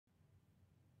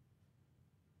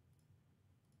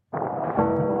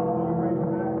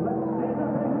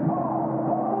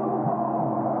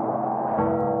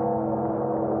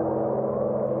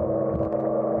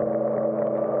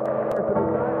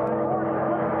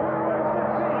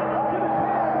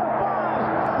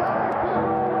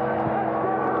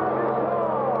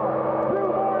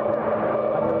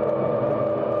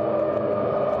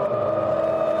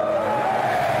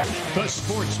The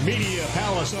sports media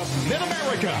palace of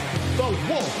Mid-America, the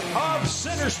Wolf of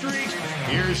Center Street.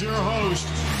 Here's your host,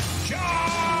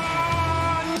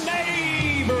 John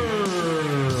Nabors.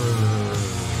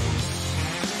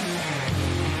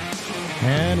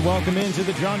 And welcome into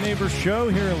the John Nabors Show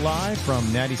here live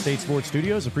from Natty State Sports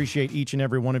Studios. Appreciate each and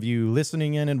every one of you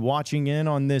listening in and watching in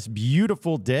on this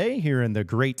beautiful day here in the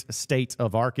great state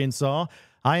of Arkansas.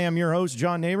 I am your host,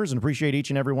 John Nabors, and appreciate each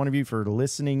and every one of you for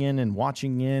listening in and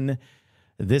watching in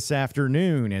this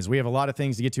afternoon. As we have a lot of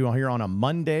things to get to here on a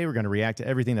Monday, we're going to react to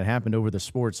everything that happened over the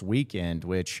sports weekend,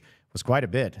 which was quite a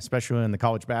bit, especially in the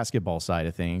college basketball side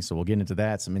of things. So we'll get into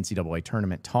that, some NCAA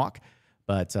tournament talk.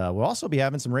 But we'll also be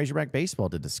having some Razorback baseball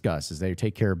to discuss as they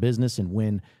take care of business and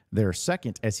win their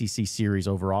second SEC series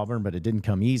over Auburn, but it didn't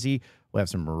come easy. We'll have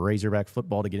some Razorback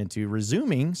football to get into,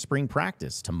 resuming spring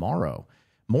practice tomorrow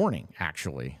morning,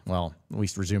 actually. Well, at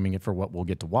least resuming it for what we'll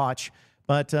get to watch.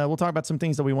 But we'll talk about some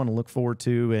things that we want to look forward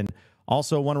to, and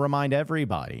also want to remind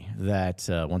everybody that,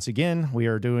 once again, we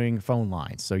are doing phone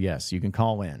lines. So, yes, you can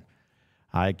call in.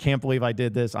 I can't believe I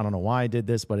did this. I don't know why I did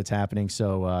this, but it's happening.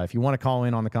 So if you want to call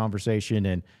in on the conversation,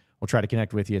 and we'll try to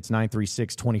connect with you, it's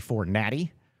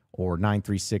 936-24-NATTY or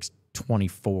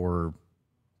 936-24-62889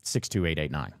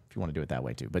 if you want to do it that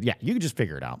way too. But, yeah, you can just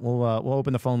figure it out. We'll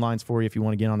open the phone lines for you if you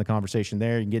want to get on the conversation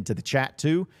there. You can get into the chat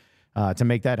too to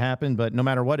make that happen. But no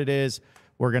matter what it is,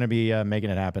 we're going to be making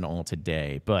it happen all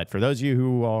today. But for those of you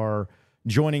who are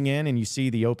joining in and you see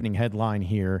the opening headline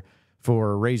here,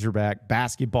 for Razorback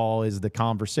basketball is the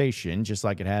conversation, just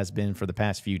like it has been for the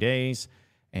past few days.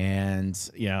 And,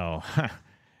 you know,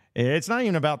 it's not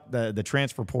even about the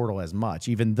transfer portal as much,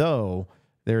 even though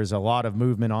there's a lot of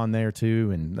movement on there too.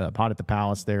 And Pot at the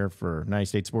Palace there for United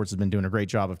States Sports has been doing a great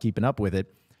job of keeping up with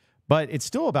it. But it's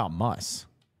still about Muss.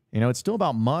 You know, it's still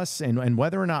about Muss and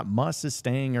whether or not Muss is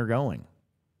staying or going.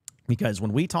 Because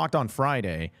when we talked on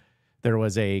Friday, there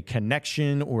was a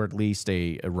connection, or at least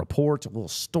a report, a little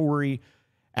story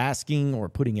asking or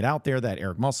putting it out there that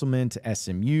Eric Musselman to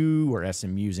SMU, or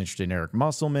SMU's interested in Eric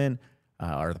Musselman.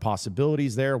 Are the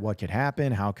possibilities there? What could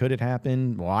happen? How could it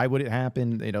happen? Why would it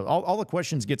happen? You know, all the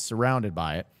questions get surrounded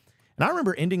by it. And I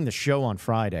remember ending the show on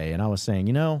Friday, and I was saying,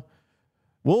 you know,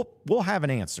 we'll have an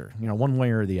answer, you know, one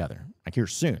way or the other, like here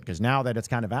soon, because now that it's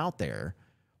kind of out there,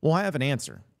 we'll have an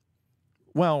answer.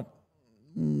 Well,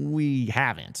 we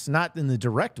haven't, not in the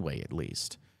direct way, at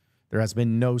least. There has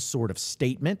been no sort of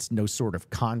statement, no sort of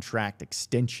contract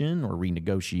extension or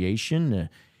renegotiation,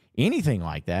 anything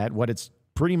like that. What it's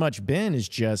pretty much been is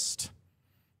just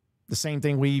the same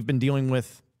thing we've been dealing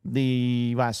with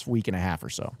the last week and a half or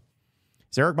so.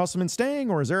 Is Eric Musselman staying,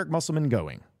 or is Eric Musselman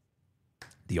going?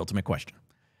 The ultimate question.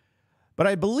 But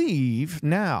I believe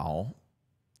now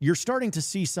you're starting to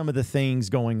see some of the things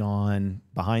going on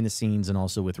behind the scenes and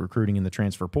also with recruiting in the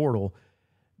transfer portal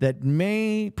that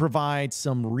may provide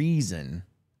some reason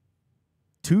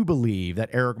to believe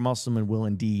that Eric Musselman will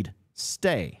indeed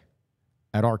stay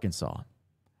at Arkansas.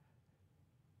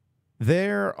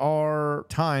 There are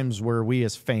times where we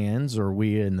as fans or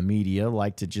we in the media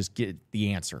like to just get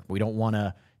the answer. We don't want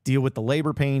to deal with the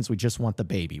labor pains. We just want the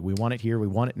baby. We want it here. We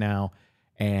want it now.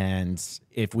 And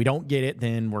if we don't get it,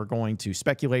 then we're going to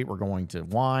speculate, we're going to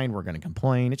whine, we're going to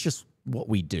complain. It's just what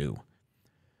we do.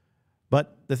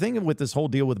 But the thing with this whole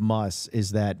deal with Muss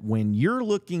is that when you're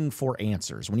looking for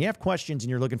answers, when you have questions and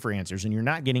you're looking for answers and you're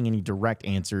not getting any direct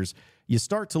answers, you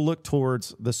start to look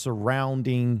towards the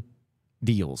surrounding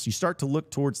deals. You start to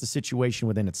look towards the situation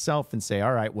within itself and say,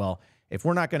 all right, well, if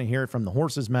we're not going to hear it from the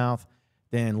horse's mouth,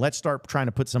 then let's start trying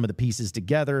to put some of the pieces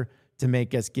together to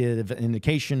make us give an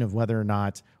indication of whether or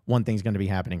not one thing's going to be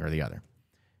happening or the other.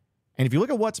 And if you look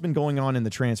at what's been going on in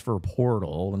the transfer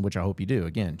portal, and which I hope you do,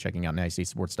 again, checking out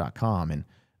nattystatesports.com and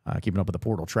keeping up with the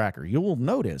portal tracker, you will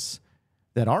notice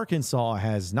that Arkansas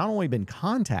has not only been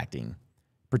contacting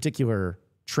particular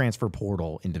transfer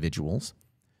portal individuals,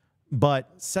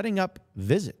 but setting up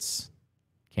visits,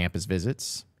 campus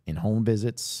visits, in-home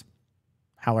visits,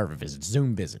 however visits,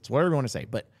 Zoom visits, whatever you want to say,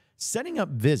 but setting up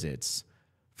visits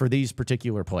for these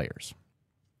particular players.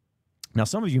 Now,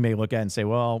 some of you may look at it and say,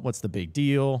 well, what's the big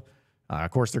deal? Of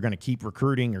course, they're going to keep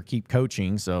recruiting or keep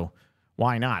coaching, so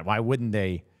why not? Why wouldn't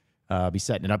they be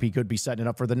setting it up? He could be setting it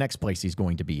up for the next place he's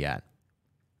going to be at.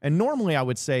 And normally I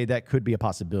would say that could be a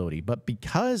possibility, but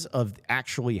because of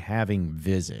actually having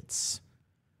visits,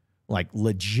 like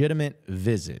legitimate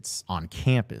visits on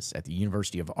campus at the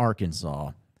University of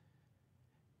Arkansas,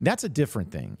 that's a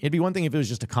different thing. It'd be one thing if it was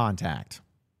just a contact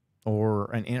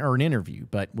or an interview,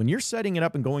 but when you're setting it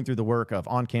up and going through the work of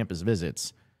on-campus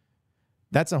visits,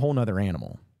 that's a whole nother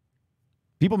animal.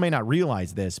 People may not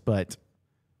realize this, but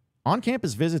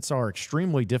on-campus visits are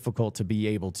extremely difficult to be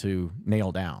able to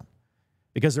nail down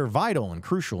because they're vital and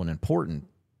crucial and important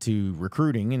to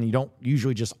recruiting, and you don't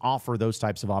usually just offer those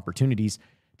types of opportunities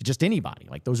to just anybody.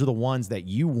 Like, those are the ones that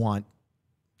you want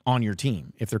on your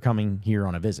team if they're coming here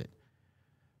on a visit.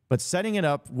 But setting it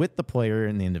up with the player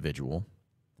and the individual,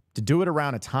 to do it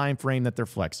around a time frame that they're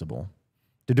flexible,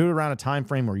 to do it around a time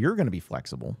frame where you're going to be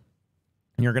flexible,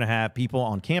 and you're going to have people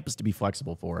on campus to be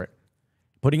flexible for it,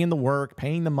 putting in the work,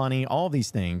 paying the money, all these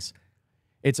things,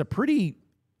 it's a pretty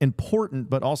important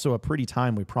but also a pretty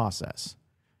timely process.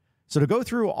 So to go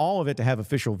through all of it to have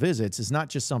official visits is not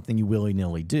just something you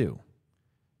willy-nilly do.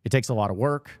 It takes a lot of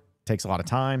work, takes a lot of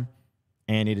time,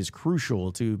 and it is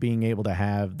crucial to being able to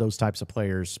have those types of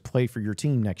players play for your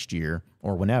team next year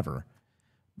or whenever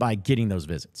by getting those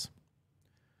visits.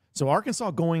 So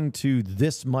Arkansas going to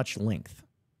this much length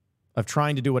of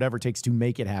trying to do whatever it takes to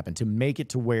make it happen, to make it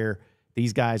to where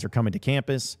these guys are coming to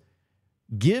campus,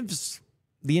 gives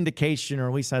the indication, or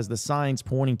at least has the signs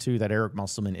pointing to, that Eric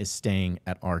Musselman is staying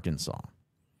at Arkansas.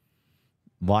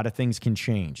 A lot of things can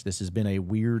change. This has been a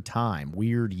weird time,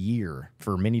 weird year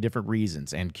for many different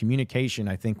reasons. And communication,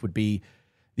 I think, would be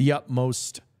the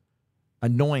utmost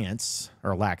annoyance,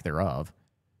 or lack thereof,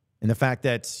 and the fact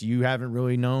that you haven't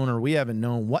really known, or we haven't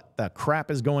known, what the crap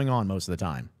is going on most of the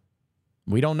time.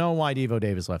 We don't know why Devo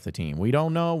Davis left the team. We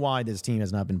don't know why this team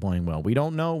has not been playing well. We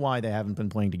don't know why they haven't been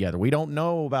playing together. We don't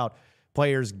know about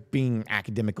players being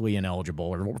academically ineligible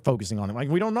or focusing on them. Like,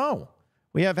 we don't know.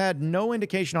 We have had no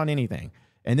indication on anything.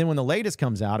 And then when the latest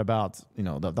comes out about, you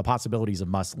know, the possibilities of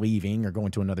Muss leaving or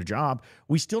going to another job,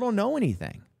 we still don't know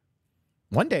anything.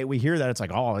 One day we hear that it's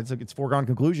like, oh, it's foregone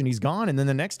conclusion, he's gone. And then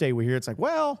the next day we hear it's like,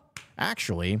 well,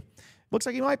 actually, looks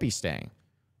like he might be staying.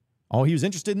 Oh, he was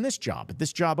interested in this job, but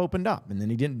this job opened up, and then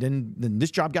he didn't. Then this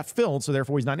job got filled, so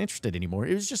therefore he's not interested anymore.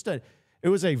 It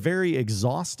was a very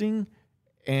exhausting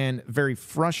and very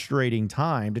frustrating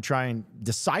time to try and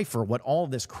decipher what all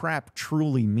this crap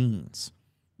truly means,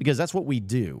 because that's what we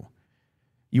do.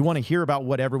 You want to hear about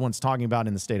what everyone's talking about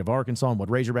in the state of Arkansas and what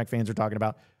Razorback fans are talking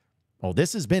about. Well,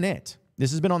 this has been it.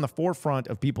 This has been on the forefront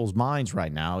of people's minds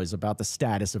right now, is about the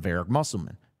status of Eric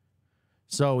Musselman.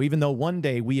 So even though one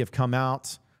day we have come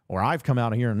out, or I've come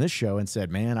out here on this show and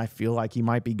said, man, I feel like he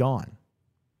might be gone.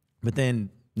 But then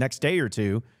next day or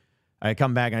two, I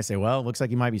come back and I say, well, it looks like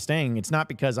he might be staying. It's not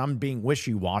because I'm being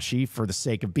wishy-washy for the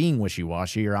sake of being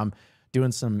wishy-washy, or I'm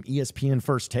doing some ESPN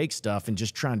First Take stuff and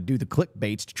just trying to do the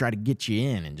clickbaits to try to get you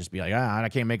in and just be like, I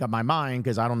can't make up my mind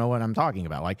because I don't know what I'm talking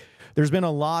about. Like, there's been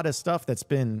a lot of stuff that's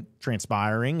been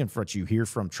transpiring, and for what you hear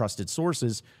from trusted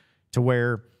sources, to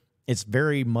where it's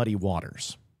very muddy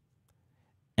waters.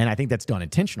 And I think that's done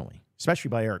intentionally, especially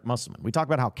by Eric Musselman. We talk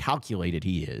about how calculated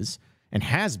he is and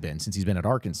has been since he's been at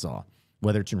Arkansas,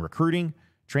 whether it's in recruiting,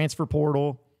 transfer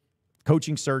portal,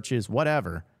 coaching searches,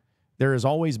 whatever. There has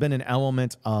always been an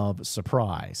element of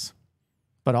surprise,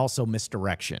 but also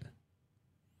misdirection.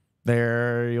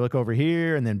 There, you look over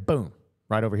here, and then boom,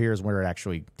 right over here is where it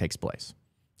actually takes place.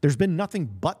 There's been nothing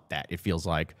but that, it feels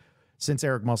like, since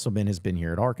Eric Musselman has been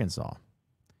here at Arkansas.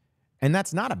 And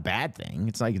that's not a bad thing.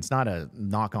 It's like, it's not a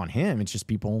knock on him. It's just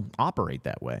people operate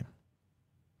that way.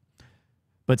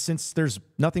 But since there's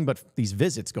nothing but these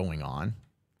visits going on,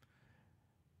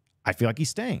 I feel like he's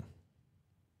staying.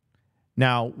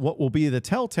 Now, what will be the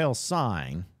telltale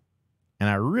sign, and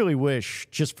I really wish,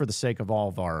 just for the sake of all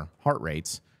of our heart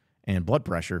rates and blood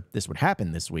pressure, this would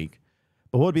happen this week,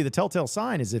 but what would be the telltale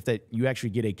sign is if that you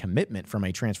actually get a commitment from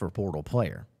a transfer portal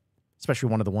player, especially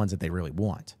one of the ones that they really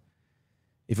want.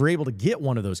 If you're able to get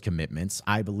one of those commitments,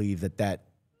 I believe that that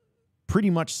pretty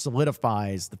much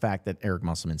solidifies the fact that Eric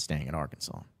Musselman's staying at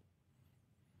Arkansas.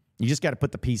 You just got to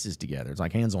put the pieces together. It's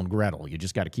like Hansel and Gretel. You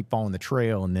just got to keep following the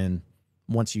trail, and then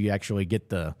once you actually get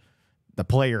the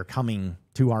player coming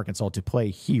to Arkansas to play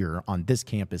here on this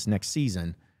campus next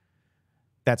season,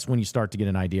 that's when you start to get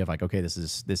an idea of like, okay, this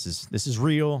is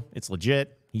real. It's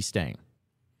legit. He's staying.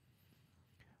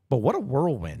 But what a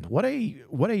whirlwind. What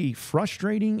a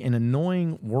frustrating and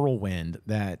annoying whirlwind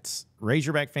that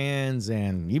Razorback fans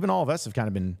and even all of us have kind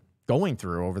of been going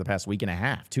through over the past week and a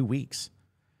half, 2 weeks.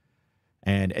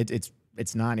 And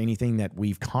it's not anything that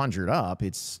we've conjured up.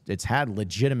 It's had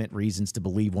legitimate reasons to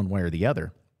believe one way or the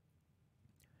other.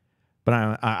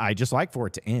 But I just like for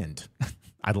it to end.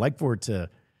 I'd like for it to,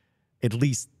 at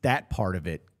least that part of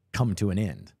it, come to an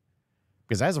end.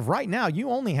 Because as of right now, you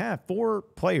only have 4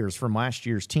 players from last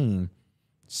year's team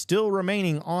still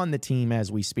remaining on the team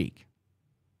as we speak.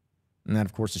 And that,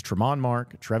 of course, is Tremont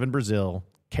Mark, Trevin Brazil,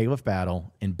 Caleb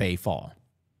Battle, and Bay Fall.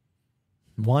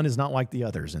 One is not like the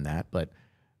others in that, but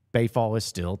Bay Fall is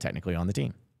still technically on the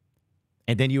team.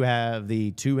 And then you have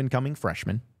the 2 incoming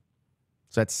freshmen.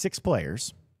 So that's 6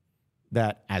 players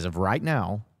that, as of right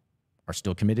now, are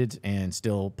still committed and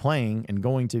still playing and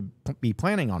going to be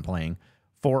planning on playing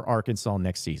for Arkansas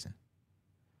next season.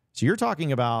 So you're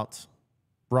talking about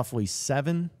roughly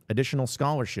 7 additional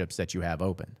scholarships that you have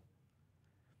open.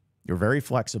 You're very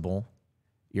flexible.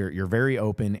 You're very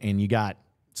open, and you got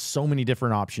so many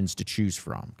different options to choose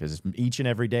from, because each and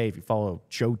every day, if you follow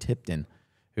Joe Tipton,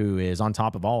 who is on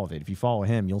top of all of it, if you follow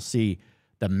him, you'll see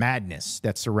the madness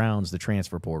that surrounds the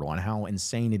transfer portal and how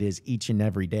insane it is each and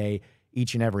every day,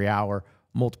 each and every hour,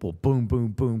 multiple boom, boom,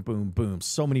 boom, boom, boom.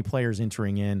 So many players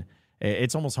entering in.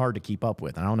 It's almost hard to keep up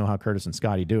with. And I don't know how Curtis and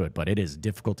Scotty do it, but it is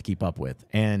difficult to keep up with.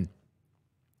 And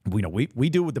we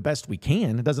do it the best we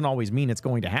can. It doesn't always mean it's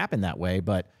going to happen that way,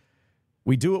 but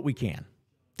we do what we can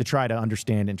to try to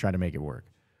understand and try to make it work.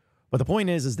 But the point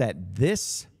is that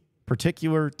this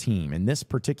particular team in this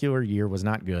particular year was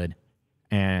not good,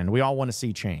 and we all want to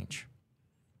see change.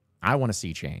 I want to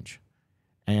see change.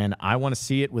 And I want to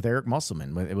see it with Eric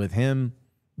Musselman, with him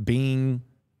being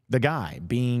the guy,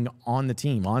 being on the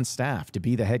team, on staff, to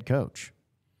be the head coach.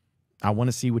 I want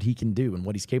to see what he can do and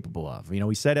what he's capable of. You know,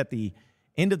 he said at the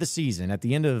end of the season, at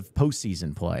the end of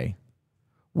postseason play,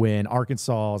 when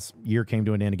Arkansas's year came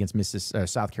to an end against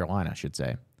South Carolina, I should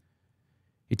say,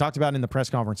 he talked about in the press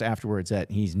conference afterwards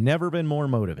that he's never been more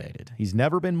motivated. He's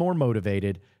never been more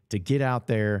motivated to get out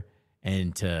there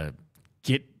and to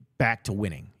get back to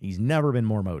winning. He's never been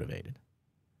more motivated.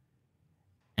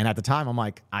 And at the time, I'm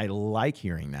like, I like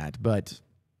hearing that, but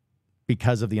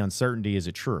because of the uncertainty, is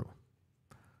it true?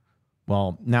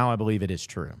 Well, now I believe it is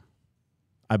true.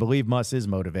 I believe Muss is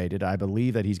motivated. I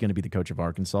believe that he's going to be the coach of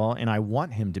Arkansas, and I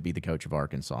want him to be the coach of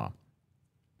Arkansas.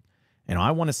 And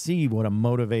I want to see what a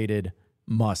motivated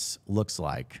Muss looks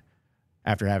like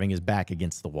after having his back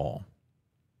against the wall.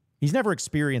 He's never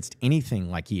experienced anything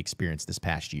like he experienced this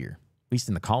past year, at least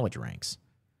in the college ranks.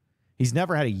 He's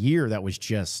never had a year that was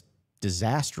just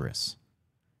disastrous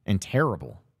and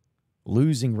terrible,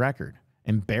 losing record,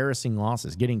 embarrassing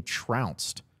losses, getting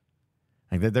trounced.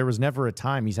 Like, there was never a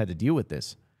time he's had to deal with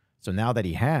this. So now that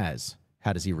he has,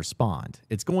 how does he respond?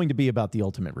 It's going to be about the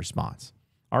ultimate response.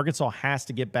 Arkansas has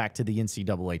to get back to the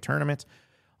NCAA tournament.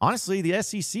 Honestly, the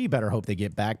SEC better hope they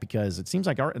get back, because it seems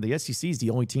like the SEC is the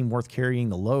only team worth carrying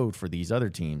the load for these other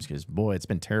teams, because, boy, it's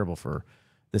been terrible for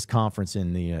this conference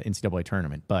in the NCAA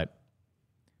tournament. But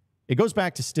it goes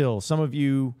back to still, some of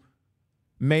you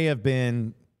may have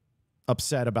been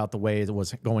upset about the way it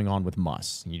was going on with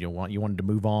Muss. You wanted to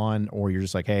move on, or you're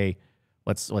just like, hey,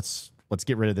 let's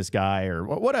get rid of this guy, or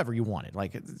whatever you wanted.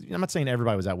 Like, I'm not saying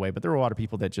everybody was that way, but there were a lot of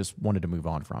people that just wanted to move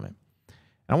on from it.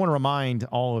 And I want to remind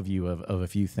all of you of a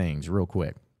few things real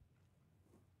quick.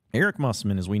 Eric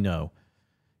Musselman, as we know,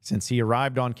 since he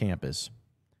arrived on campus,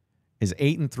 is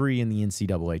 8-3 in the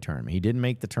NCAA tournament. He didn't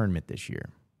make the tournament this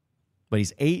year, but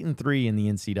he's 8-3 in the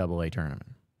NCAA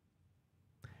tournament.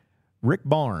 Rick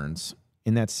Barnes,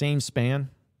 in that same span,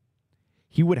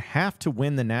 he would have to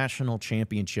win the national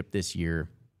championship this year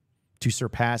to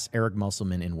surpass Eric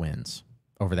Musselman in wins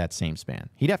over that same span.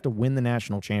 He'd have to win the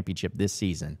national championship this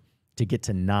season to get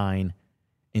to 9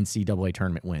 NCAA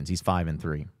tournament wins. He's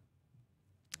 5-3.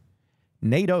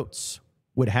 Nate Oates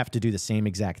would have to do the same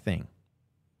exact thing.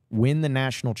 Win the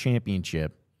national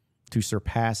championship to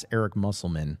surpass Eric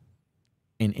Musselman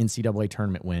in NCAA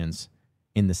tournament wins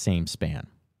in the same span.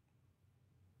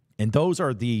 And those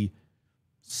are the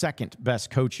second best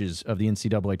coaches of the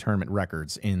NCAA tournament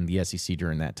records in the SEC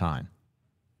during that time.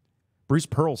 Bruce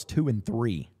Pearl's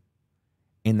 2-3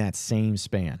 in that same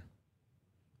span.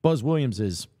 Buzz Williams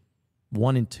is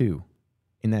 1-2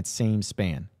 in that same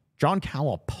span. John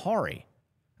Calipari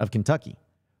of Kentucky,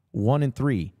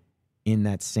 1-3 in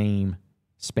that same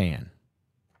span.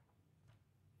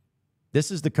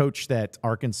 This is the coach that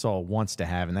Arkansas wants to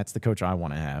have, and that's the coach I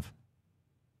want to have.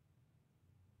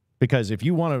 Because if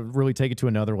you want to really take it to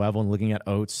another level and looking at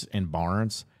Oates and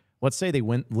Barnes, let's say they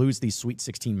lose these Sweet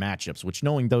 16 matchups, which,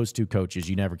 knowing those two coaches,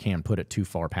 you never can put it too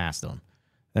far past them.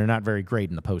 They're not very great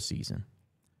in the postseason.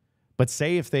 But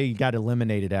say if they got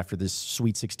eliminated after this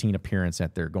Sweet 16 appearance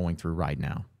that they're going through right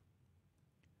now,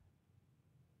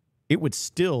 it would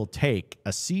still take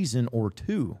a season or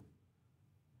two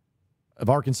of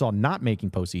Arkansas not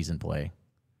making postseason play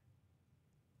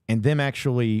and them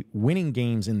actually winning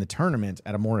games in the tournament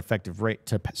at a more effective rate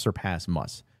to surpass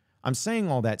Muss. I'm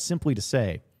saying all that simply to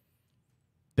say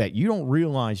that you don't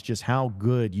realize just how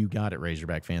good you got at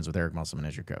Razorback fans with Eric Musselman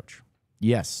as your coach.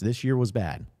 Yes, this year was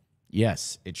bad.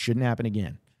 Yes, it shouldn't happen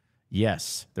again.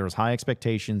 Yes, there was high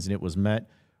expectations, and it was met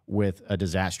with a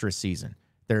disastrous season.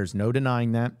 There's no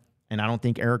denying that, and I don't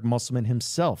think Eric Musselman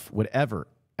himself would ever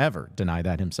deny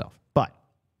that himself. But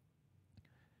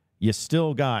you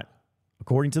still got,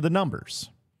 according to the numbers,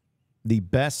 the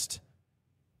best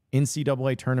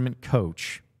NCAA tournament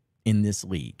coach in this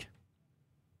league.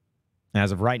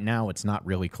 As of right now, it's not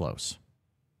really close.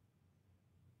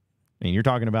 I mean, you're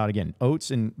talking about, again,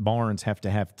 Oates and Barnes have to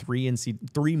have three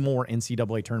more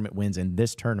NCAA tournament wins in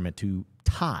this tournament to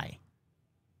tie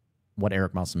what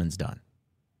Eric Musselman's done.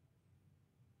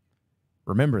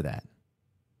 Remember that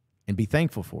and be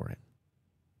thankful for it.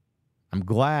 I'm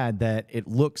glad that it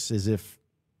looks as if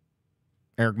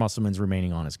Eric Musselman's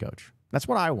remaining on as coach. That's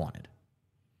what I wanted.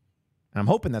 And I'm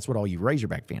hoping that's what all you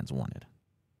Razorback fans wanted.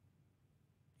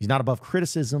 He's not above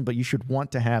criticism, but you should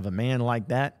want to have a man like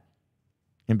that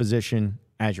in position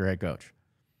as your head coach.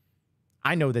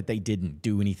 I know that they didn't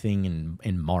do anything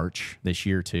in March this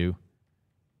year too,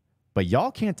 but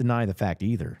y'all can't deny the fact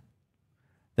either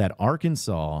that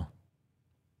Arkansas,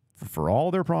 for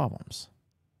all their problems,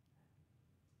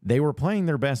 they were playing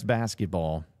their best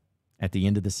basketball at the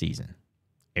end of the season.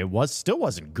 It still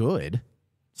wasn't good,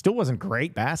 still wasn't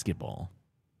great basketball,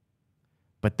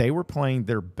 but they were playing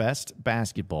their best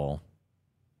basketball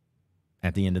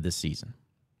at the end of the season.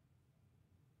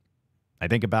 I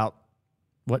think about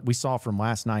what we saw from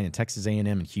last night in Texas A&M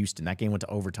and Houston. That game went to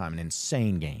overtime, an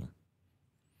insane game.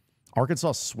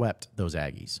 Arkansas swept those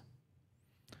Aggies.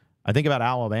 I think about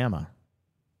Alabama.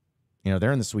 You know,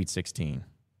 they're in the Sweet 16.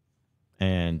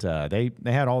 And they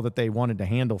had all that they wanted to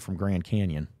handle from Grand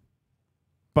Canyon.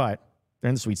 But they're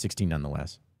in the Sweet 16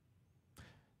 nonetheless.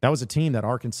 That was a team that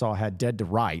Arkansas had dead to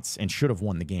rights and should have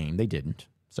won the game. They didn't.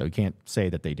 So you can't say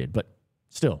that they did. But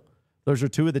still, those are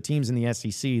two of the teams in the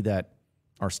SEC that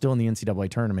are still in the NCAA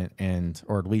tournament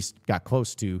or at least got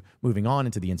close to moving on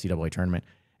into the NCAA tournament.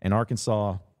 And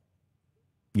Arkansas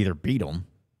either beat them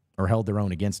or held their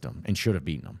own against them and should have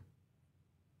beaten them.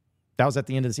 That was at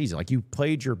the end of the season. Like, you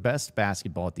played your best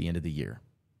basketball at the end of the year.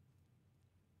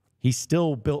 He's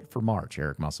still built for March,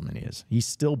 Eric Musselman is. He's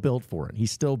still built for it.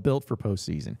 He's still built for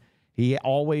postseason. He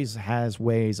always has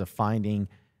ways of finding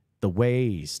the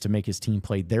ways to make his team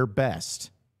play their best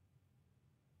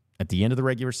at the end of the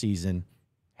regular season,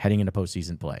 heading into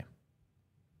postseason play.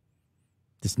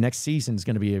 This next season is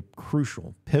going to be a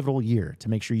crucial, pivotal year to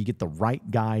make sure you get the right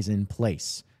guys in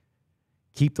place.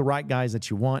 Keep the right guys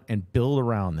that you want and build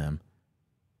around them.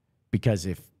 Because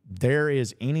if there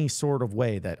is any sort of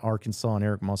way that Arkansas and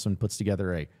Eric Musselman puts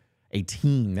together a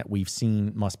team that we've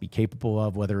seen must be capable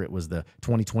of, whether it was the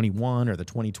 2021 or the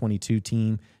 2022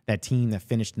 team, that team that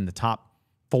finished in the top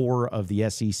 4 of the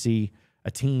SEC,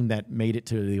 a team that made it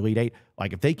to the Elite 8,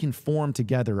 like if they can form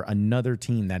together another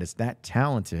team that is that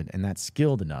talented and that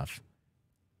skilled enough,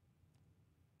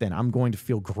 then I'm going to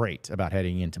feel great about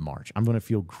heading into March. I'm going to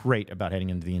feel great about heading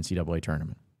into the NCAA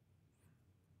tournament.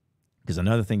 Because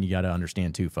another thing you got to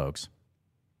understand too, folks,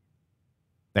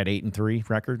 that 8-3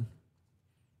 record,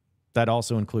 that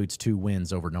also includes 2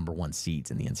 wins over number 1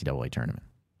 seeds in the NCAA tournament.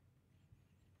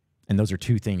 And those are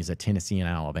 2 things that Tennessee and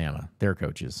Alabama, their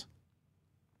coaches,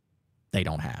 they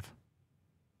don't have.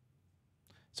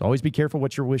 So always be careful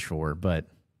what you wish for, but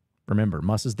remember,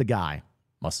 Muss is the guy.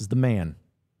 Muss is the man.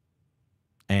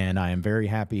 And I am very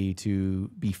happy to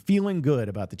be feeling good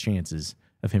about the chances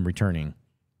of him returning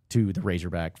to the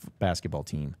Razorback basketball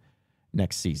team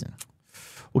next season.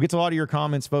 We'll get to a lot of your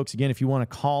comments, folks. Again, if you want to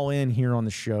call in here on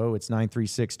the show, it's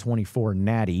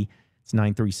 936-24-NATTY. It's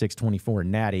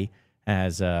 936-24-NATTY.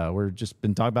 As we're just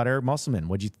been talking about Eric Musselman.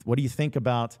 What do you think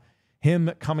about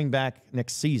him coming back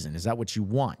next season? Is that what you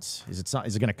want? Is it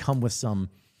going to come with some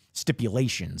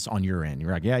stipulations on your end?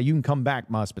 You're like, yeah, you can come back,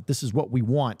 Muss, but this is what we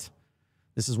want.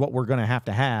 This is what we're going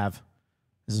to have.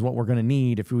 This is what we're going to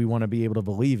need if we want to be able to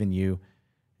believe in you.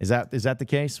 Is that the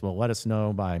case? Well, let us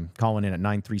know by calling in at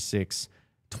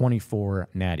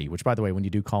 936-24-NATTY, which, by the way, when you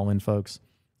do call in, folks,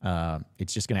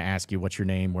 it's just going to ask you what's your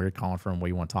name, where you're calling from, what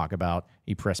you want to talk about.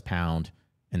 You press pound,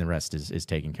 and the rest is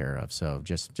taken care of. So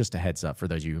just a heads up for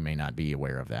those of you who may not be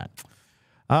aware of that.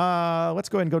 Let's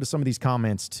go ahead and go to some of these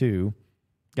comments, too.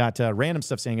 Got random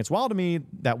stuff saying, it's wild to me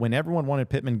that when everyone wanted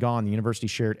Pittman gone, the university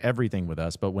shared everything with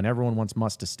us, but when everyone wants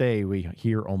Muss to stay, we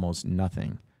hear almost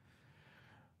nothing.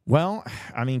 Well,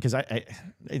 I mean, because again,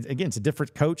 it's a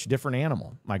different coach, different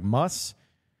animal. Like, Muss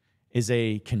is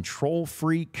a control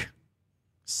freak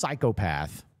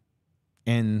psychopath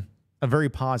in a very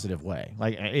positive way.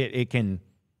 Like it can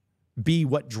be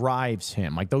what drives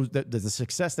him. Like the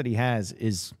success that he has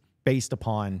is based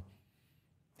upon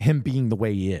him being the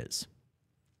way he is.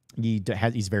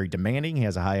 He's very demanding. He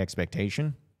has a high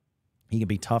expectation. He can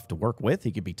be tough to work with.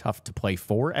 He can be tough to play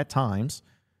for at times,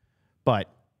 but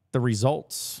the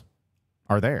results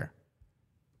are there.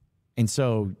 And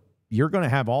so you're going to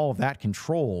have all of that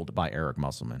controlled by Eric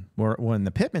Musselman. When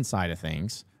the Pittman side of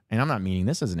things, and I'm not meaning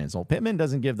this as an insult, Pittman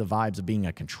doesn't give the vibes of being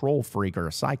a control freak or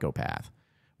a psychopath,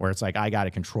 where it's like, I got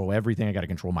to control everything. I got to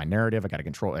control my narrative. I got to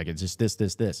control, like, it's just this.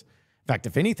 In fact,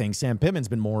 if anything, Sam Pittman's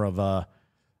been more of a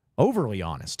overly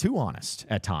honest, too honest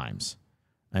at times,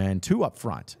 and too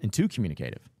upfront and too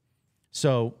communicative.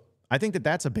 So I think that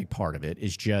that's a big part of it,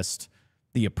 is just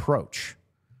the approach,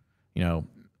 you know,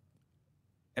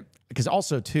 because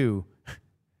also too,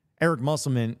 Eric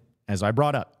Musselman, as I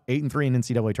brought up, 8-3 in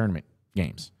NCAA tournament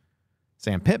games.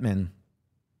 Sam Pittman,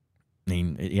 I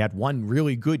mean, he had one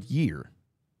really good year,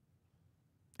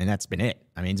 and that's been it.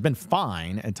 I mean, it's been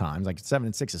fine at times. Like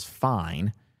 7-6 is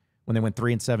fine. When they went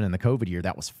 3-7 in the COVID year,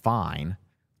 that was fine,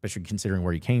 especially considering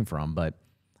where he came from. But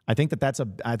I think that's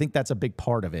a big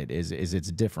part of it. Is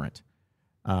it's different.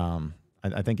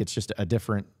 I think it's just a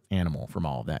different animal from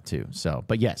all of that too. So,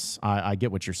 but yes, I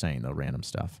get what you're saying though. Random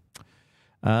stuff.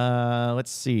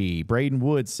 Let's see. Braden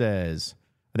Wood says,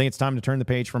 I think it's time to turn the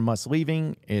page from Muss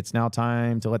leaving. It's now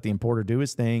time to let the importer do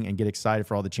his thing and get excited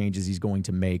for all the changes he's going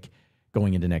to make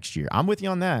going into next year. I'm with you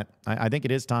on that. I think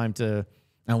it is time to,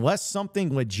 unless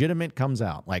something legitimate comes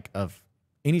out, like of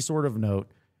any sort of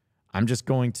note, I'm just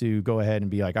going to go ahead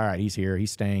and be like, all right, he's here,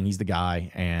 he's staying, he's the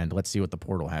guy, and let's see what the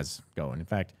portal has going. In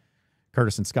fact,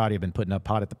 Curtis and Scotty have been putting up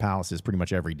Pot at the Palaces pretty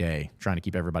much every day, trying to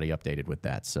keep everybody updated with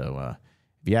that. So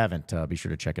if you haven't, be sure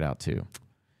to check it out too.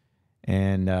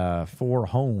 And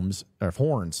Horns,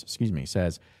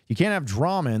 says, you can't have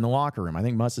drama in the locker room. I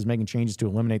think Muss is making changes to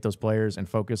eliminate those players and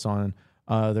focus on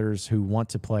others who want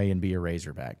to play and be a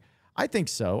Razorback. I think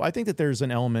so. I think that there's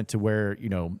an element to where, you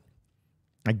know,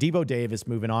 like Devo Davis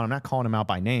moving on. I'm not calling him out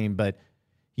by name, but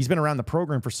he's been around the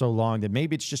program for so long that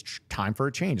maybe it's just time for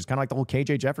a change. It's kind of like the whole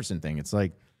KJ Jefferson thing. It's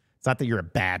like, it's not that you're a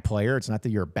bad player. It's not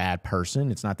that you're a bad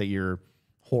person. It's not that you're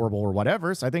horrible or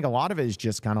whatever. So I think a lot of it is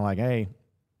just kind of like, hey,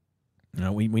 you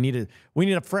know, we need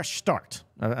a fresh start,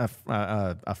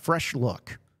 a fresh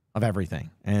look of everything,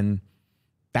 and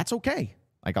that's okay.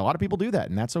 Like a lot of people do that,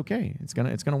 and that's okay. It's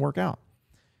gonna work out.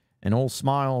 And Old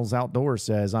Smiles Outdoors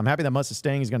says, I'm happy that Muss is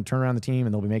staying. He's going to turn around the team,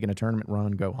 and they'll be making a tournament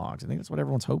run. Go Hogs. I think that's what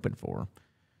everyone's hoping for.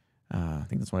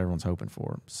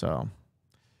 So,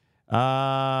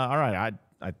 all right.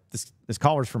 This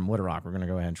caller's from Little Rock. We're going to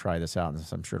go ahead and try this out, and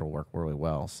I'm sure it'll work really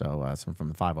well. So, it's from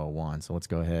the 501. So let's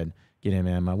go ahead, get him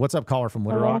in. What's up, caller from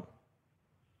Little Rock?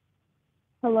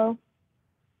 Hello.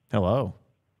 Hello.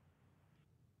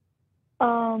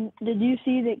 Did you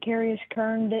see that Carius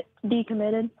Kern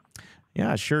decommitted?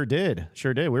 Yeah, sure did.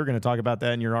 We were going to talk about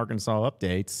that in your Arkansas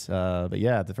updates. But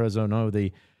yeah, the Fresno know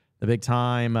the big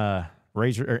time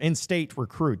in-state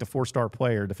recruit, the 4-star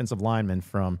player, defensive lineman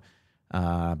from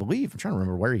I believe, I'm trying to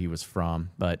remember where he was from,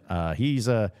 but he's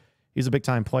a big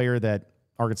time player that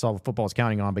Arkansas football is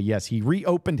counting on. But yes, he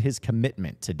reopened his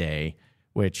commitment today,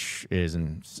 which is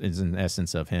in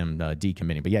essence of him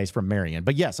decommitting. But yeah, he's from Marion.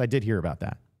 But yes, I did hear about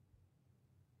that.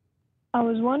 I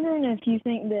was wondering if you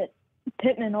think that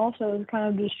Pittman also is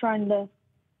kind of just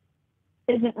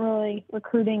isn't really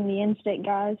recruiting the in-state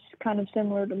guys, kind of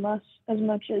similar to Muss as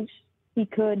much as he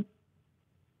could.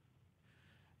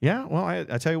 Yeah, well, I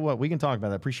tell you what, we can talk about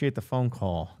that. Appreciate the phone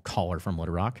caller from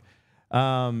Little Rock.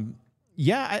 I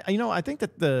think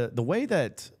that the way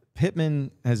that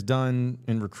Pittman has done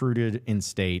and recruited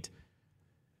in-state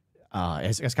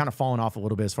has kind of fallen off a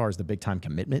little bit as far as the big-time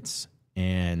commitments,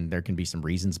 and there can be some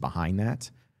reasons behind that.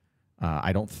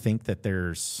 I don't think that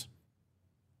there's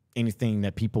anything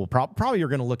that people probably are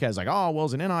going to look at as like, oh, well,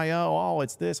 it's an NIL, oh,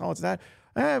 it's this, oh, it's that.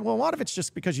 Well, a lot of it's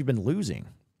just because you've been losing.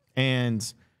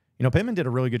 And, you know, Pittman did a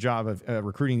really good job of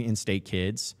recruiting in-state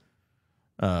kids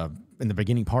in the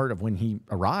beginning part of when he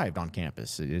arrived on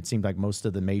campus. It seemed like most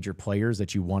of the major players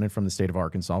that you wanted from the state of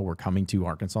Arkansas were coming to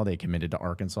Arkansas. They committed to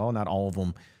Arkansas. Not all of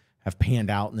them have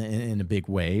panned out in a big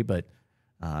way, but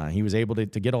he was able to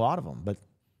get a lot of them. But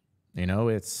you know,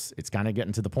 it's kind of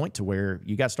getting to the point to where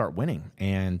you got to start winning.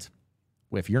 And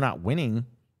if you're not winning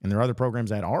and there are other programs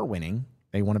that are winning,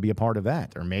 they want to be a part of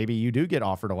that. Or maybe you do get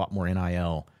offered a lot more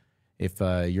NIL if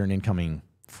you're an incoming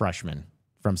freshman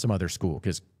from some other school.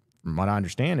 Because from what I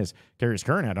understand is Carius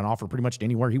Kern had an offer pretty much to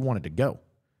anywhere he wanted to go.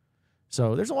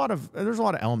 So there's a lot of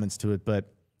elements to it.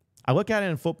 But I look at it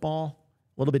in football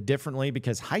a little bit differently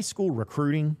because high school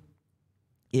recruiting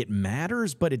it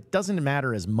matters, but it doesn't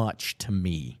matter as much to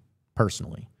me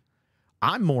personally.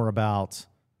 I'm more about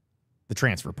the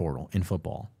transfer portal in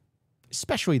football,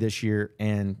 especially this year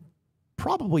and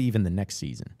probably even the next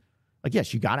season. Like,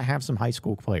 yes, you got to have some high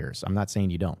school players. I'm not saying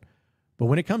you don't. But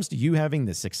when it comes to you having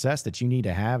the success that you need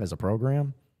to have as a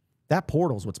program, that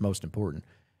portal is what's most important.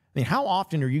 I mean, how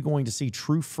often are you going to see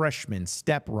true freshmen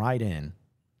step right in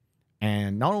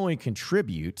and not only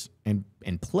contribute and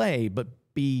play, but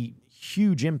be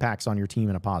huge impacts on your team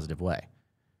in a positive way?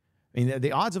 I mean,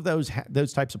 the odds of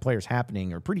those types of players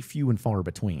happening are pretty few and far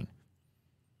between.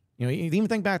 You know, you even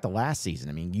think back to last season.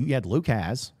 I mean, you had Luke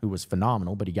Has, who was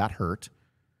phenomenal, but he got hurt.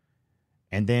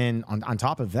 And then on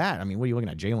top of that, I mean, what are you looking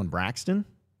at? Jalen Braxton,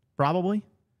 probably?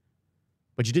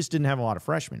 But you just didn't have a lot of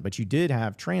freshmen. But you did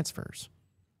have transfers.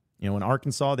 You know, in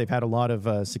Arkansas, they've had a lot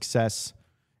of success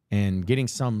in getting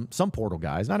some portal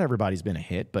guys. Not everybody's been a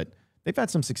hit, but they've had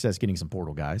some success getting some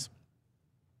portal guys.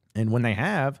 And when they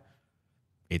have,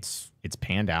 it's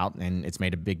panned out, and it's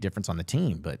made a big difference on the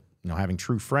team. But, you know, having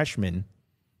true freshmen,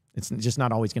 it's just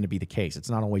not always going to be the case. It's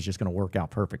not always just going to work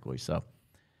out perfectly. So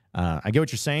I get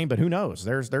what you're saying, but who knows?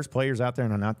 There's players out there,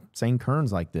 and I'm not saying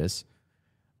Kern's like this,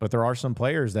 but there are some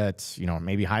players that, you know,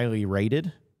 maybe highly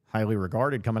rated, highly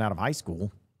regarded coming out of high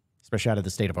school, especially out of the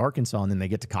state of Arkansas, and then they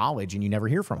get to college and you never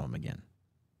hear from them again.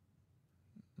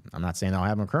 I'm not saying I'll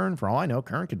have them Kern. For all I know,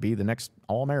 Kern could be the next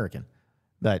All-American.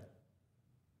 But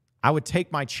I would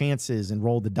take my chances and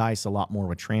roll the dice a lot more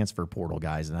with transfer portal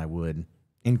guys than I would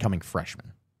incoming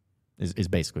freshmen, is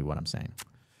basically what I'm saying.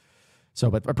 So,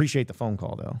 but appreciate the phone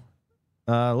call,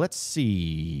 though. Let's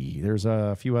see. There's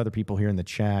a few other people here in the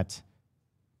chat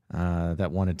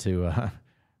that wanted to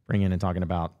bring in and talking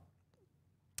about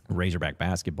Razorback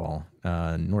basketball.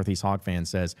 Northeast Hawk fan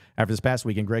says, after this past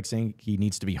weekend, Greg saying he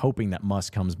needs to be hoping that Muss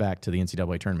comes back to the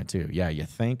NCAA tournament, too. Yeah, you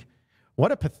think?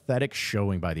 What a pathetic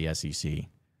showing by the SEC.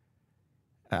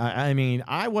 I mean,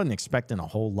 I wasn't expecting a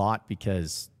whole lot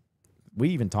because we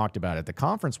even talked about it. The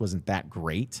conference wasn't that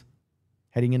great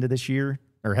heading into this year,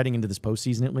 or heading into this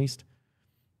postseason at least.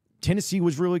 Tennessee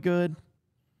was really good.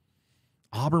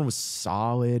 Auburn was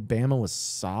solid. Bama was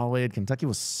solid. Kentucky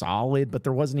was solid, but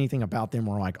there wasn't anything about them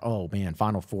where I'm like, oh, man,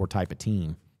 Final Four type of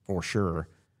team for sure.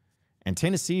 And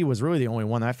Tennessee was really the only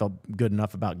one that I felt good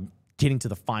enough about getting to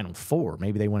the Final Four.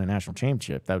 Maybe they win a national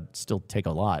championship. That would still take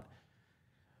a lot.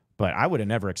 But I would have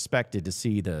never expected to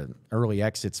see the early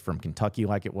exits from Kentucky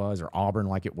like it was, or Auburn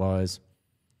like it was.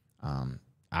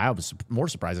 I was more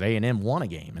surprised that A&M won a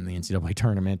game in the NCAA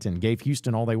tournament and gave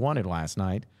Houston all they wanted last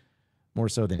night, more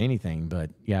so than anything.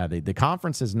 But, yeah, the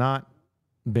conference has not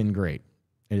been great.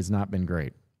 It has not been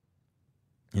great.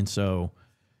 And so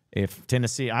if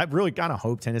Tennessee – I really kind of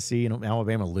hope Tennessee and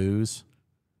Alabama lose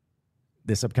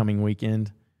this upcoming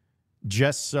weekend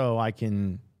just so I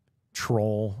can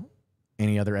troll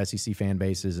any other SEC fan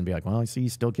bases and be like, well, I see you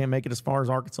still can't make it as far as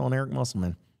Arkansas and Eric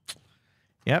Musselman.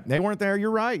 Yep, they weren't there. You're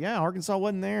right. Yeah, Arkansas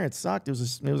wasn't there. It sucked. It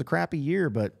was a crappy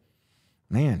year, but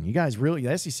man, you guys really,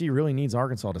 the SEC really needs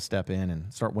Arkansas to step in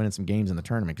and start winning some games in the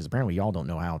tournament because apparently y'all don't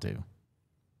know how to.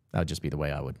 That would just be the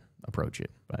way I would approach it.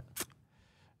 But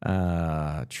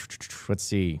let's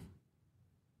see.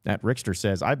 That Rickster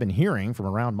says, I've been hearing from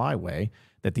around my way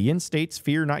that the in-states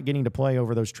fear not getting to play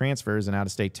over those transfers and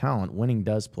out-of-state talent. Winning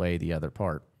does play the other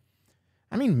part.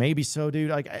 I mean, maybe so, dude.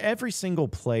 Like every single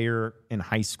player in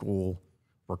high school,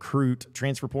 recruit,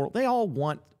 transfer portal, they all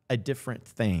want a different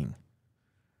thing.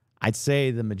 I'd say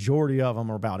the majority of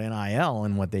them are about NIL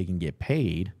and what they can get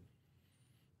paid.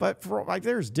 But for like,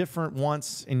 there's different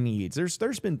wants and needs. There's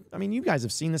been, I mean, you guys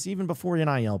have seen this even before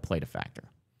NIL played a factor.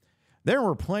 There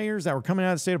were players that were coming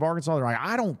out of the state of Arkansas. They're like,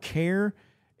 I don't care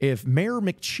if Mayor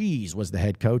McCheese was the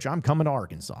head coach. I'm coming to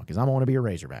Arkansas because I want to be a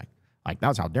Razorback. Like,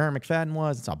 that's how Darren McFadden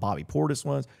was. That's how Bobby Portis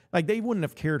was. Like, they wouldn't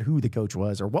have cared who the coach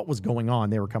was or what was going on.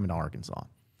 They were coming to Arkansas.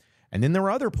 And then there were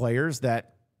other players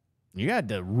that you had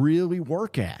to really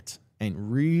work at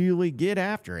and really get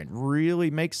after and really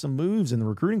make some moves in the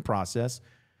recruiting process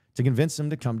to convince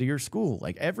them to come to your school.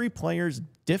 Like, every player's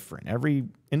different. Every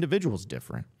individual's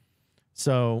different.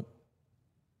 So,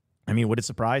 I mean, would it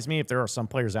surprise me if there are some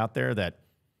players out there that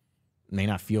may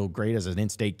not feel great as an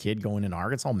in-state kid going into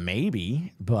Arkansas?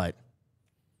 Maybe, but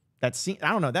I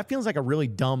don't know. That feels like a really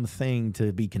dumb thing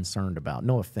to be concerned about.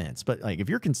 No offense. But, like, if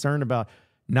you're concerned about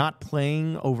not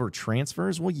playing over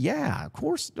transfers, well, yeah, of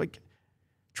course. Like,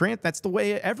 that's the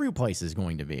way every place is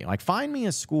going to be. Like, find me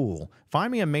a school,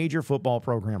 find me a major football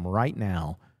program right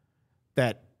now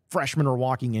that freshmen are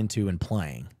walking into and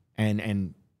playing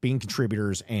and being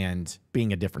contributors and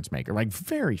being a difference maker. Like,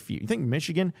 very few. You think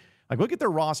Michigan? Like, look at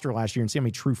their roster last year and see how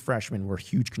many true freshmen were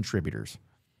huge contributors.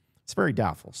 It's very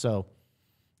doubtful. So,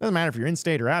 Doesn't matter if you're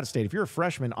in-state or out-of-state. If you're a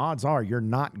freshman, odds are you're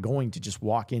not going to just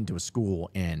walk into a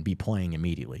school and be playing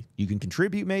immediately. You can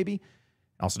contribute maybe. It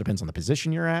also depends on the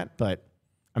position you're at. But,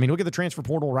 I mean, look at the transfer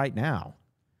portal right now.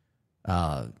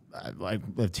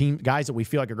 Like the team guys that we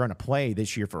feel like are going to play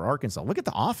this year for Arkansas. Look at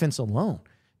the offense alone.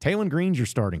 Talon Green's your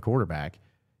starting quarterback.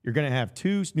 You're going to have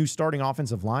 2 new starting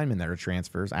offensive linemen that are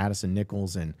transfers, Addison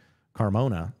Nichols and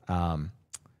Carmona.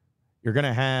 You're going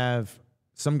to have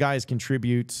some guys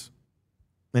contribute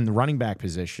in the running back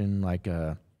position, like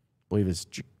I believe it's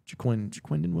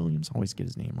Jaquindon Williams. I always get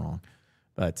his name wrong.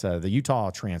 But the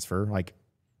Utah transfer, like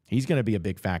he's going to be a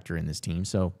big factor in this team.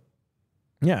 So,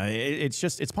 yeah,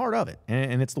 it's part of it.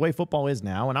 And it's the way football is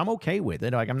now. And I'm okay with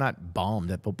it. Like, I'm not bummed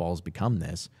that football has become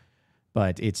this.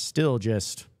 But it's still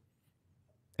just,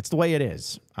 it's the way it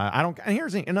is. And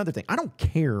here's another thing. I don't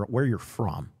care where you're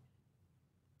from.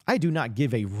 I do not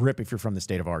give a rip if you're from the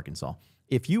state of Arkansas.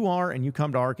 If you are and you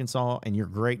come to Arkansas and you're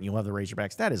great and you love the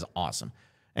Razorbacks, that is awesome.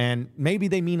 And maybe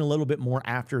they mean a little bit more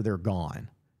after they're gone.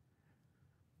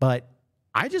 But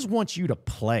I just want you to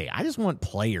play. I just want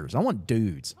players. I want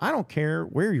dudes. I don't care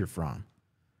where you're from.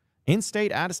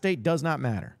 In-state, out-of-state, does not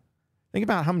matter. Think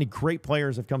about how many great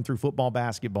players have come through football,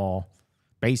 basketball,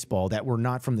 baseball that were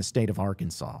not from the state of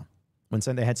Arkansas when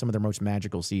they had some of their most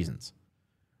magical seasons.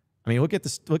 I mean, look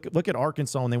at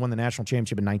Arkansas when they won the national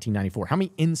championship in 1994. How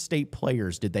many in-state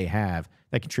players did they have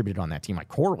that contributed on that team? Like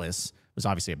Corliss was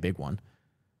obviously a big one,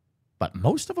 but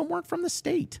most of them weren't from the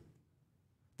state.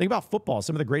 Think about football.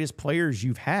 Some of the greatest players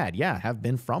you've had, have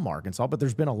been from Arkansas, but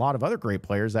there's been a lot of other great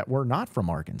players that were not from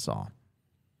Arkansas.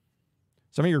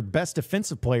 Some of your best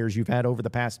defensive players you've had over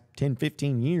the past 10,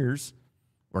 15 years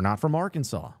were not from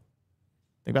Arkansas.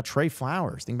 Think about Trey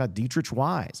Flowers. Think about Dietrich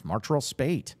Wise, Martrell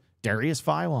Spate, Darius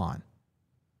Philon.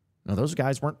 No, those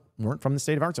guys weren't from the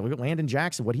state of Arkansas. Look at Landon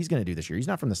Jackson, what he's going to do this year. He's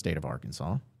not from the state of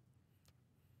Arkansas.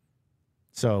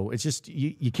 So it's just,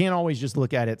 you can't always just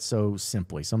look at it so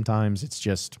simply. Sometimes it's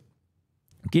just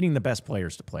getting the best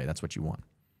players to play. That's what you want.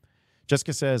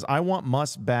 Jessica says, I want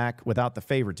Muss back without the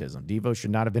favoritism. Devo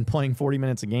should not have been playing 40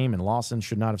 minutes a game, and Lawson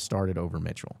should not have started over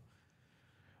Mitchell.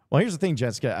 Well, here's the thing,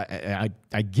 Jessica.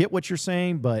 I get what you're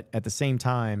saying, but at the same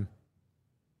time,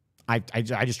 I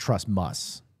just trust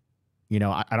Muss. You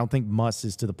know, I don't think Muss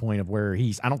is to the point of where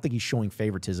I don't think he's showing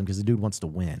favoritism because the dude wants to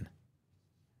win.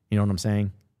 You know what I'm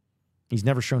saying? He's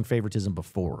never shown favoritism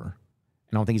before,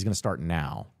 and I don't think he's going to start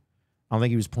now. I don't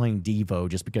think he was playing Devo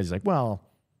just because he's like, well,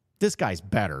 this guy's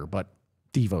better, but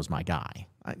Devo's my guy.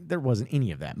 There wasn't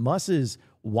any of that. Muss is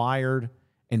wired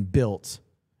and built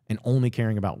and only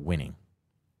caring about winning.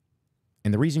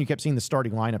 And the reason you kept seeing the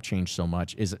starting lineup change so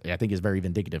much is, I think, is very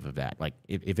indicative of that. Like,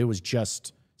 if it was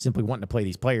just simply wanting to play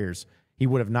these players, he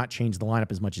would have not changed the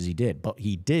lineup as much as he did. But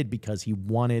he did because he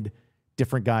wanted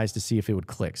different guys to see if it would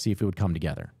click, see if it would come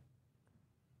together.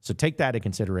 So take that into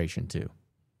consideration, too.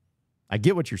 I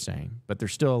get what you're saying, but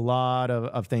there's still a lot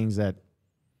of things that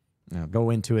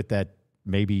go into it that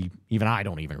maybe even I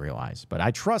don't even realize. But I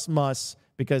trust Muss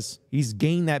because he's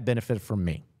gained that benefit from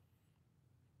me.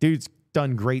 Dude's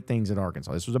done great things at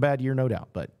Arkansas. This was a bad year, no doubt,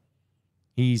 but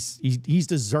he's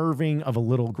deserving of a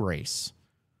little grace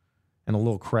and a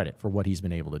little credit for what he's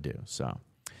been able to do. So,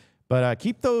 but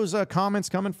keep those comments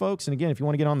coming, folks. And again, if you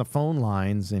want to get on the phone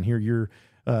lines and hear your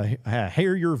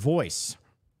voice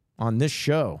on this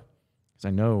show, because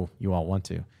I know you all want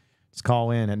to, just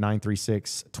call in at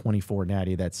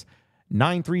 936-24-NATTY. That's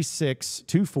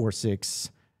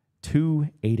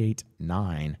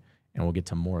 936-246-2889. And we'll get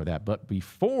to more of that. But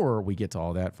before we get to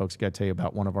all that, folks, got to tell you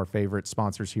about one of our favorite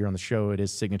sponsors here on the show. It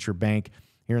is Signature Bank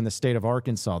here in the state of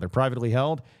Arkansas. They're privately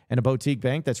held and a boutique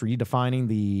bank that's redefining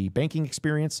the banking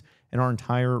experience in our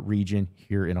entire region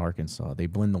here in Arkansas. They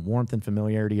blend the warmth and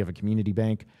familiarity of a community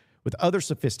bank with other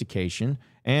sophistication,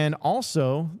 and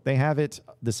also they have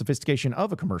the sophistication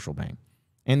of a commercial bank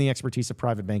and the expertise of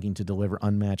private banking to deliver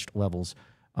unmatched levels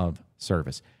of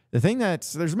service.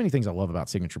 There's many things I love about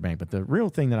Signature Bank, but the real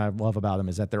thing that I love about them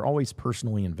is that they're always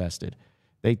personally invested.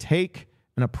 They take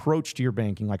an approach to your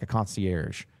banking like a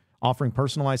concierge, offering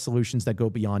personalized solutions that go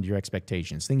beyond your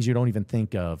expectations, things you don't even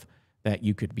think of that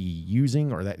you could be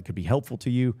using or that could be helpful to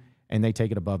you, and they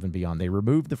take it above and beyond. They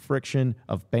remove the friction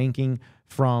of banking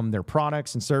from their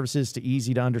products and services to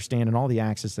easy to understand and all the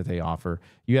access that they offer.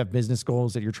 You have business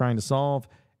goals that you're trying to solve,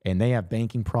 and they have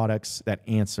banking products that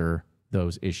answer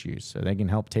those issues. So they can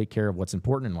help take care of what's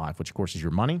important in life, which of course is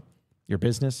your money, your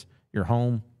business, your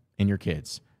home, and your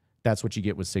kids. That's what you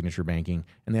get with Signature Banking.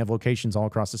 And they have locations all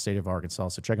across the state of Arkansas.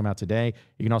 So check them out today.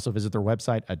 You can also visit their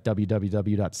website at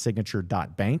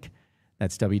www.signature.bank.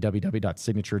 That's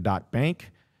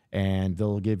www.signature.bank. And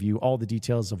they'll give you all the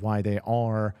details of why they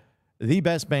are the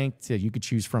best bank that you could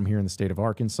choose from here in the state of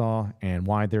Arkansas, and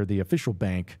why they're the official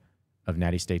bank of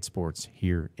Natty State Sports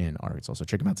here in Arkansas. So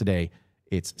check them out today.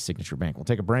 It's Signature Bank. We'll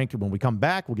take a break, and when we come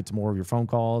back, we'll get to more of your phone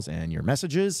calls and your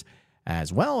messages,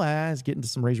 as well as get into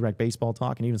some Razorback baseball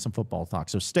talk and even some football talk.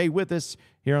 So stay with us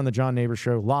here on the John Nabors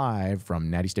Show, live from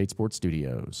Natty State Sports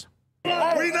Studios.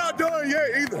 We not done yet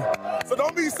either. So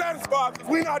don't be satisfied because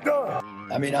we not done.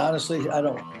 I mean, honestly, I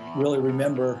don't really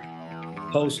remember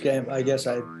post-game. I guess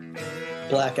I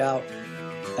black out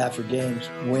after games,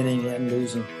 winning and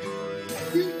losing.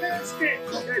 You missed it.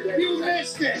 You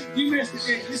missed it. You missed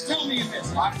it. Just tell me you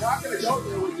missed it. I'm not going to go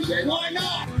there with you, Dave. Why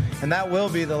not? And that will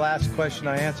be the last question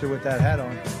I answer with that hat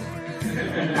on.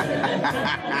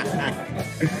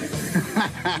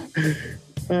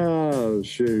 Oh,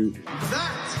 shoot.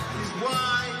 That is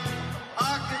why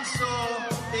Arkansas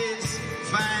is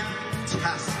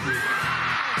fantastic.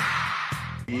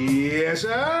 Yes,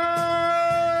 sir.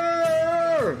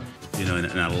 You know, and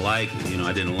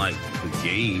I didn't like the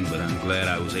game, but I'm glad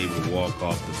I was able to walk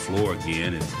off the floor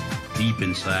again and deep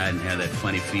inside and have that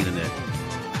funny feeling that,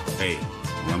 hey,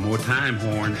 one more time,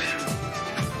 Horns.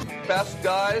 Best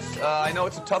guys, I know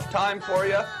it's a tough time for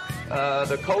you.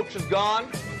 The coach is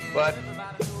gone, but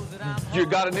you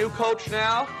got a new coach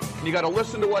now, and you got to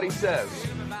listen to what he says.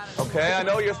 Okay, I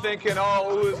know you're thinking, oh,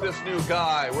 who is this new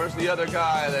guy? Where's the other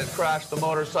guy that crashed the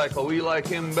motorcycle? We like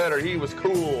him better. He was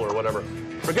cool or whatever.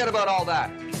 Forget about all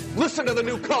that. Listen to the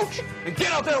new coach and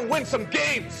get out there and win some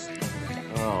games.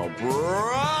 Oh,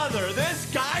 brother,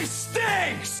 this guy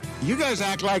stinks. You guys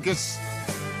act like it's...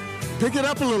 Pick it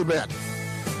up a little bit.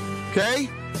 Okay?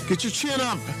 Get your chin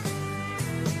up.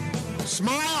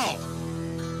 Smile.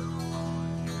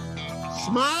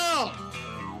 Smile.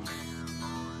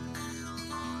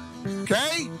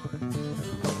 Okay?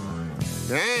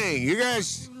 Dang, you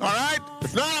guys, all right?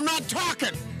 If not, I'm not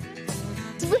talking.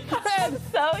 I'm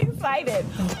so excited.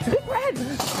 Big Red.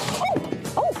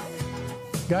 Oh.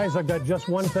 Guys, I've got just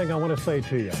one thing I want to say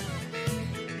to you.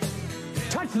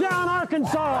 Touchdown,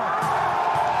 Arkansas!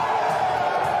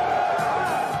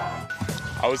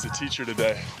 I was the teacher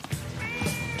today.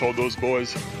 Told those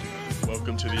boys,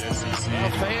 welcome to the SEC. Well,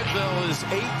 Fayetteville is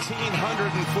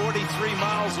 1,843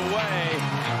 miles away,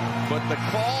 but the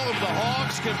call of the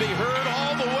Hogs can be heard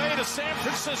all the way to San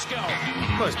Francisco.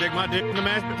 Let's stick my dick in the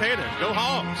mashed potato. Go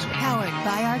Hogs. Powered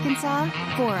by Arkansas,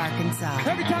 for Arkansas.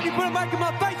 Every time you put a mic in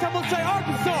my face, I'm going to say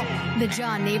Arkansas. The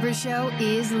John Nabors Show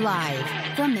is live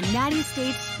from the Natty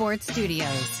State Sports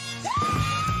Studios.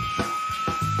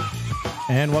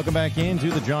 And welcome back into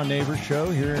the John Nabors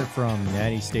Show here from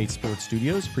Natty State Sports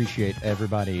Studios. Appreciate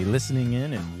everybody listening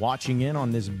in and watching in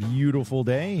on this beautiful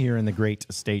day here in the great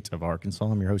state of Arkansas.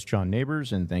 I'm your host, John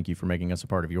Nabors, and thank you for making us a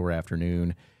part of your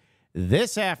afternoon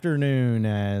this afternoon,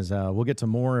 as we'll get to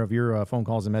more of your phone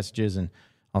calls and messages, and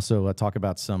also talk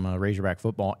about some Razorback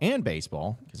football and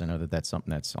baseball, because I know that that's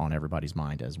something that's on everybody's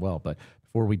mind as well. But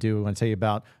before we do, I want to tell you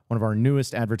about one of our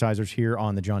newest advertisers here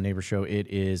on the John Nabors Show. It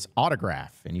is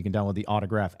Autograph, and you can download the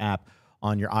Autograph app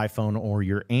on your iPhone or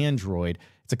your Android.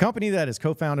 It's a company that is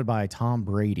co-founded by Tom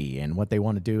Brady, and what they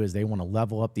want to do is they want to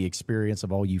level up the experience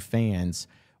of all you fans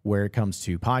where it comes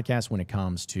to podcasts, when it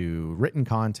comes to written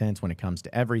content, when it comes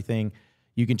to everything.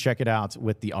 You can check it out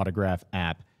with the Autograph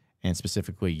app, and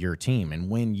specifically your team. And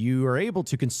when you are able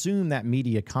to consume that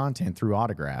media content through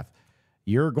Autograph,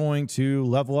 you're going to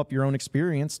level up your own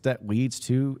experience that leads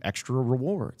to extra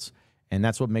rewards. And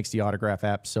that's what makes the Autograph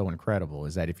app so incredible,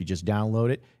 is that if you just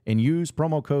download it and use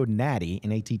promo code Natty,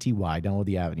 N-A-T-T-Y, download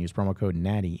the app and use promo code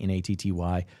Natty,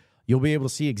 N-A-T-T-Y, you'll be able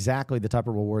to see exactly the type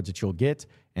of rewards that you'll get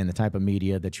and the type of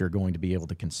media that you're going to be able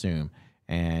to consume.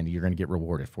 And you're going to get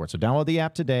rewarded for it. So download the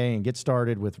app today and get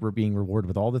started with being rewarded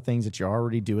with all the things that you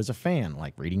already do as a fan,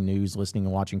 like reading news, listening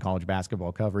and watching college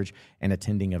basketball coverage, and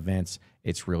attending events.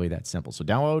 It's really that simple. So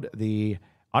download the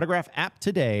Autograph app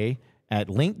today at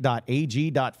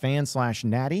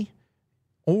link.ag.fan/natty,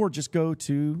 or just go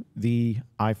to the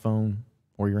iPhone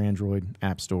or your Android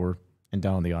app store and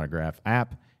download the Autograph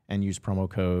app and use promo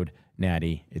code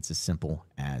Natty. It's as simple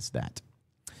as that.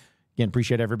 Again,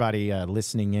 appreciate everybody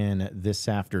listening in this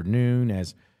afternoon,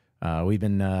 as we've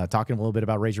been talking a little bit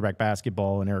about Razorback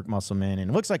basketball and Eric Musselman, and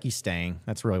it looks like he's staying.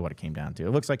 That's really what it came down to.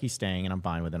 It looks like he's staying, and I'm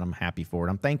fine with it. I'm happy for it.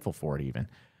 I'm thankful for it even.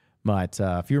 But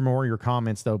a few more of your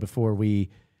comments, though, before we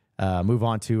move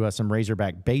on to some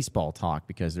Razorback baseball talk,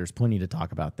 because there's plenty to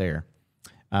talk about there.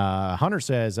 Hunter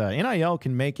says, NIL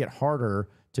can make it harder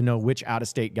to know which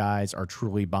out-of-state guys are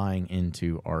truly buying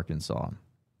into Arkansas.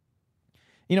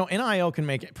 You know, NIL can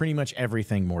make pretty much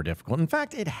everything more difficult. In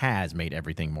fact, it has made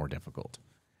everything more difficult.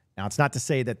 Now, it's not to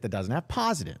say that that doesn't have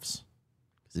positives,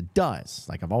 Because it does.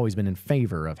 Like, I've always been in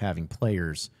favor of having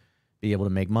players be able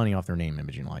to make money off their name,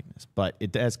 image, and likeness. But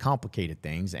it does complicated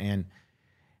things, and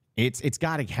it's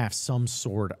got to have some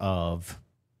sort of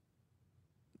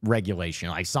regulation.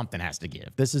 Like, something has to give.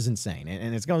 This is insane,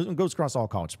 and it goes across all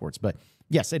college sports. But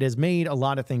yes, it has made a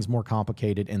lot of things more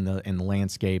complicated in the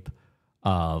landscape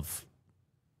of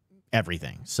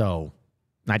everything. So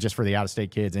not just for the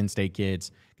out-of-state kids, in-state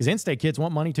kids, because in-state kids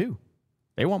want money too.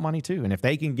 They want money too, and if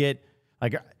they can get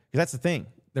like, because that's the thing.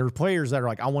 There are players that are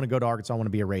like, I want to go to Arkansas, I want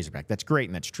to be a Razorback. That's great,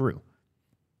 and that's true.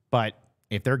 But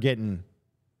if they're getting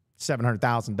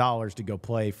 $700,000 to go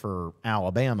play for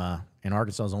Alabama, and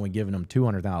Arkansas is only giving them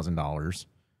 $200,000,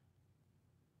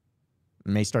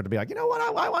 and they start to be like, you know what,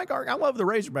 I like I love the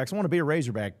Razorbacks. I want to be a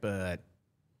Razorback, but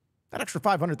that extra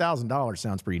 $500,000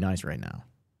 sounds pretty nice right now.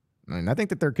 And I think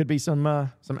that there could be some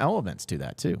elements to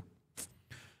that too.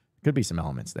 Could be some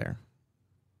elements there.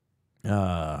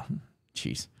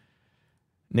 Jeez.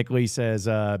 Nick Lee says,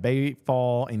 Bay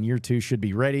Fall in year 2 should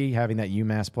be ready. Having that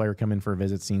UMass player come in for a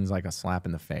visit seems like a slap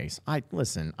in the face.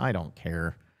 Listen, I don't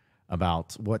care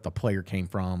about what the player came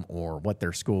from or what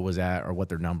their school was at or what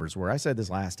their numbers were. I said this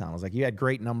last time. I was like, you had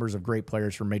great numbers of great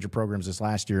players from major programs this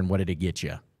last year, and what did it get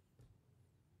you?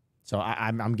 So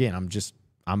I'm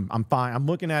fine. I'm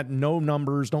looking at no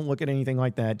numbers. Don't look at anything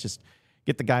like that. Just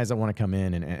get the guys that want to come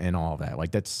in and all of that.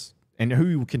 Like, that's, and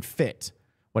who can fit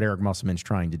what Eric Musselman's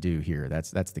trying to do here.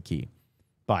 That's the key.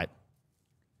 But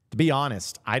to be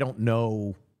honest, I don't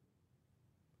know.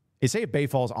 Say if Bay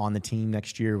Fall's on the team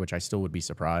next year, which I still would be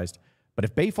surprised. But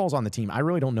if Bay Fall's on the team, I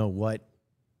really don't know what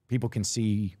people can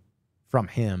see from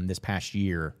him this past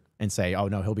year and say, oh,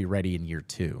 no, he'll be ready in year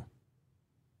 2.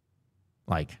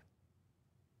 Like,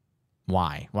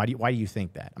 why? Why do you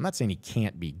think that? I'm not saying he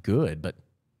can't be good, but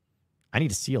I need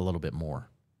to see a little bit more.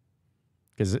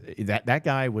 Because that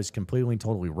guy was completely and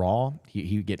totally raw.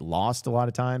 He would get lost a lot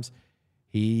of times.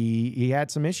 He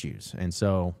had some issues. And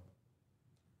so,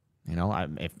 you know,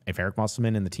 if Eric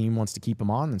Musselman and the team wants to keep him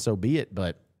on, then so be it.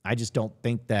 But I just don't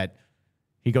think that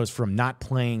he goes from not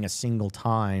playing a single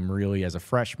time really as a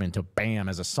freshman to, bam,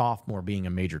 as a sophomore being a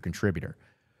major contributor.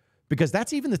 Because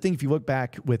that's even the thing, if you look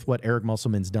back with what Eric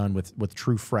Musselman's done with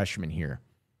true freshmen here.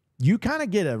 You kind of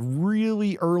get a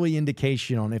really early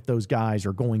indication on if those guys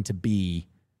are going to be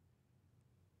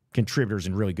contributors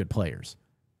and really good players.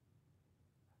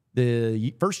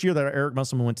 The first year that Eric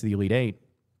Musselman went to the Elite Eight,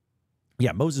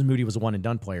 yeah, Moses Moody was a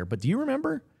one-and-done player. But do you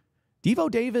remember?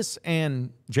 Devo Davis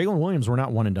and Jalen Williams were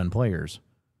not one-and-done players.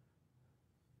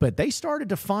 But they started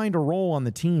to find a role on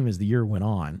the team as the year went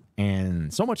on,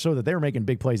 and so much so that they were making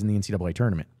big plays in the NCAA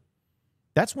tournament.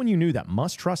 That's when you knew that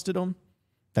Muss trusted them,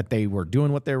 that they were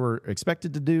doing what they were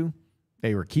expected to do.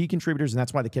 They were key contributors, and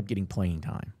that's why they kept getting playing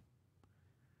time.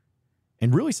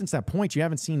 And really, since that point, you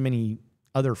haven't seen many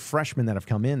other freshmen that have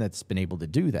come in that's been able to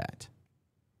do that.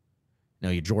 You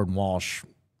know, you Jordan Walsh,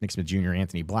 Nick Smith Jr.,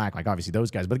 Anthony Black, like obviously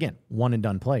those guys. But again,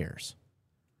 one-and-done players.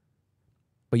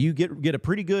 But you get a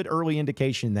pretty good early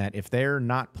indication that if they're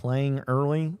not playing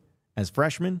early as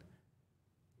freshmen,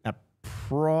 that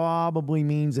probably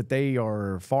means that they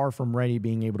are far from ready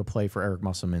being able to play for Eric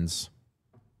Musselman's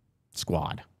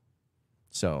squad.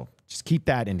 So just keep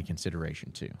that into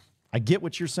consideration too. I get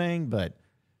what you're saying, but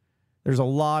there's a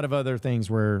lot of other things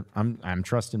where I'm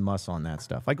trusting Muss on that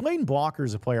stuff. Like Layden Blocker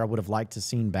is a player I would have liked to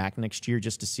seen back next year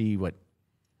just to see what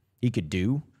he could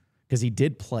do, because he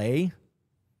did play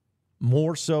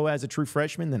more so as a true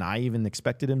freshman than I even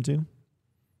expected him to.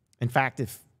 In fact,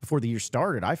 if before the year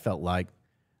started, I felt like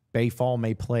Bay Fall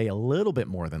may play a little bit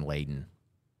more than Layden,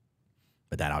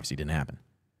 but that obviously didn't happen.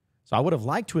 So I would have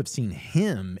liked to have seen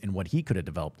him and what he could have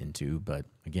developed into, but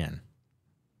again,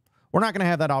 we're not going to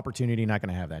have that opportunity, not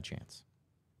going to have that chance.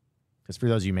 Because for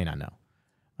those of you who may not know,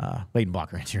 Layden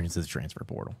Blocker entered into the transfer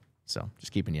portal. So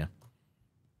just keeping you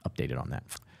updated on that.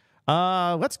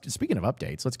 Speaking of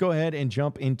updates, let's go ahead and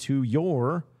jump into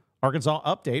your Arkansas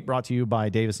update, brought to you by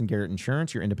Davis & Garrett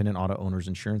Insurance, your independent auto owner's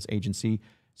insurance agency,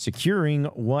 securing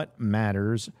what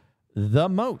matters the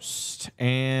most.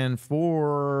 And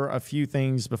for a few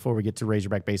things before we get to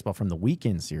Razorback baseball from the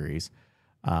weekend series,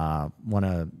 want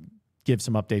to give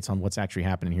some updates on what's actually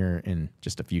happening here in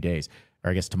just a few days, or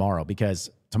I guess tomorrow,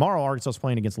 because tomorrow Arkansas is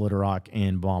playing against Little Rock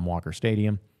in Baum-Walker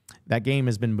Stadium. That game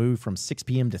has been moved from 6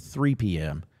 p.m. to 3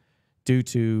 p.m. due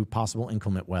to possible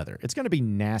inclement weather. It's going to be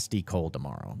nasty cold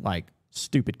tomorrow, like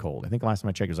stupid cold. I think last time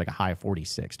I checked, it was like a high of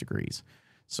 46 degrees.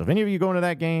 So if any of you go into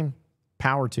that game,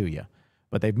 power to you.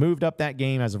 But they've moved up that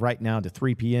game as of right now to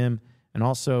 3 p.m. And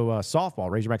also softball,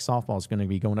 Razorback softball is going to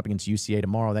be going up against UCA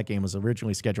tomorrow. That game was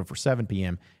originally scheduled for 7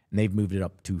 p.m., and they've moved it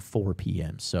up to 4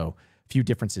 p.m. So a few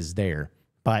differences there.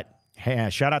 But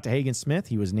shout out to Hagen Smith.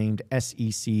 He was named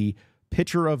SEC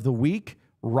Pitcher of the Week,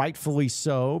 rightfully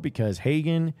so, because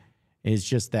Hagen is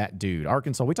just that dude.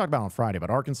 Arkansas, we talked about on Friday, but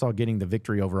Arkansas getting the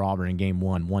victory over Auburn in game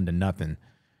 1, 1-0,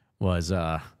 was,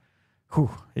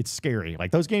 it's scary.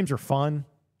 Like, those games are fun,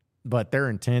 but they're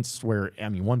intense where, I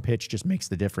mean, one pitch just makes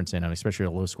the difference in them, especially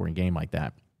a low-scoring game like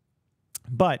that.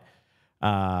 But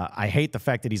I hate the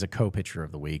fact that he's a co-pitcher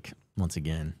of the week, once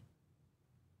again.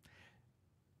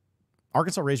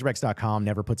 ArkansasRazorbacks.com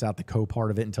never puts out the co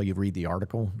part of it until you read the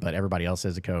article, but everybody else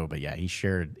says a co. But yeah, he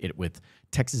shared it with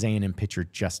Texas A&M pitcher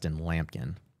Justin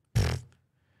Lampkin.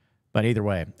 But either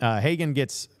way, Hagen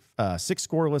gets 6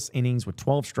 scoreless innings with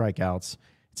 12 strikeouts.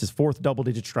 It's his 4th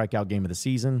double-digit strikeout game of the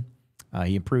season.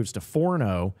 He improves to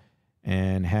 4-0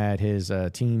 and had his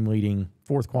team-leading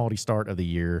 4th quality start of the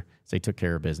year as they took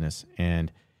care of business. And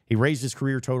he raised his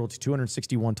career total to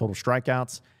 261 total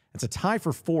strikeouts. It's a tie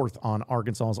for 4th on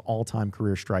Arkansas's all-time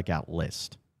career strikeout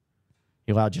list.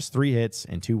 He allowed just 3 hits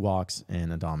and 2 walks in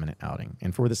a dominant outing.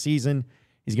 And for the season,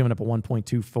 he's given up a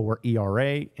 1.24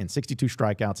 ERA and 62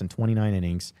 strikeouts in 29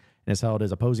 innings and has held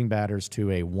his opposing batters to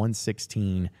a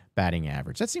 116 batting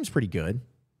average. That seems pretty good.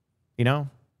 You know,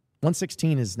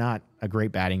 116 is not a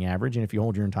great batting average, and if you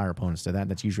hold your entire opponents to that,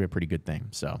 that's usually a pretty good thing.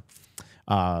 So,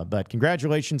 but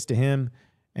congratulations to him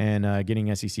and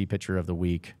getting SEC Pitcher of the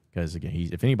Week, because, again,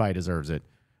 if anybody deserves it,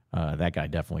 that guy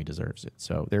definitely deserves it.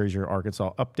 So there's your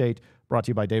Arkansas update, brought to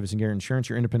you by Davis & Garrett Insurance,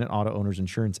 your independent auto owner's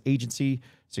insurance agency,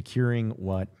 securing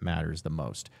what matters the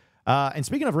most. And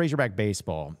speaking of Razorback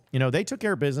baseball, you know, they took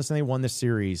care of business and they won this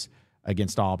series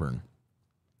against Auburn.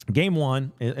 Game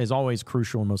 1 is always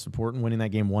crucial and most important. Winning that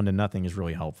game 1-0 is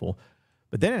really helpful.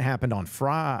 But then it happened on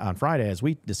Friday, as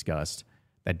we discussed,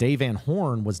 that Dave Van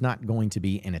Horn was not going to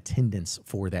be in attendance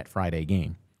for that Friday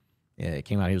game. It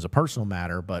came out it was a personal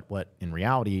matter, but what in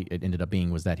reality it ended up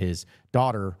being was that his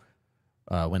daughter,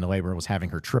 when the labor, was having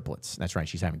her triplets. That's right,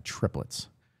 she's having triplets.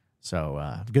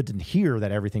 So good to hear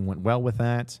that everything went well with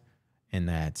that and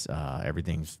that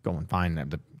everything's going fine,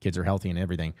 that the kids are healthy and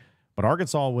everything. But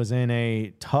Arkansas was in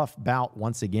a tough bout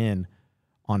once again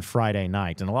on Friday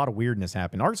night, and a lot of weirdness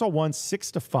happened. Arkansas won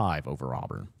 6-5 over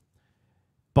Auburn.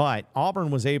 But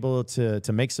Auburn was able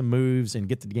to make some moves and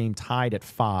get the game tied at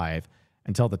 5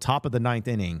 until the top of the 9th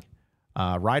inning.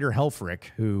 Ryder Helfrich,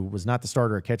 who was not the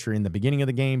starter or catcher in the beginning of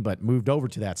the game but moved over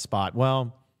to that spot.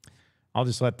 Well, I'll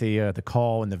just let the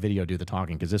call and the video do the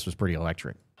talking because this was pretty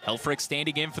electric. Helfrich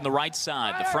standing in from the right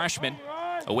side. The freshman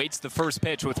awaits the first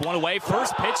pitch with 1 away.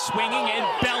 First pitch swinging and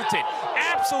belted.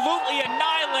 Absolutely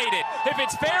annihilated. If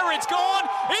it's fair, it's gone.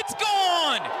 It's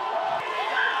gone!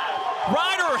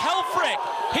 Ryder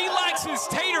Helfrich, he likes his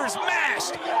taters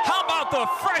mashed. How about the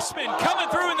freshman coming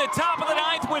through in the top of the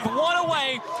 9th with 1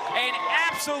 away and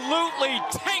absolutely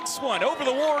tanks one over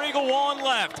the War Eagle wall on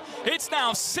left. It's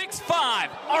now 6-5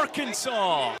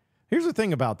 Arkansas. Here's the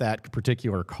thing about that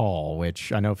particular call,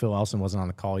 which I know Phil Elson wasn't on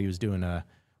the call. He was doing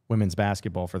women's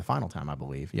basketball for the final time, I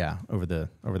believe. Yeah, over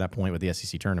that point with the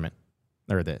SEC tournament.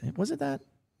 Was it that?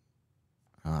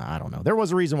 I don't know. There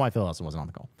was a reason why Phil Elson wasn't on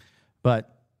the call.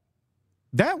 But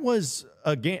that was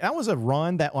a game. That was a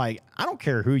run that, like, I don't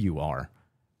care who you are.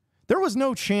 There was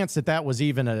no chance that was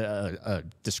even a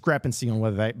discrepancy on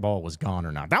whether that ball was gone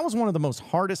or not. That was one of the most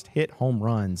hardest hit home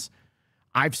runs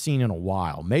I've seen in a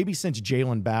while. Maybe since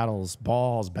Jalen Battles'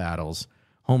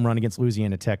 home run against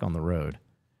Louisiana Tech on the road.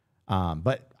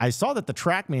 But I saw that the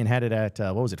TrackMan had it at,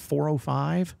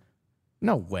 405?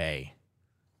 No way.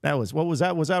 Was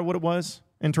that what it was?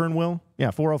 Intern Will?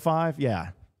 Yeah, 405? Yeah.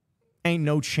 Ain't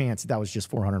no chance that was just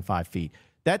 405 feet.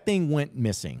 That thing went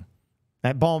missing.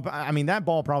 That ball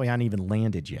probably hadn't even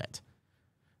landed yet.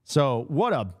 So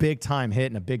what a big-time hit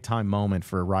and a big-time moment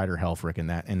for Ryder Helfrich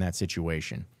in that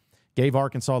situation. Gave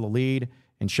Arkansas the lead,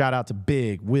 and shout out to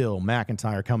big Will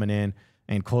McIntyre coming in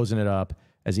and closing it up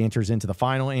as he enters into the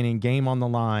final inning, game on the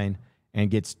line, and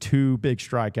gets 2 big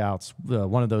strikeouts,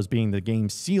 one of those being the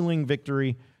game-sealing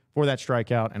victory for that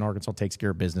strikeout, and Arkansas takes care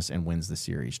of business and wins the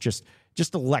series. Just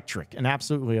electric, an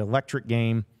absolutely electric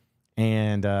game.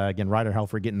 And, again, Ryder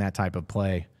Helfrich getting that type of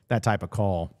play, that type of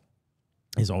call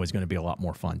is always going to be a lot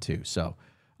more fun too. So,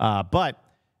 but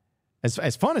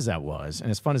as fun as that was, and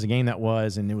as fun as a game that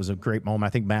was, and it was a great moment, I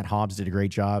think Matt Hobbs did a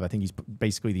great job. I think he's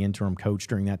basically the interim coach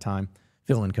during that time,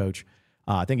 fill-in coach.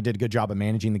 I think he did a good job of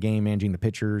managing the game, managing the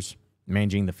pitchers,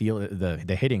 managing the field,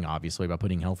 the hitting, obviously, by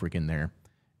putting Helfrich in there,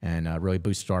 and really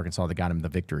boosted Arkansas that got him the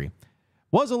victory.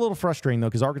 Was a little frustrating, though,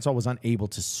 because Arkansas was unable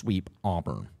to sweep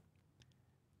Auburn.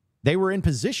 They were in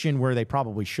position where they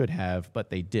probably should have, but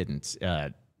they didn't.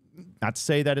 Not to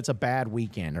say that it's a bad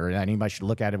weekend or that anybody should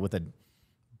look at it with a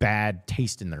bad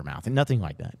taste in their mouth, and nothing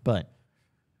like that. But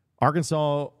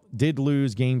Arkansas did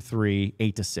lose game 3,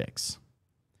 8-6.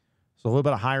 So a little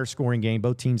bit of higher scoring game.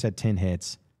 Both teams had 10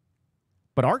 hits.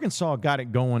 But Arkansas got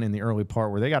it going in the early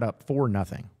part where they got up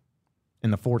 4-0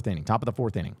 in the 4th inning, top of the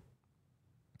 4th inning.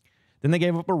 Then they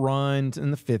gave up a run in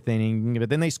the 5th inning, but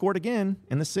then they scored again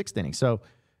in the 6th inning. So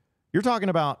you're talking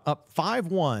about up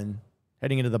 5-1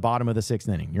 heading into the bottom of the 6th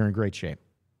inning. You're in great shape.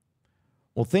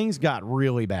 Well, things got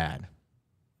really bad.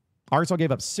 Arkansas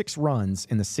gave up 6 runs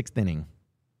in the 6th inning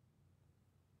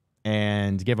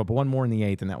and gave up 1 more in the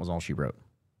 8th, and that was all she wrote.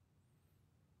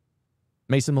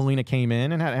 Mason Molina came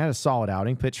in and had a solid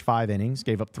outing, pitched 5 innings,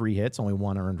 gave up 3 hits, only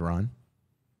 1 earned run,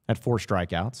 had 4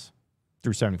 strikeouts,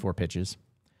 threw 74 pitches.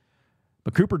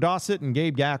 But Cooper Dossett and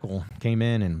Gabe Gackle came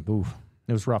in, and oof,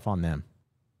 it was rough on them.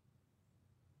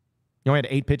 He only had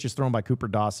 8 pitches thrown by Cooper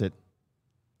Dossett,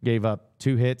 gave up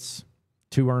 2 hits,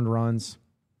 2 earned runs.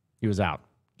 He was out.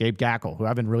 Gabe Gackle, who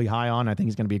I've been really high on, I think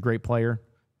he's going to be a great player.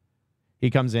 He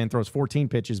comes in, throws 14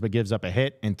 pitches, but gives up a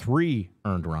hit and 3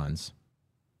 earned runs,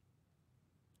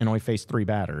 and only faced 3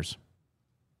 batters.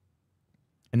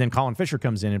 And then Colin Fisher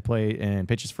comes in and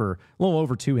pitches for a little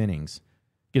over 2 innings.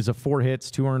 Gives up 4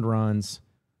 hits, 2 earned runs,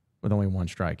 with only 1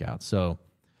 strikeout. So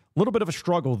a little bit of a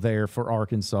struggle there for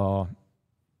Arkansas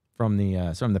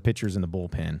from some of the pitchers in the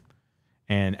bullpen.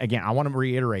 And again, I want to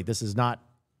reiterate, this is not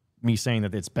me saying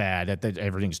that it's bad, that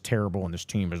everything's terrible and this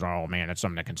team is, oh man, that's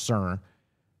something to concern.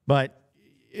 But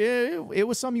it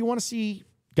was something you want to see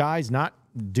guys not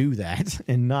do that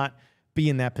and not be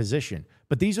in that position.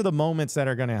 But these are the moments that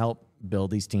are going to help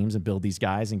build these teams and build these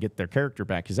guys and get their character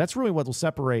back, because that's really what will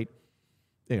separate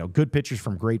good pitchers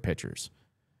from great pitchers.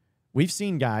 We've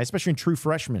seen guys, especially true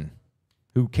freshmen,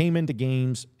 who came into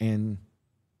games and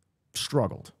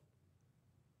struggled.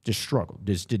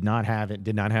 Just did not have it,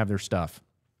 did not have their stuff.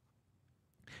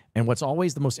 And what's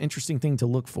always the most interesting thing to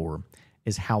look for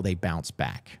is how they bounce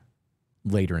back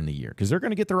later in the year, because they're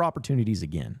going to get their opportunities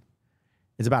again.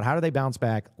 It's about how do they bounce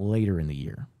back later in the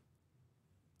year.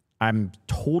 I'm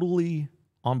totally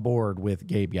on board with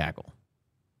Gabe Gackle.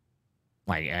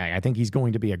 I think he's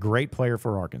going to be a great player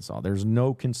for Arkansas. There's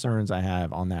no concerns I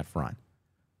have on that front.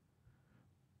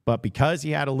 But because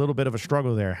he had a little bit of a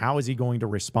struggle there, how is he going to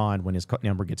respond when his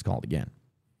number gets called again?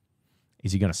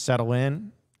 Is he going to settle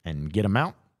in and get him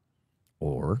out?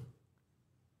 Or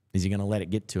is he going to let it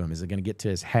get to him? Is it going to get to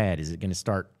his head? Is it going to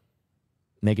start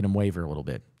making him waver a little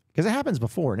bit? Because it happens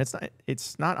before, and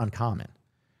it's not uncommon.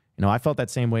 I felt that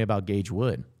same way about Gage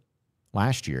Wood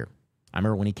last year. I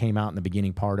remember when he came out in the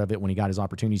beginning part of it, when he got his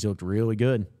opportunities, he looked really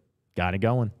good, got it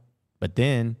going. But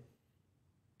then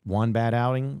 1 bad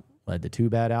outing led to 2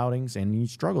 bad outings, and he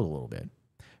struggled a little bit.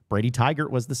 Brady Tigert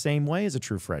was the same way as a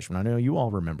true freshman. I know you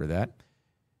all remember that.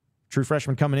 True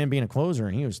freshman coming in being a closer,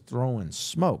 and he was throwing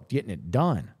smoke, getting it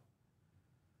done.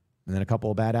 And then a couple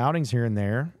of bad outings here and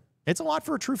there. It's a lot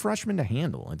for a true freshman to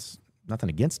handle. It's nothing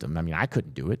against him. I mean, I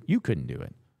couldn't do it. You couldn't do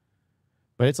it.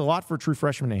 But it's a lot for a true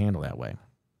freshman to handle that way.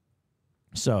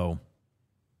 So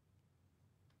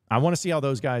I want to see how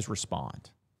those guys respond.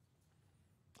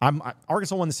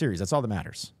 Arkansas won the series. That's all that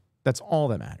matters. That's all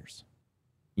that matters.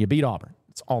 You beat Auburn.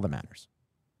 That's all that matters.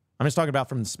 I'm just talking about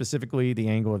from specifically the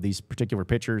angle of these particular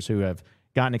pitchers who have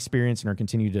gotten experience and are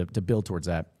continuing to build towards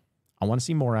that. I want to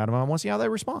see more out of them. I want to see how they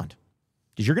respond,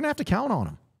 because you're going to have to count on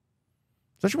them,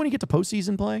 especially when you get to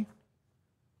postseason play,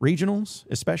 regionals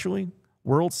especially,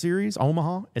 World Series,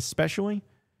 Omaha especially.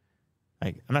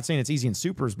 I'm not saying it's easy in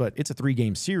supers, but it's a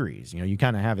 3-game series. You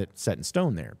kind of have it set in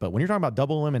stone there. But when you're talking about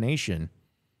double elimination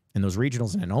in those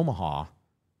regionals and in Omaha,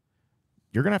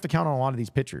 you're going to have to count on a lot of these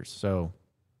pitchers. So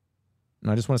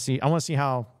I just want to see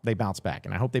how they bounce back,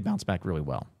 and I hope they bounce back really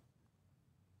well.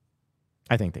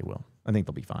 I think they will. I think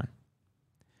they'll be fine.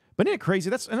 But isn't it crazy?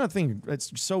 That's another thing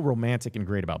that's so romantic and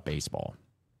great about baseball.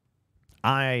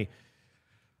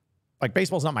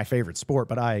 Baseball's not my favorite sport,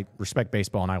 but I respect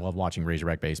baseball, and I love watching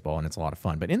Razorback baseball, and it's a lot of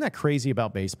fun. But isn't that crazy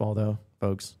about baseball, though,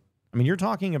 folks? I mean, you're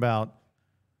talking about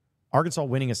Arkansas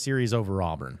winning a series over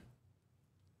Auburn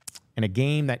in a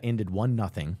game that ended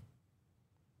 1-0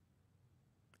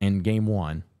 in game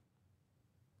 1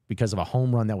 because of a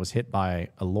home run that was hit by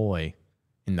Aloy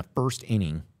in the 1st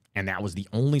inning, and that was the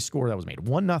only score that was made,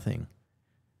 1-0.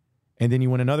 And then you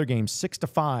win another game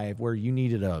 6-5 where you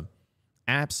needed a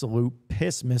absolute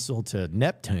piss missile to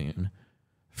Neptune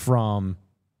from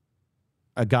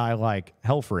a guy like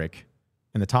Helfrich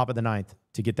in the top of the 9th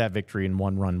to get that victory in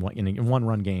one run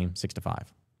game, 6-5.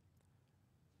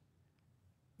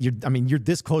 You're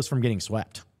this close from getting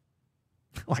swept.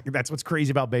 That's what's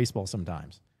crazy about baseball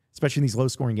sometimes, especially in these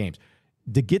low-scoring games.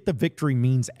 To get the victory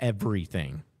means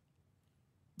everything.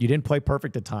 You didn't play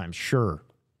perfect at times, sure.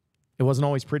 It wasn't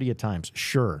always pretty at times,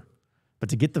 sure. But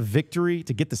to get the victory,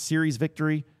 to get the series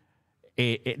victory,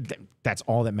 that's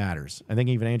all that matters. I think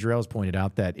even Andrew Ellis pointed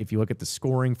out that if you look at the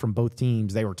scoring from both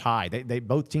teams, they were tied. They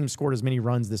both teams scored as many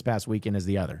runs this past weekend as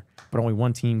the other, but only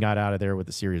one team got out of there with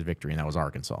the series victory, and that was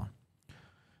Arkansas.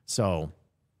 So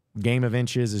game of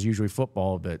inches is usually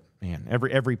football, but, man,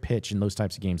 every pitch in those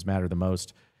types of games matter the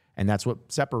most, and that's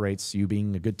what separates you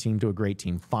being a good team to a great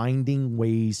team, finding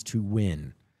ways to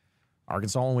win.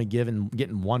 Arkansas only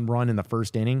getting one run in the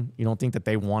first inning. You don't think that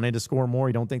they wanted to score more?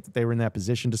 You don't think that they were in that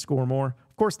position to score more?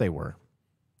 Of course they were.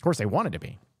 Of course they wanted to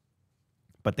be.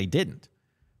 But they didn't.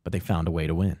 But they found a way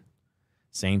to win.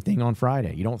 Same thing on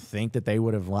Friday. You don't think that they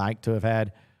would have liked to have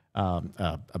had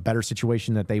a better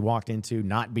situation that they walked into,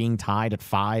 not being tied at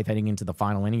 5 heading into the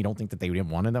final inning? You don't think that they didn't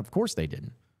want it? Of course they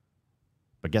didn't.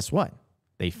 But guess what?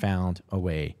 They found a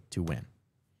way to win.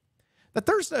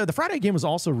 The Friday game was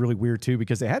also really weird, too,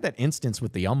 because they had that instance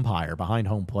with the umpire behind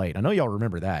home plate. I know y'all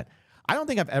remember that. I don't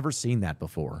think I've ever seen that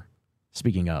before,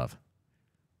 speaking of.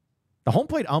 The home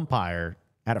plate umpire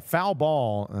had a foul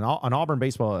ball, an Auburn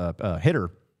baseball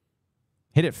hitter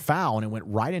hit it foul, and it went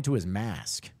right into his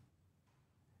mask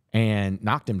and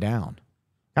knocked him down.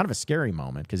 Kind of a scary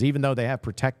moment, because even though they have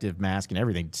protective mask and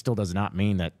everything, it still does not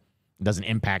mean that it doesn't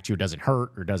impact you, it doesn't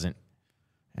hurt, or doesn't,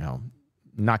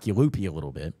 knock you loopy a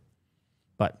little bit.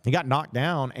 But he got knocked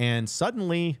down, and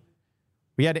suddenly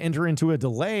we had to enter into a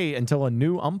delay until a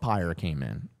new umpire came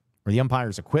in, or the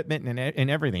umpire's equipment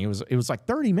and everything. It was like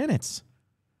 30 minutes.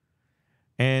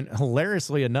 And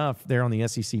hilariously enough, there on the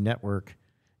SEC network,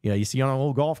 you see on a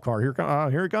little golf cart,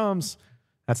 here it comes.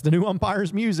 That's the new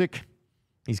umpire's music.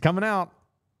 He's coming out.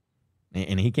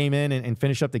 And he came in and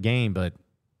finished up the game. But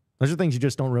those are things you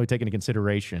just don't really take into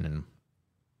consideration, and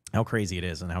how crazy it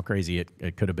is and how crazy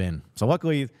it could have been. So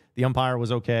luckily, the umpire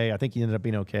was okay. I think he ended up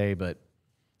being okay, but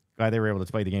glad they were able to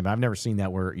play the game. But I've never seen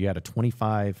that where you had a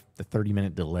 25 to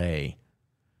 30-minute delay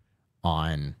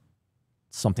on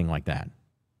something like that.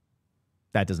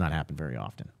 That does not happen very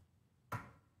often.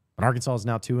 But Arkansas is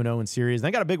now 2-0 in series.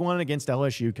 They got a big one against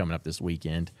LSU coming up this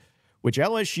weekend, which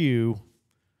LSU,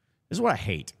 this is what I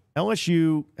hate.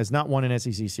 LSU has not won an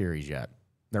SEC series yet.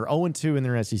 They're 0-2 in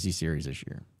their SEC series this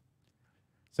year.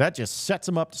 So that just sets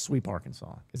them up to sweep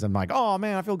Arkansas. Because I'm like, oh,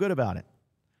 man, I feel good about it.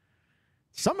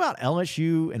 Something about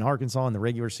LSU and Arkansas in the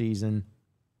regular season,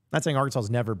 not saying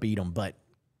Arkansas's never beat them, but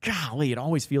golly, it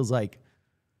always feels like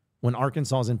when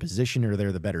Arkansas is in position or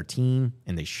they're the better team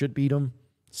and they should beat them,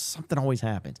 something always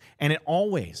happens. And it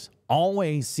always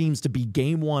seems to be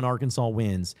game one Arkansas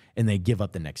wins and they give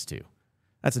up the next two.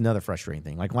 That's another frustrating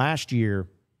thing. Like last year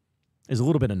is a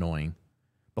little bit annoying.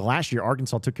 But last year,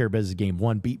 Arkansas took care of business game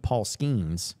one, beat Paul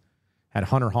Skeens, had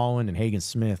Hunter Holland and Hagen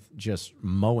Smith just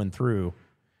mowing through.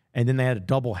 And then they had a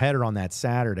doubleheader on that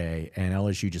Saturday, and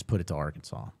LSU just put it to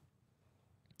Arkansas.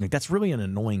 Like, that's really an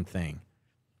annoying thing.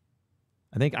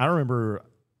 I remember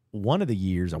one of the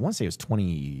years, I want to say it was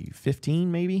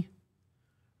 2015 maybe.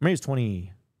 Maybe it was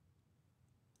 20.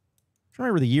 I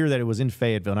remember the year that it was in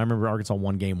Fayetteville, and I remember Arkansas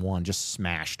won game one, just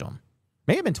smashed them.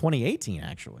 May have been 2018,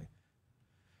 actually.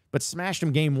 But smashed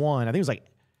them game one. I think it was like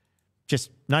just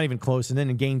not even close. And then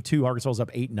in game two, Arkansas was up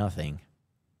 8-0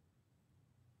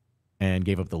 and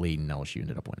gave up the lead, and LSU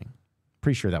ended up winning.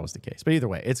 Pretty sure that was the case. But either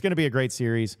way, it's going to be a great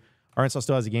series. Arkansas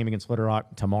still has a game against Little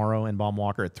Rock tomorrow in Baum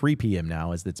Walker at 3 p.m.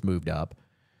 now as it's moved up.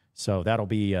 So that'll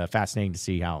be fascinating to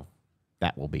see how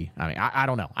that will be. I mean, I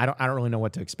don't know. I don't really know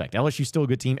what to expect. LSU's still a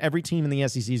good team. Every team in the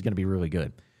SEC is going to be really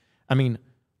good. I mean,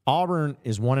 Auburn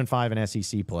is 1-5 in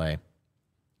SEC play.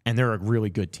 And they're a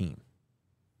really good team.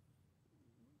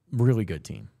 Really good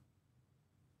team.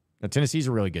 Now, Tennessee's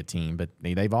a really good team, but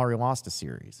they've already lost a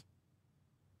series.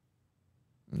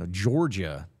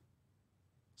 Georgia,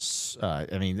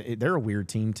 they're a weird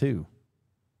team too.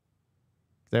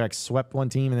 They swept one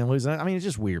team and then lose. I mean, it's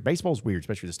just weird. Baseball's weird,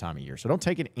 especially this time of year. So don't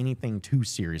take anything too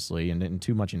seriously and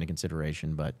too much into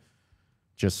consideration, but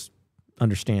just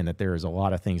understand that there is a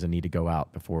lot of things that need to go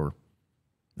out before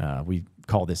we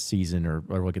call this season or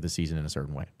look at the season in a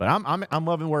certain way. But I'm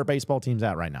loving where baseball team's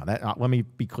at right now. Let me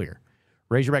be clear.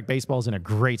 Razorback baseball is in a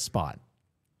great spot.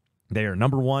 They are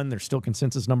number one. They're still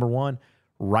consensus number one,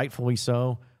 rightfully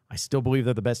so. I still believe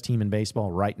they're the best team in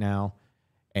baseball right now.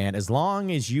 And as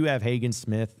long as you have Hagen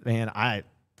Smith, man, I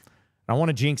don't want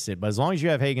to jinx it, but as long as you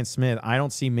have Hagen Smith, I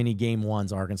don't see many game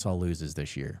ones Arkansas loses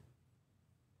this year.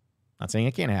 Not saying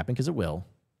it can't happen, because it will,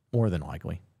 more than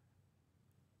likely.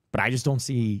 But I just don't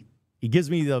see – he gives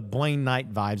me the Blaine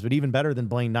Knight vibes, but even better than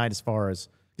Blaine Knight as far as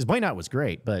 – because Blaine Knight was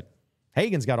great, but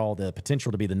Hagen's got all the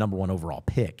potential to be the number one overall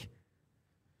pick.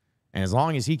 And as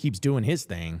long as he keeps doing his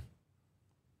thing,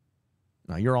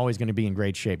 you're always going to be in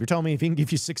great shape. You're telling me if he can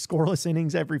give you 6 scoreless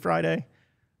innings every Friday,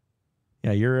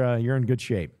 yeah, you're in good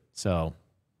shape. So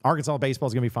Arkansas baseball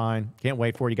is going to be fine. Can't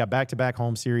wait for it. You got back-to-back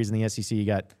home series in the SEC. You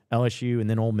got LSU and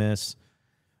then Ole Miss.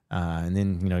 And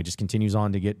then, it just continues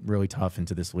on to get really tough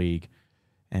into this league.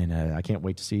 And I can't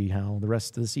wait to see how the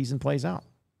rest of the season plays out.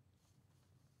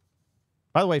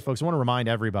 By the way, folks, I want to remind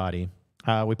everybody,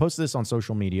 we posted this on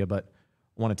social media, but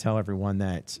I want to tell everyone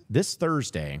that this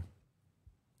Thursday,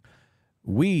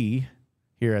 we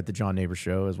here at the John Nabors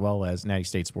Show, as well as Natty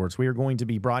State Sports, we are going to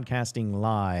be broadcasting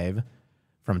live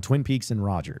from Twin Peaks and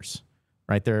Rogers,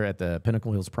 right there at the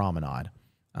Pinnacle Hills Promenade.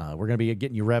 We're going to be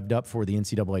getting you revved up for the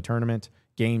NCAA tournament,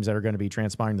 games that are going to be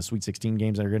transpiring, the Sweet 16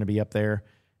 games that are going to be up there,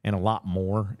 and a lot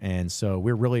more. And so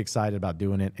we're really excited about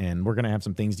doing it, and we're going to have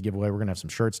some things to give away. We're going to have some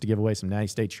shirts to give away, some Natty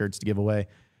State shirts to give away.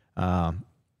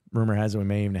 Rumor has it we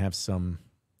may even have some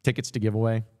tickets to give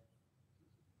away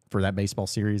for that baseball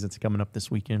series that's coming up this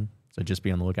weekend. So just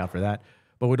be on the lookout for that.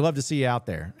 But we'd love to see you out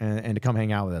there and to come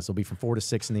hang out with us. It'll be from 4 to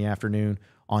 6 in the afternoon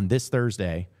on this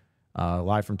Thursday,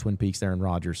 live from Twin Peaks there in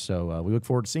Rogers. So we look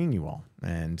forward to seeing you all,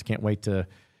 and can't wait to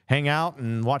hang out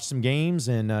and watch some games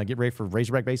and get ready for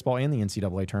Razorback baseball and the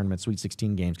NCAA tournament Sweet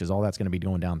 16 games, because all that's going to be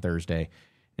going down Thursday.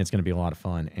 It's going to be a lot of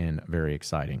fun and very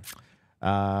exciting.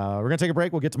 We're going to take a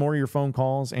break. We'll get to more of your phone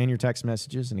calls and your text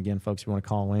messages. And again, folks, if you want to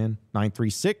call in,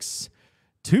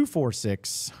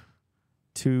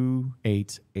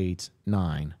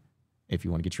 936-246-2889 if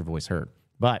you want to get your voice heard.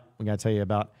 But we got to tell you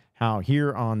about how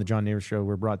here on the John Nabors Show,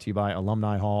 we're brought to you by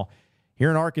Alumni Hall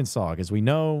here in Arkansas, because we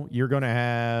know you're going to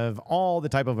have all the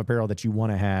type of apparel that you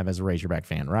want to have as a Razorback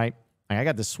fan, right? I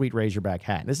got this sweet Razorback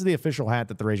hat. This is the official hat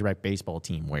that the Razorback baseball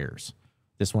team wears.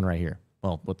 This one right here,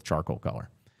 well, with the charcoal color.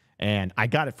 And I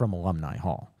got it from Alumni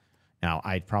Hall. Now,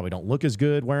 I probably don't look as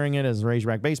good wearing it as the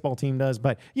Razorback baseball team does,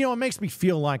 but, it makes me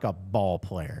feel like a ball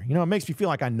player. It makes me feel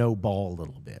like I know ball a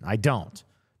little bit. I don't.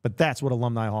 But that's what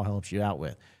Alumni Hall helps you out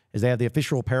with, is they have the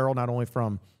official apparel not only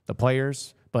from the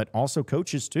players, but also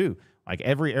coaches too. Like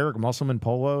every Eric Musselman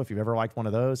polo, if you've ever liked one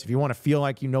of those. If you want to feel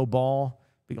like you know ball,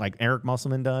 like Eric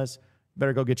Musselman does, you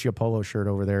better go get you a polo shirt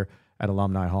over there at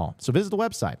Alumni Hall. So visit the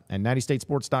website at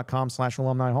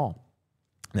nattystatesports.com/alumni hall.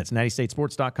 That's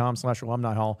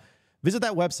nattystatesports.com/alumni hall. Visit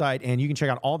that website, and you can check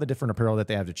out all the different apparel that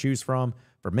they have to choose from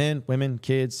for men, women,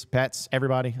 kids, pets,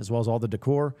 everybody, as well as all the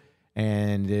decor.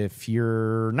 And if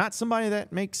you're not somebody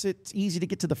that makes it easy to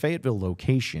get to the Fayetteville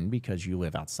location because you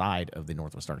live outside of the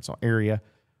Northwest Arkansas area,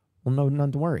 well, no,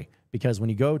 none to worry. Because when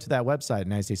you go to that website,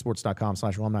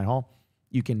 nattystatesports.com/alumni hall,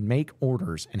 you can make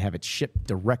orders and have it shipped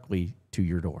directly to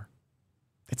your door.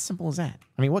 It's simple as that.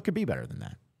 I mean, what could be better than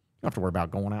that? You don't have to worry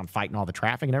about going out and fighting all the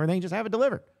traffic and everything. Just have it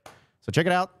delivered. So check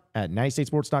it out at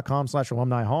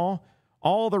nattystatesports.com/alumni hall.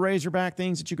 All the Razorback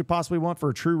things that you could possibly want for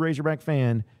a true Razorback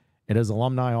fan, it is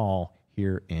Alumni Hall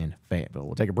here in Fayetteville.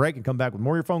 We'll take a break and come back with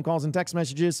more of your phone calls and text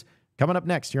messages coming up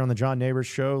next here on the John Nabors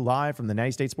Show, live from the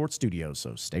Natty State Sports Studios.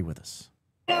 So stay with us.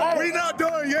 We not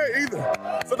done yet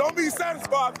either. So don't be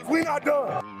satisfied because we not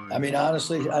done. I mean,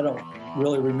 honestly, I don't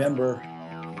really remember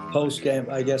post-game.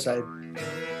 I guess I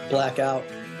black out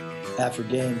after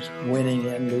games, winning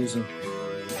and losing.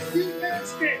 You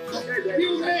missed it.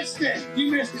 You missed it.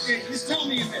 You missed the game. Just tell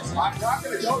me you missed it. I'm not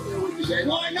going to go there with you, Jay.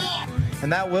 Why not? And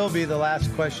that will be the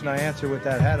last question I answer with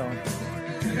that hat on.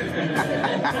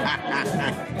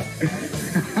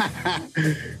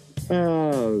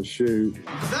 Oh, shoot.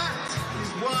 That is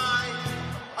why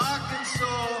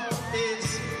Arkansas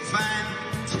is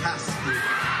fantastic.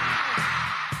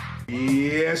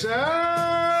 Yes, sir.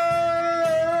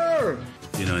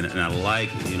 And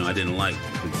I I didn't like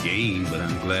the game, but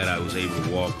I'm glad I was able to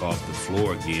walk off the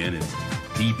floor again and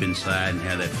deep inside and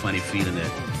have that funny feeling that,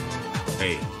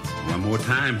 hey, one more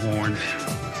time, Horns.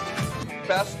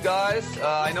 Best guys,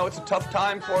 I know it's a tough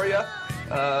time for you.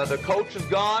 The coach is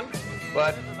gone,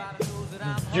 but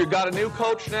you got a new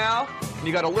coach now, and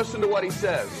you got to listen to what he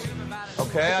says.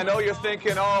 Okay, I know you're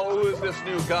thinking, oh, who is this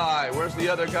new guy? Where's the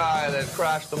other guy that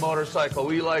crashed the motorcycle?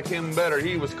 We like him better.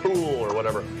 He was cool or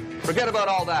whatever. Forget about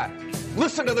all that.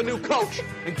 Listen to the new coach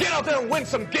and get out there and win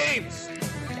some games.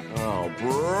 Oh,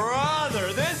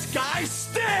 brother, this guy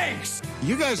stinks!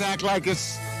 You guys act like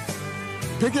it's...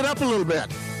 Pick it up a little bit.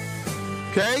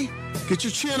 Okay? Get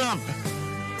your chin up.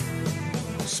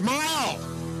 Smile.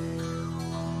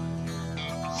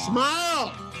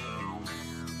 Smile.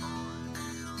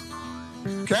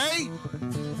 Okay?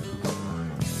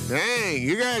 Dang,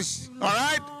 you guys, all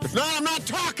right? If not, I'm not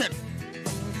talking.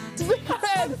 Big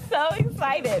Red, so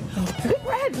excited. Big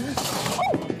Red.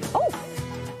 Oh.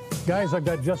 Guys, I've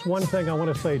got just one thing I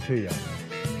want to say to you.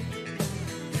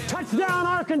 Touchdown,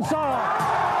 Arkansas!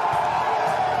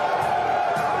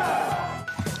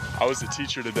 I was the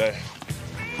teacher today.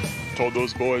 Told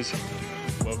those boys,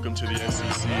 welcome to the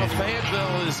SEC. Well,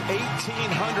 Fayetteville is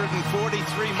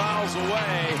 1,843 miles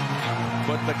away,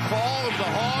 but the call of the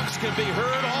Hogs can be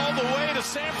heard all the way to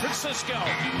San Francisco.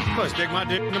 Go stick my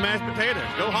dick in the mashed potatoes.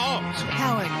 Go Hogs.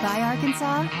 Powered by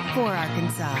Arkansas, for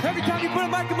Arkansas. Every time you put a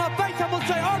mic in my face, I'm going to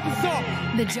say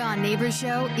Arkansas. The John Nabors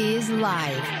Show is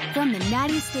live from the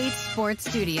Natty State Sports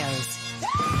Studios.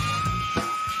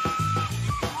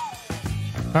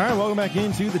 All right, welcome back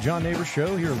into the John Nabors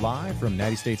Show here live from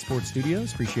Natty State Sports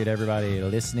Studios. Appreciate everybody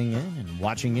listening in and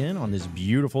watching in on this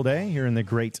beautiful day here in the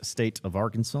great state of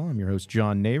Arkansas. I'm your host,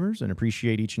 John Nabors, and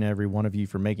appreciate each and every one of you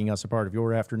for making us a part of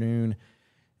your afternoon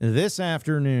this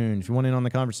afternoon. If you want in on the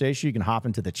conversation, you can hop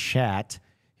into the chat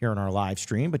here on our live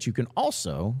stream, but you can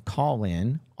also call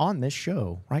in on this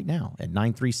show right now at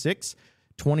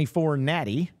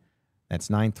 936-24-NATTY. That's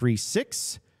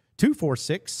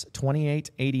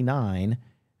 936-246-2889.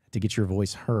 To get your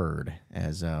voice heard,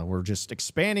 as we're just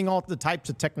expanding all the types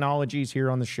of technologies here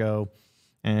on the show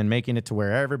and making it to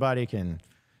where everybody can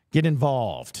get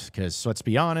involved. Because let's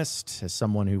be honest, as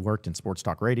someone who worked in sports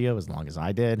talk radio as long as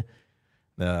I did,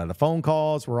 the phone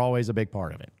calls were always a big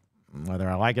part of it. Whether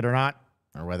I like it or not,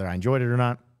 or whether I enjoyed it or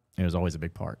not, it was always a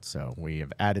big part. So we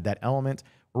have added that element.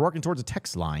 We're working towards a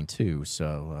text line too,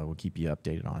 so we'll keep you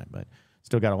updated on it. But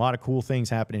still got a lot of cool things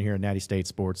happening here at Natty State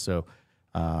Sports. So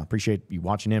appreciate you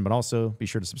watching in, but also be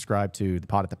sure to subscribe to the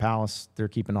Pod at the Palace. They're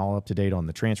keeping all up to date on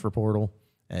the transfer portal,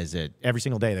 as every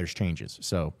single day there's changes.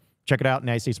 So check it out,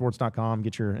 nattystatesports.com.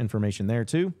 Get your information there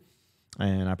too.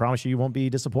 And I promise you won't be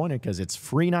disappointed, because it's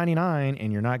free 99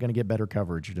 and you're not going to get better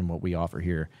coverage than what we offer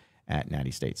here at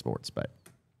Natty State Sports. But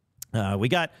we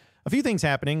got a few things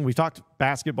happening. We've talked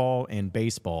basketball and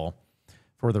baseball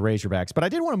for the Razorbacks, but I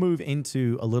did want to move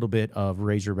into a little bit of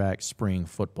Razorback spring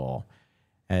football,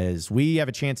 as we have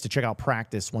a chance to check out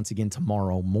practice once again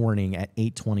tomorrow morning at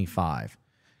 8:25.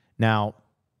 Now,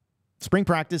 spring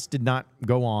practice did not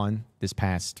go on this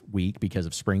past week because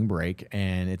of spring break,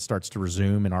 and it starts to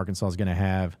resume, and Arkansas is going to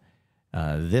have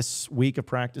this week of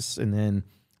practice, and then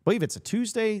I believe it's a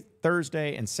Tuesday,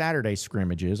 Thursday, and Saturday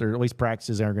scrimmages, or at least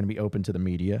practices that are going to be open to the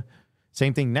media.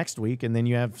 Same thing next week, and then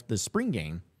you have the spring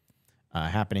game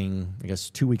happening, I guess,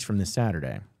 2 weeks from this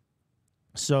Saturday.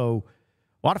 So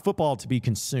a lot of football to be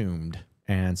consumed,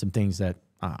 and some things that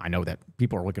I know that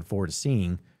people are looking forward to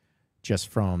seeing just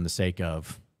from the sake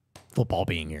of football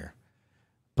being here.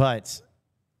 But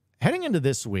heading into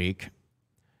this week,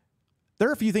 there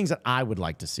are a few things that I would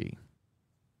like to see,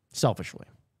 selfishly.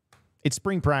 It's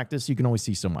spring practice. You can only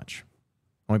see so much.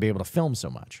 Only be able to film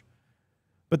so much.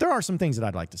 But there are some things that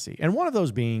I'd like to see. And one of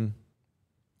those being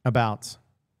about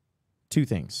two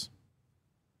things.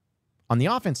 On the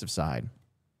offensive side,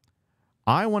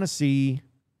 I want to see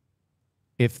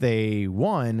if they,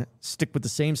 one, stick with the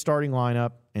same starting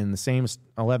lineup and the same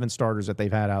 11 starters that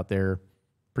they've had out there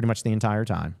pretty much the entire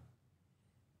time.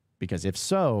 Because if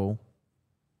so,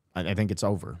 I think it's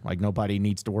over. Like, nobody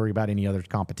needs to worry about any other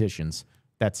competitions.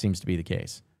 That seems to be the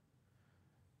case.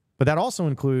 But that also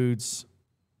includes,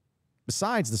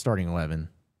 besides the starting 11,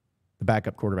 the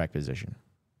backup quarterback position.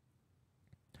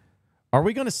 Are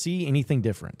we going to see anything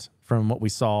different from what we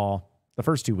saw the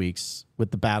first 2 weeks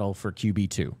with the battle for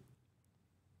QB2?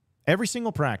 Every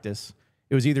single practice,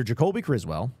 it was either Jacoby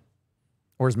Criswell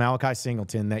or is Malachi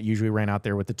Singleton that usually ran out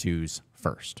there with the twos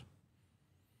first.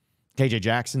 KJ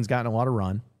Jackson's gotten a lot of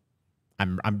run. I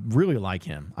really like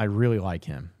him. I really like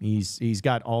him. He's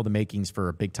got all the makings for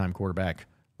a big-time quarterback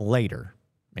later.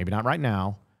 Maybe not right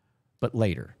now, but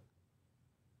later.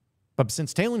 But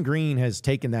since Taylon Green has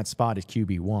taken that spot as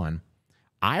QB1,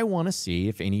 I want to see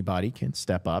if anybody can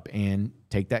step up and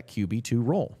take that QB2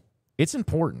 role. It's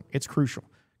important. It's crucial.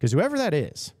 Because whoever that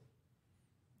is,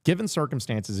 given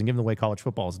circumstances and given the way college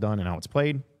football is done and how it's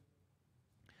played,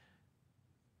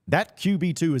 that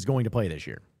QB2 is going to play this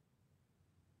year.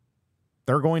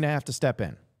 They're going to have to step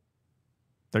in.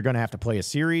 They're going to have to play a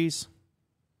series,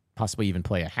 possibly even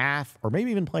play a half, or maybe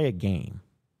even play a game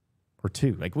or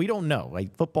two. Like, we don't know.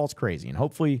 Like, football's crazy. And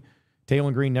hopefully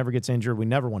Taylon Green never gets injured. We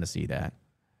never want to see that.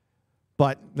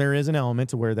 But there is an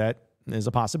element to where that is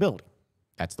a possibility.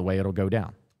 That's the way it'll go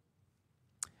down.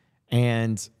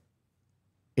 And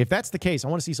if that's the case, I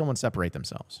want to see someone separate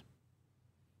themselves.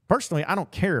 Personally, I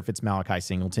don't care if it's Malachi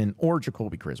Singleton or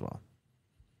Jacoby Criswell.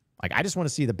 Like, I just want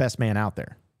to see the best man out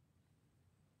there.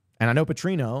 And I know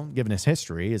Petrino, given his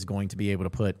history, is going to be able to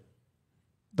put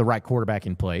the right quarterback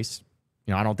in place.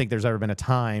 You know, I don't think there's ever been a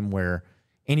time where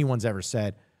anyone's ever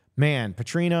said, man,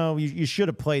 Petrino, you should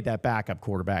have played that backup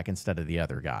quarterback instead of the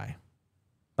other guy.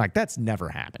 Like, that's never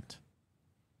happened.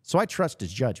 So I trust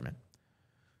his judgment.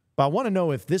 But I want to know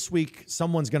if this week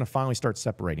someone's going to finally start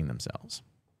separating themselves.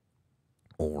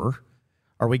 Or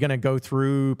are we going to go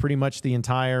through pretty much the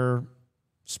entire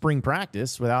spring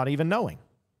practice without even knowing?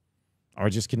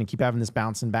 Or just going to keep having this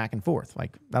bouncing back and forth?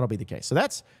 Like, that'll be the case. So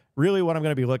that's really what I'm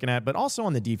going to be looking at. But also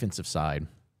on the defensive side,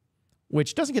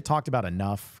 which doesn't get talked about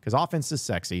enough because offense is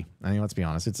sexy. I mean, let's be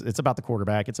honest. It's about the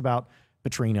quarterback. It's about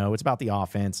Petrino. It's about the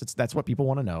offense. That's what people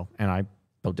want to know, and I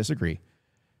don't disagree.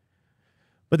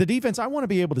 But the defense, I want to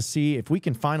be able to see if we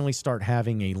can finally start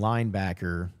having a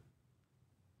linebacker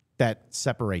that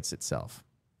separates itself.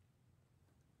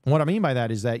 And what I mean by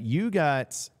that is that you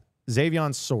got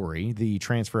Xavion Sori, the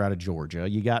transfer out of Georgia.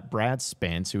 You got Brad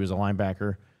Spence, who was a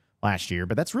linebacker last year,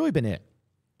 but that's really been it.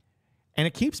 And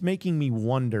it keeps making me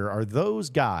wonder, are those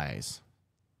guys,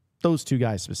 those two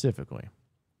guys specifically,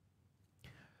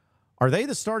 are they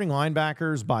the starting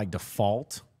linebackers by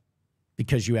default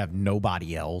because you have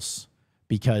nobody else,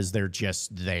 because they're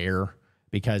just there,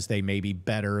 because they may be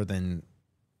better than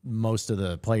most of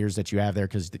the players that you have there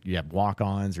because you have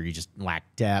walk-ons or you just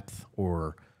lack depth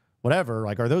or whatever?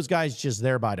 Like, are those guys just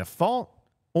there by default,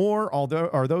 or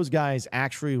are those guys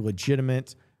actually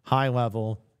legitimate,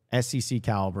 high-level, SEC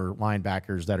caliber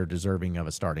linebackers that are deserving of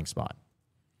a starting spot?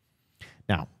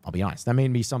 Now, I'll be honest, that may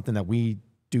be something that we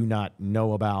do not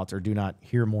know about or do not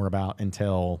hear more about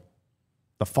until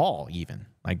the fall even.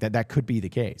 Like, that could be the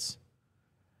case.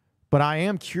 But I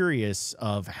am curious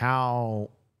of how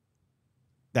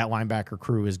that linebacker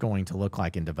crew is going to look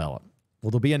like and develop.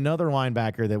 Will there be another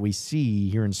linebacker that we see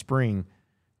here in spring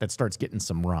that starts getting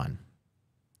some run,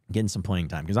 getting some playing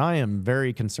time? Because I am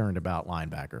very concerned about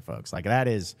linebacker, folks. Like, that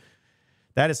is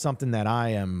something that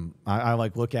I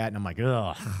like look at and I'm like,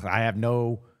 ugh,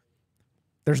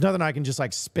 there's nothing I can just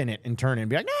like spin it and turn it and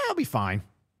be like, nah, I'll be fine.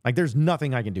 Like, there's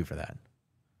nothing I can do for that.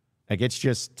 Like,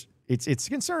 it's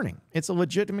concerning. It's a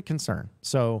legitimate concern.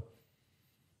 So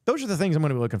those are the things I'm going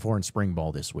to be looking for in spring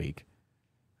ball this week,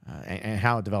 and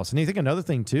how it develops. And I think another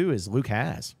thing too is Luke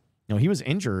Hasz. You know, he was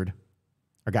injured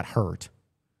or got hurt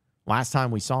last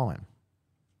time we saw him,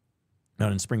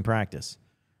 not in spring practice.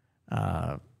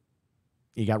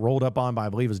 He got rolled up on by, I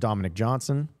believe it was Dominic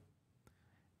Johnson.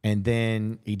 And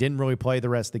then he didn't really play the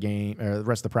rest of the game, or the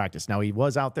rest of the practice. Now, he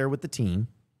was out there with the team.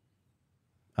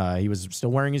 He was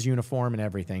still wearing his uniform and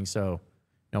everything. So,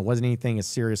 it wasn't anything as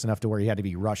serious enough to where he had to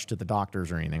be rushed to the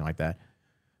doctors or anything like that.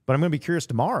 But I'm going to be curious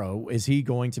tomorrow, is he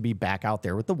going to be back out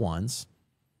there with the ones,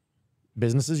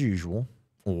 business as usual,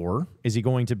 or is he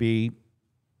going to be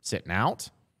sitting out?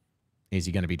 Is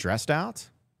he going to be dressed out?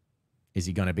 Is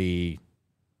he going to be,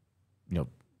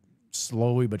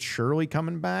 slowly but surely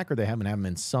coming back? Or they haven't had him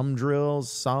in some drills,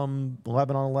 some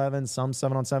 11-on-11, some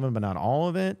 7-on-7, but not all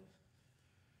of it?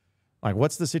 Like,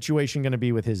 what's the situation going to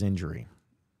be with his injury?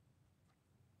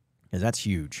 Because that's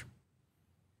huge.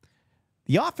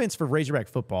 The offense for Razorback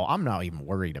football, I'm not even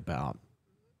worried about.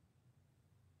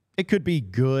 It could be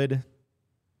good. It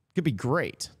could be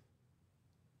great.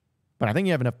 But I think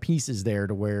you have enough pieces there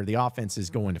to where the offense is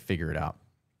going to figure it out.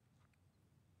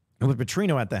 And with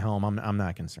Petrino at the helm, I'm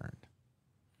not concerned.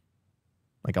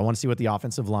 Like, I want to see what the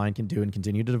offensive line can do and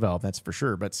continue to develop, that's for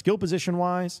sure. But skill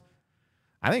position-wise,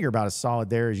 I think you're about as solid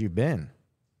there as you've been.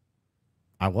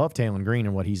 I love Taylon Green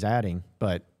and what he's adding,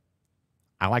 but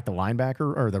I like the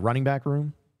linebacker or the running back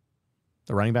room.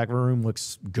 The running back room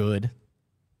looks good.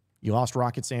 You lost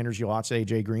Rocket Sanders, you lost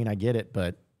A.J. Green, I get it,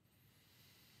 but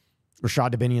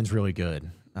Rashad Dubinian's really good.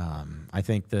 I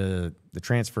think the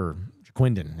transfer,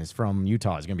 Jaquindon, is from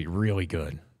Utah, is going to be really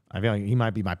good. I feel like he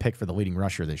might be my pick for the leading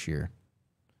rusher this year.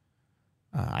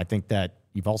 I think that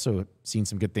you've also seen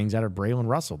some good things out of Braylon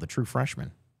Russell, the true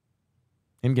freshman.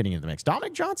 Him getting into the mix.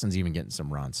 Dominic Johnson's even getting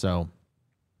some runs. So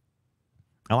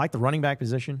I like the running back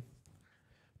position.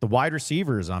 The wide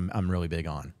receivers I'm really big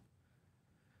on.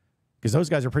 Because those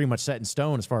guys are pretty much set in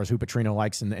stone as far as who Petrino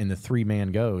likes in the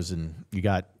three-man goes. And you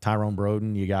got Tyrone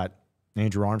Broden, you got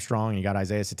Andrew Armstrong, and you got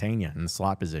Isaiah Satania in the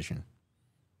slot position.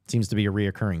 Seems to be a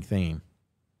reoccurring theme.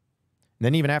 And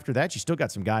then even after that, you still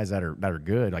got some guys that are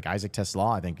good. Like Isaac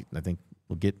Tesla, I think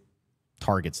will get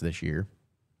targets this year.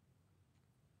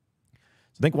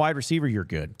 So I think wide receiver, you're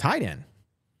good. Tight end.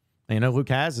 I know Luke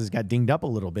Hasz has got dinged up a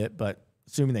little bit, but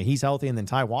assuming that he's healthy and then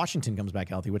Ty Washington comes back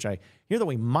healthy, which I hear that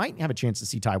we might have a chance to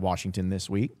see Ty Washington this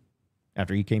week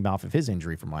after he came off of his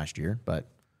injury from last year. But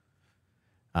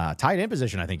tight end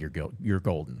position, I think you're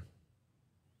golden.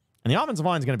 And the offensive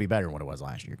line is going to be better than what it was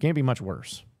last year. Can't be much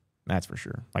worse. That's for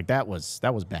sure. Like, that was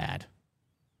bad.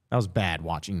 That was bad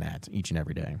watching that each and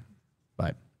every day.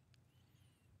 But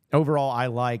overall, I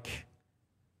like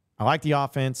the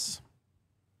offense.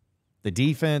 The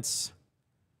defense,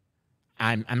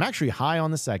 I'm actually high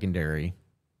on the secondary.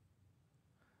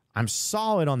 I'm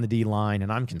solid on the D-line,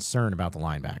 and I'm concerned about the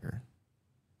linebacker.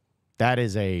 That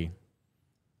is a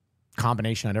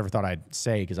combination I never thought I'd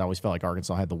say because I always felt like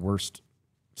Arkansas had the worst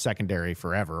secondary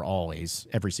forever, always,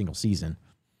 every single season.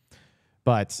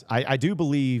 But I do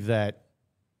believe that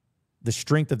the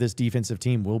strength of this defensive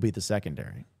team will be the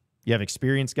secondary. You have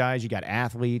experienced guys. You got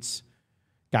athletes,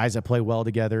 guys that play well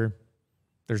together.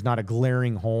 There's not a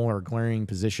glaring hole or a glaring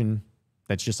position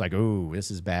that's just like, oh, this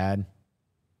is bad.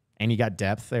 And you got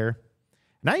depth there.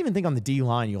 And I even think on the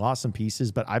D-line, you lost some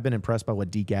pieces, but I've been impressed by what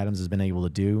Deke Adams has been able to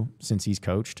do since he's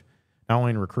coached, not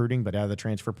only in recruiting, but out of the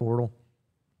transfer portal.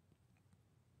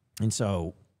 And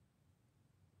so,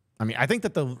 I mean, I think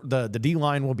that the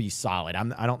D-line will be solid.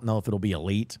 I don't know if it'll be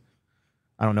elite.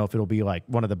 I don't know if it'll be like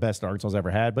one of the best Arkansas's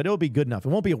ever had, but it'll be good enough. It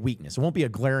won't be a weakness. It won't be a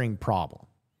glaring problem.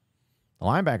 The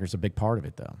linebacker's a big part of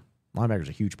it, though. Linebacker's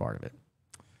a huge part of it.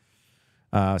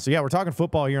 So, yeah, we're talking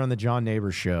football here on the John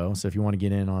Nabors Show. So if you want to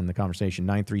get in on the conversation,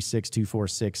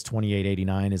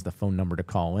 936-246-2889 is the phone number to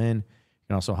call in. You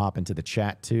can also hop into the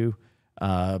chat, too.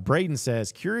 Braden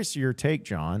says, curious your take,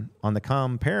 John, on the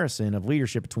comparison of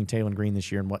leadership between Taylor Green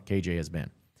this year and what KJ has been.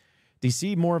 Do you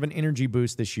see more of an energy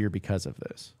boost this year because of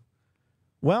this?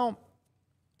 Well,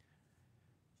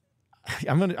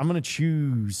 I'm gonna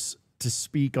choose to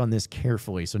speak on this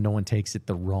carefully so no one takes it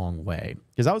the wrong way.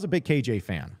 Because I was a big KJ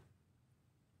fan.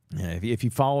 If you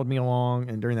followed me along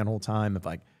and during that whole time,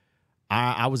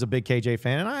 I was a big KJ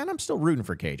fan, and I'm still rooting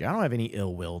for KJ. I don't have any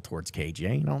ill will towards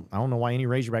KJ. I don't know why any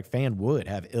Razorback fan would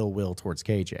have ill will towards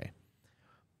KJ.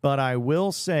 But I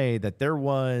will say that there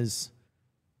was,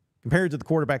 compared to the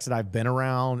quarterbacks that I've been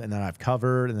around and that I've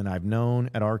covered and that I've known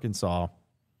at Arkansas,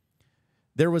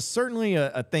 there was certainly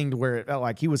a thing to where it felt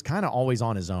like he was kind of always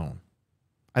on his own.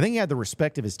 I think he had the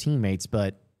respect of his teammates,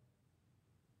 but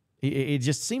it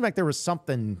just seemed like there was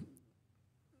something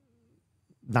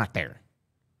not there.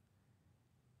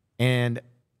 And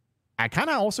I kind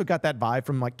of also got that vibe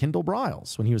from like Kendall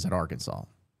Briles when he was at Arkansas.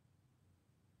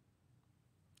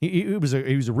 He was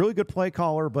a really good play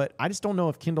caller, but I just don't know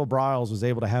if Kendall Briles was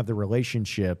able to have the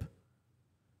relationship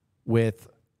with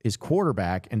his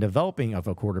quarterback and developing of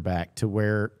a quarterback to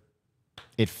where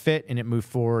it fit and it moved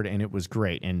forward and it was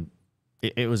great. And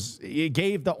it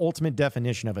gave the ultimate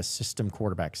definition of a system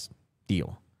quarterback's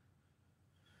deal.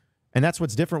 And that's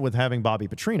what's different with having Bobby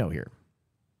Petrino here.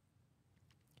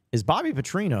 Is Bobby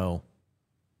Petrino,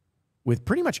 with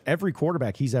pretty much every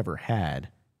quarterback he's ever had,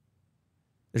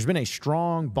 there's been a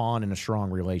strong bond and a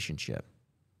strong relationship.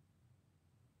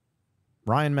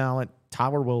 Ryan Mallett,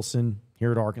 Tyler Wilson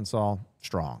here at Arkansas,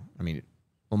 strong. I mean,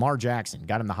 Lamar Jackson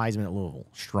got him the Heisman at Louisville,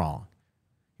 strong.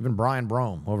 Even Brian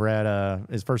Brome over at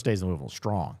his first days in Louisville,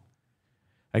 strong.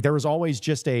 Like there was always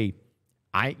just you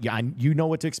know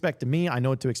what to expect to me. I know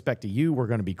what to expect to you. We're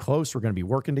going to be close. We're going to be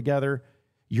working together.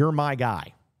 You're my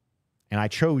guy, and I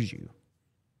chose you.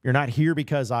 You're not here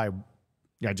because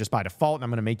just by default, and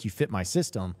I'm going to make you fit my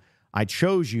system. I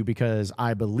chose you because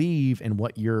I believe in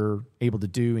what you're able to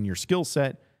do in your skill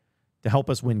set to help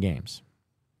us win games.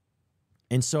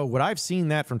 And so what I've seen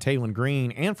that from Taylor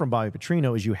Green and from Bobby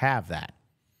Petrino is you have that.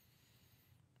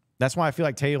 That's why I feel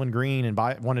like Taylor Green and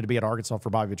wanted to be at Arkansas for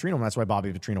Bobby Petrino, and that's why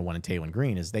Bobby Petrino wanted Taylor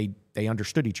Green, is they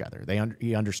understood each other.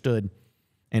 He understood,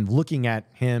 and looking at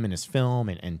him and his film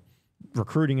and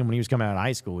recruiting him when he was coming out of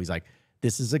high school, he's like,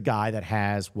 this is a guy that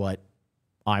has what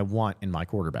I want in my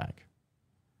quarterback.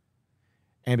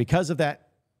 And because of that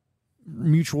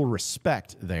mutual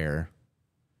respect there,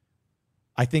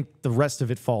 I think the rest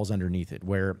of it falls underneath it,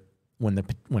 where when the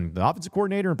offensive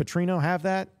coordinator and Petrino have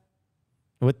that,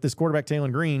 with this quarterback, Taylor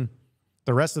Green,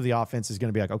 the rest of the offense is going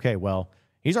to be like, okay, well,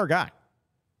 he's our guy.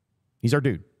 He's our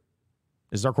dude.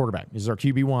 This is our quarterback. This is our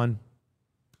QB1,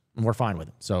 and we're fine with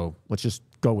it. So let's just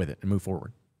go with it and move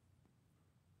forward.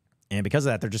 And because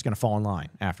of that, they're just going to fall in line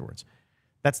afterwards.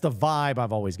 That's the vibe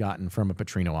I've always gotten from a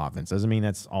Petrino offense. Doesn't mean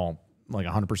that's all like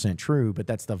 100% true, but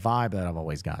that's the vibe that I've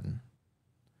always gotten.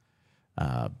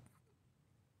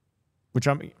 Which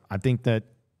I think that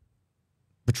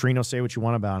Petrino, say what you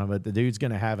want about him, but the dude's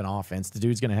going to have an offense. The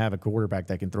dude's going to have a quarterback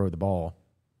that can throw the ball.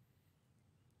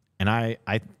 And I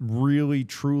really,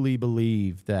 truly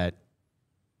believe that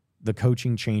the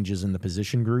coaching changes in the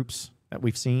position groups that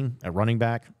we've seen at running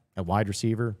back, at wide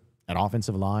receiver, at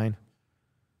offensive line,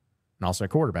 and also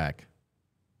at quarterback,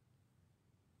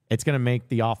 it's going to make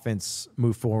the offense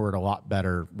move forward a lot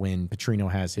better when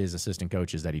Petrino has his assistant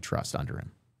coaches that he trusts under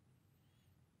him.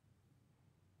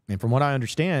 And from what I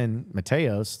understand,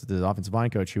 Mateos, the offensive line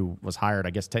coach who was hired, I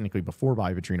guess technically before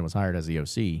Bobby Petrino was hired as the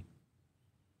OC,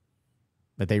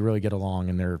 that they really get along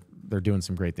and they're doing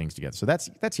some great things together. So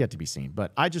that's yet to be seen.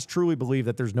 But I just truly believe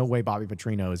that there's no way Bobby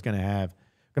Petrino is going to have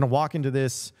going to walk into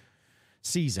this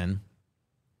season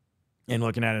and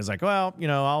looking at it as like, well,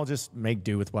 I'll just make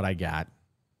do with what I got.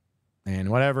 And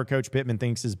whatever Coach Pittman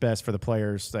thinks is best for the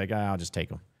players, like, I'll just take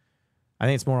them. I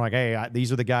think it's more like, hey,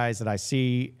 these are the guys that I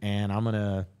see, and I'm going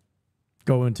to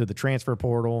go into the transfer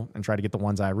portal and try to get the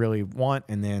ones I really want,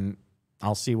 and then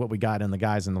I'll see what we got in the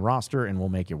guys in the roster, and we'll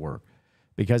make it work.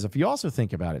 Because if you also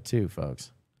think about it too,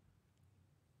 folks,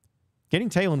 getting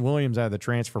Taylon Williams out of the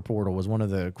transfer portal was one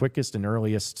of the quickest and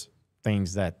earliest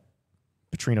things that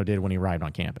Petrino did when he arrived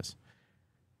on campus.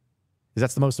 Because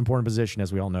that's the most important position,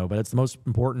 as we all know, but it's the most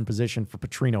important position for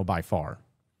Petrino by far.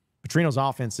 Petrino's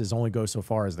offenses only go so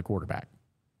far as the quarterback.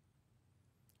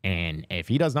 And if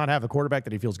he does not have a quarterback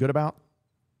that he feels good about,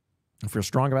 feels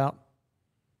strong about,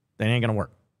 then it ain't going to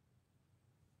work.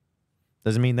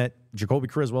 Doesn't mean that Jacoby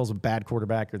Criswell's a bad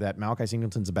quarterback or that Malachi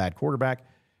Singleton's a bad quarterback.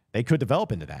 They could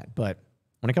develop into that. But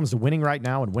when it comes to winning right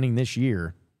now and winning this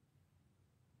year,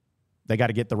 they got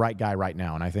to get the right guy right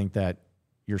now. And I think that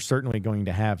you're certainly going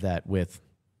to have that with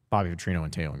Bobby Petrino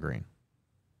and Taylon Green.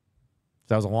 So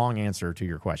that was a long answer to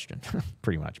your question,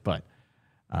 pretty much. But,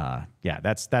 yeah,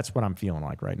 that's what I'm feeling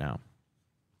like right now.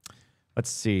 Let's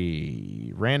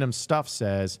see. Random Stuff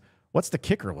says, what's the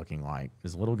kicker looking like?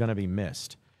 Is Little going to be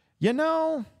missed?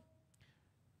 The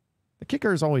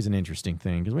kicker is always an interesting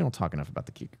thing because we don't talk enough about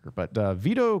the kicker. But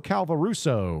Vito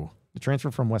Calvaruso, the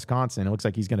transfer from Wisconsin, it looks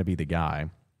like he's going to be the guy.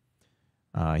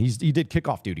 He did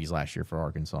kickoff duties last year for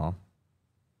Arkansas.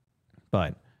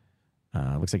 But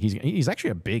looks like he's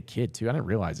actually a big kid, too. I didn't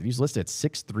realize it. He's listed at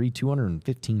 6'3",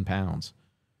 215 pounds.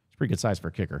 It's a pretty good size for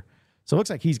a kicker. So it looks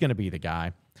like he's going to be the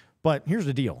guy. But here's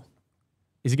the deal.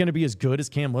 Is he going to be as good as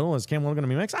Cam Little? Is Cam Little going to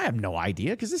be mixed? I have no idea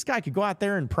because this guy could go out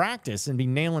there and practice and be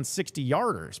nailing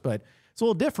 60-yarders. But it's a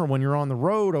little different when you're on the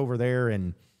road over there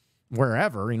and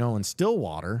wherever, in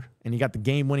Stillwater, and you got the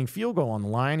game-winning field goal on the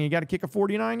line, and you got to kick a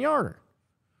 49-yarder.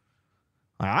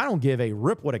 I don't give a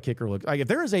rip what a kicker looks like. If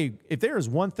there is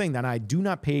one thing that I do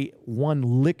not pay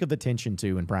one lick of attention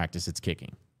to in practice, it's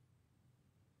kicking.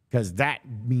 Because that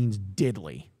means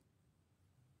diddly.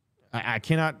 I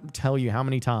cannot tell you how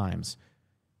many times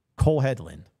Cole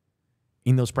Headland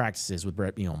in those practices with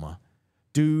Brett Bielema,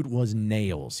 dude was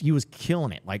nails. He was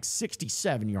killing it, like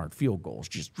 67-yard field goals.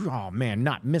 Just, oh, man,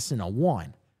 not missing a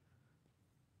one.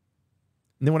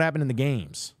 And then what happened in the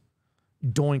games?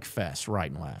 Doink fest right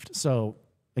and left. So,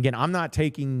 again, I'm not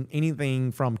taking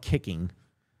anything from kicking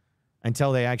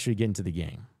until they actually get into the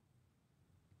game.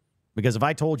 Because if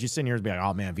I told you sitting here, it'd be like,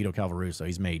 oh, man, Vito Calvaruso,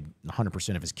 he's made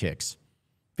 100% of his kicks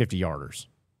 50-yarders.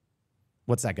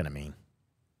 What's that going to mean?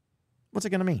 What's it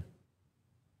going to mean?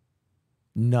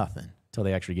 Nothing until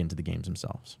they actually get into the games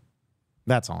themselves.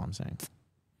 That's all I'm saying.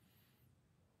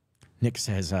 Nick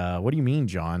says, what do you mean,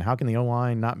 John? How can the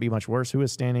O-line not be much worse? Who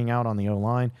is standing out on the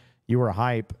O-line? You were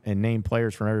hype and named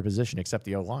players from every position except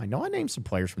the O-line. No, I named some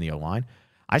players from the O-line.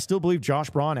 I still believe Josh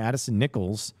Braun, Addison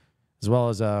Nichols, as well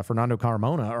as Fernando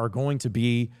Carmona are going to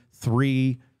be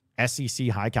 3 SEC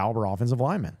high-caliber offensive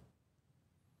linemen.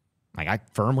 Like, I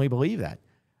firmly believe that.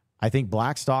 I think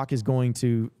Blackstock is going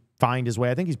to find his way.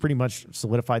 I think he's pretty much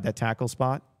solidified that tackle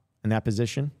spot in that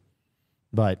position.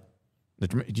 But the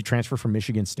transfer from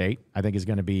Michigan State, I think, is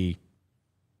going to be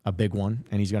a big one,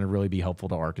 and he's going to really be helpful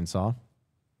to Arkansas.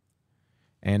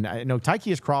 And I know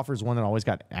Tykeus Crawford is one that always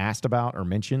got asked about or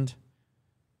mentioned,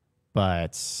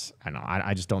 but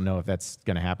I just don't know if that's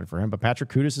going to happen for him. But Patrick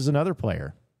Kutas is another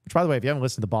player. Which, by the way, if you haven't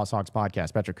listened to Boss Hawks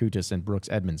podcast, Patrick Kutas and Brooks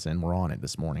Edmondson were on it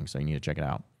this morning, so you need to check it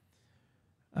out.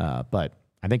 But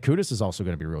I think Kutas is also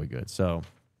going to be really good. So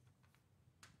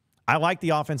I like the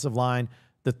offensive line.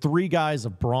 The 3 guys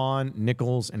of Braun,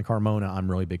 Nichols, and Carmona I'm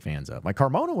really big fans of. Like,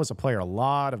 Carmona was a player a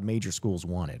lot of major schools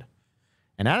wanted.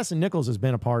 And Addison Nichols has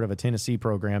been a part of a Tennessee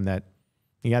program that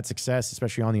he had success,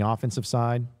 especially on the offensive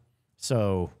side.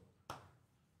 So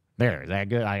there, that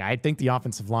good. I think the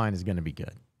offensive line is going to be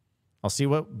good. I'll see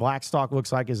what Blackstock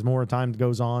looks like as more time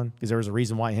goes on, because there was a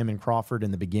reason why him and Crawford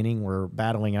in the beginning were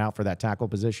battling it out for that tackle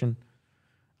position.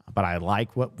 But I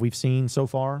like what we've seen so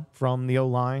far from the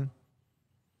O-line.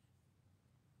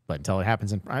 But until it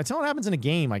happens in a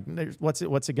game, like, what's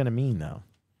it going to mean, though?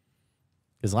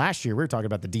 Because last year we were talking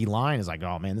about the D-line is like,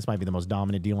 oh, man, this might be the most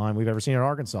dominant D-line we've ever seen at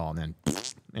Arkansas. And then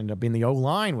ended up being the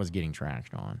O-line was getting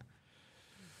trashed on.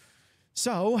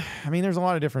 So, I mean, there's a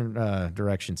lot of different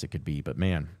directions it could be. But,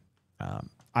 man,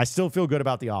 I still feel good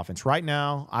about the offense. Right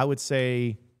now, I would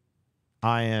say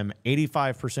I am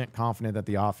 85% confident that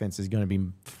the offense is going to be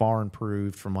far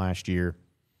improved from last year.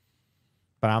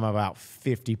 But I'm about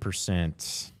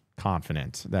 50%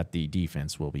 confident that the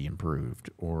defense will be improved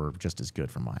or just as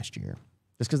good from last year.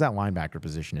 just because that linebacker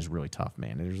position is really tough,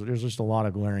 man. There's just a lot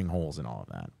of glaring holes in all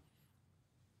of that.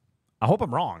 I hope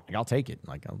I'm wrong. Like, I'll take it.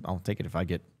 Like, I'll take it if I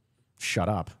get shut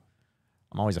up.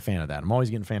 I'm always a fan of that. I'm always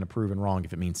getting a fan of proven wrong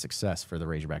if it means success for the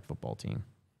Razorback football team.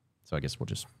 So I guess we'll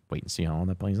just wait and see how all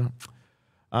that plays out.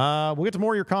 We'll get to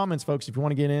more of your comments, folks. If you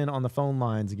want to get in on the phone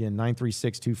lines, again,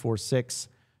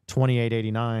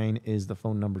 936-246-2889 is the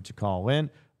phone number to call in.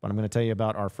 But I'm going to tell you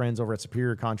about our friends over at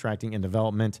Superior Contracting and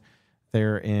Development.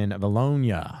 They're in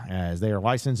Bologna, as they are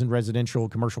licensed and residential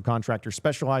commercial contractors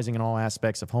specializing in all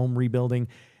aspects of home rebuilding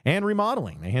and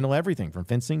remodeling. They handle everything from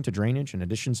fencing to drainage and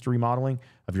additions to remodeling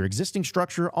of your existing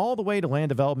structure all the way to land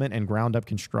development and ground-up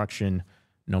construction,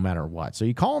 no matter what. So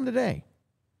you call them today,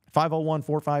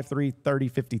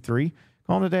 501-453-3053.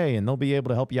 Call them today, and they'll be able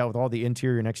to help you out with all the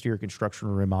interior and exterior construction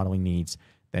and remodeling needs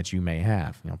that you may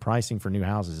have. You know, pricing for new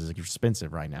houses is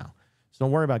expensive right now, so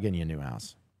don't worry about getting you a new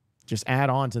house. Just add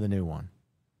on to the new one,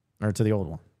 or to the old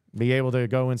one. Be able to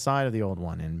go inside of the old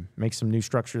one and make some new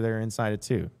structure there inside it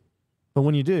too. But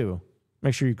when you do,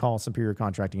 make sure you call Superior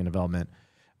Contracting and Development,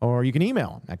 or you can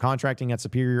email them at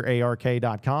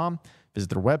contracting@superiorark.com. Visit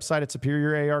their website at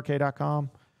superiorark.com,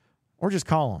 or just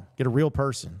call them. Get a real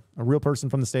person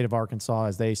from the state of Arkansas,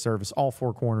 as they service all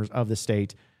four corners of the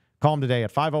state. Call them today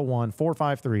at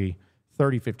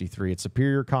 501-453-3053. It's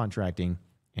Superior Contracting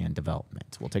and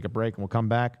Development. We'll take a break, and we'll come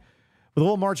back with a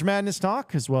little March Madness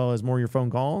talk, as well as more of your phone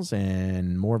calls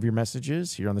and more of your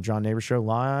messages here on the John Nabors Show,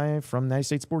 live from Natty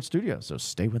State Sports Studios. So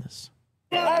stay with us.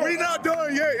 We're not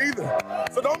done yet either.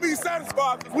 So don't be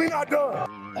satisfied, because we're not done.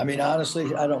 I mean,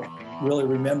 honestly, I don't really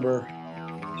remember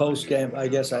post-game. I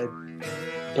guess I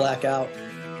black out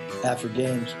after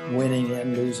games, winning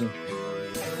and losing.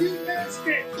 You missed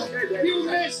it. You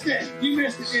missed it. You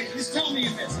missed the game. Just tell me you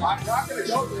missed it. I'm not going to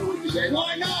go there with you, Dave.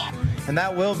 Why not? And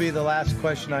that will be the last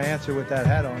question I answer with that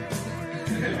hat on.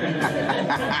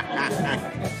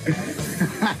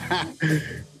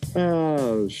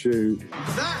 Oh, shoot.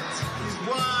 That is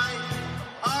why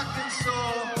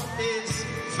Arkansas is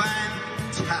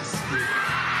fantastic.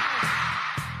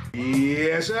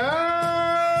 Yes, sir.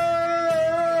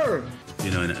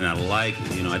 You know, and I like,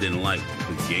 you know, I didn't like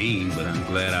the game, but I'm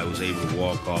glad I was able to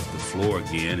walk off the floor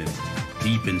again and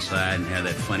deep inside and have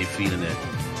that funny feeling that,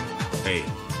 hey,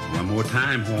 one more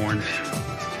time, Horn.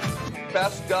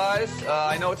 Best guys,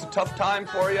 I know it's a tough time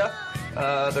for you.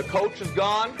 The coach is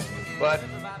gone, but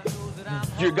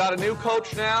you got a new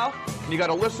coach now, and you got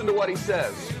to listen to what he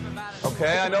says.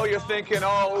 Okay, I know you're thinking,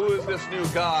 oh, who is this new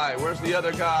guy? Where's the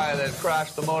other guy that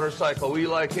crashed the motorcycle? We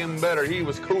like him better. He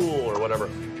was cool or whatever.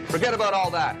 Forget about all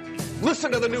that.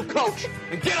 Listen to the new coach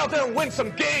and get out there and win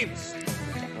some games.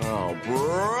 Oh,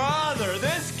 brother,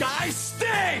 this guy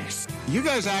stinks! You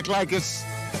guys act like it's...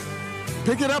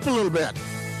 Pick it up a little bit.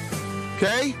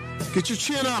 Okay? Get your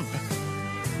chin up.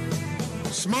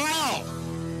 Smile.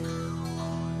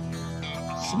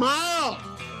 Smile.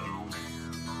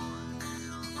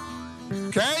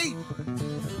 Okay?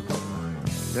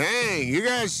 Dang, you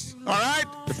guys, all right?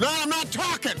 If not, I'm not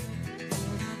talking.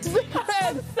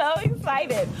 I'm so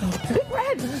excited.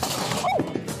 Red.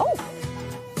 Oh.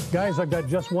 Guys, I've got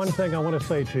just one thing I want to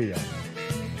say to you.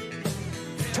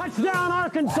 Touchdown,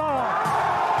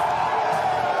 Arkansas!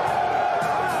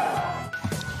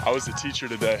 I was the teacher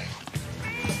today.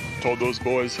 Told those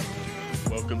boys,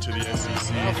 welcome to the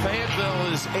SEC. Well, Fayetteville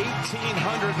is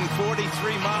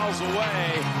 1,843 miles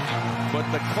away,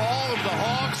 but the call of the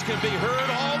Hogs can be heard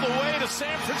all the way to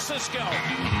San Francisco.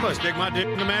 Well, stick my dick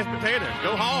in the mashed potato.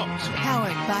 Go Hogs.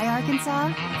 Powered by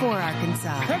Arkansas, for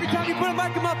Arkansas. Every time you put a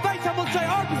mic in my face, I'm going to say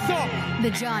Arkansas. The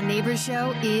John Nabors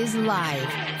Show is live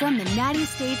from the Natty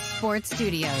State Sports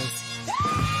Studios.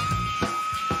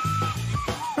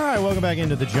 All right, welcome back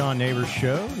into the John Nabors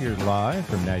Show. You're live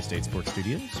from Natty State Sports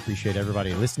Studios. Appreciate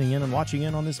everybody listening in and watching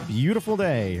in on this beautiful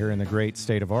day here in the great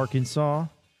state of Arkansas.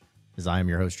 As I am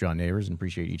your host, John Nabors, and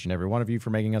appreciate each and every one of you for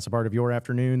making us a part of your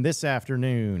afternoon this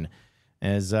afternoon.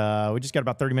 As we just got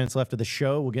about 30 minutes left of the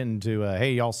show, we'll get into,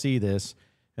 hey, y'all see this,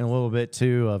 and a little bit,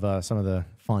 too, of some of the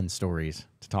fun stories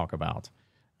to talk about.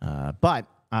 But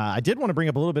I did want to bring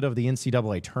up a little bit of the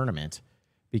NCAA tournament,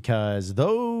 because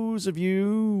those of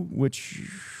you, which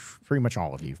pretty much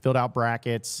all of you, filled out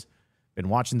brackets, been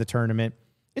watching the tournament.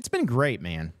 It's been great,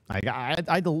 man.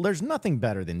 There's nothing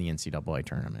better than the NCAA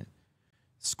tournament.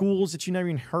 Schools that you never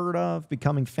even heard of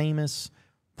becoming famous,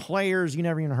 players you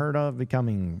never even heard of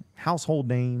becoming household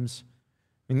names.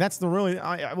 I mean, that's the really,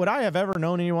 would I have ever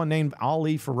known anyone named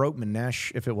Ali Farouk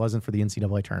Manesh if it wasn't for the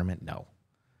NCAA tournament? No.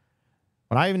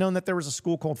 Would I even known that there was a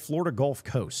school called Florida Gulf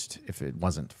Coast if it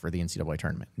wasn't for the NCAA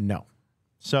tournament? No.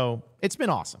 So it's been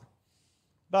awesome.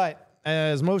 But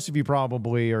as most of you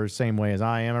probably are the same way as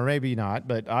I am, or maybe not,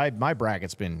 but my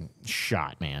bracket's been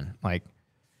shot, man. Like,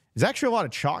 there's actually a lot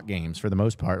of chalk games for the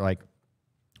most part. Like,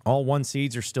 all 1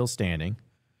 seeds are still standing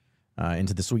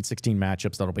into the Sweet 16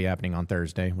 matchups that'll be happening on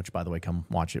Thursday, which, by the way, come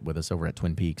watch it with us over at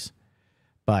Twin Peaks.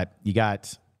 But you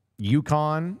got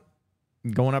UConn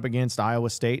going up against Iowa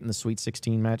State in the Sweet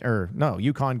 16 match. Or, no,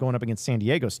 UConn going up against San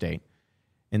Diego State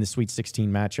in the Sweet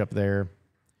 16 matchup there.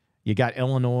 You got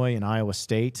Illinois and Iowa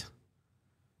State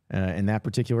in that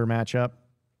particular matchup.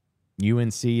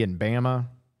 UNC and Bama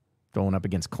going up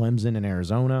against Clemson and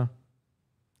Arizona.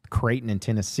 Creighton and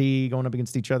Tennessee going up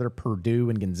against each other. Purdue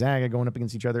and Gonzaga going up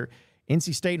against each other.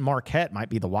 NC State and Marquette might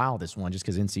be the wildest one just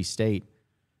because NC State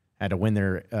had to win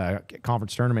their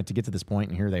conference tournament to get to this point,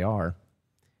 and here they are.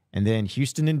 And then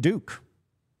Houston and Duke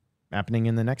happening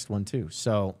in the next one too.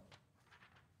 So,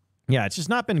 yeah, it's just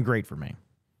not been great for me.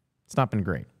 It's not been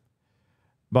great.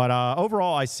 But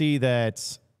overall, I see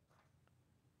that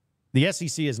the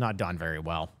SEC has not done very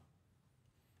well.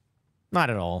 Not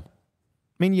at all.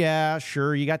 I mean, yeah,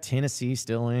 sure, you got Tennessee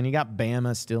still in. You got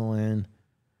Bama still in.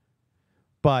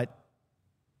 But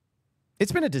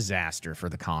it's been a disaster for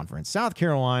the conference. South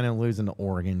Carolina losing to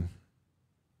Oregon.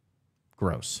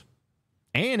 Gross.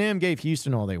 A&M gave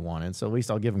Houston all they wanted, so at least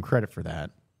I'll give them credit for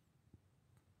that.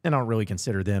 And I don't really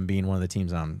consider them being one of the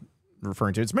teams I'm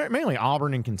referring to. It's mainly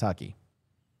Auburn and Kentucky.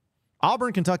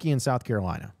 Auburn, Kentucky, and South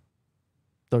Carolina.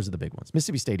 Those are the big ones.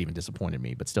 Mississippi State even disappointed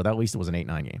me, but still, at least it was an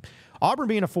 8-9 game. Auburn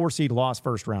being a 4-seed, lost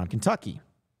first round. Kentucky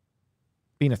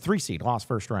being a 3-seed, lost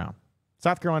first round.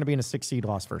 South Carolina being a 6-seed,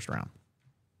 lost first round.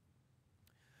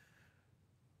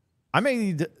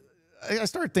 I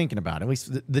started thinking about it, at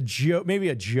least the joke, maybe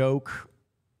a joke,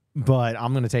 but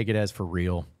I'm going to take it as for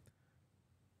real.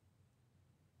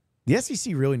 The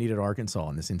SEC really needed Arkansas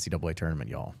in this NCAA tournament,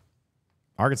 y'all.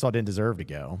 Arkansas didn't deserve to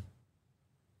go.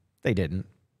 They didn't.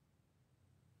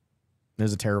 It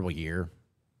was a terrible year.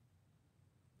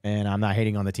 And I'm not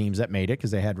hating on the teams that made it because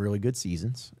they had really good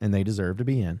seasons and they deserve to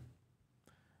be in.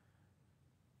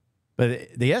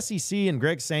 But the SEC and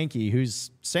Greg Sankey,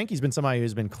 Sankey's been somebody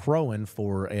who's been crowing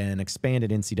for an expanded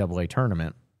NCAA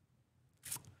tournament.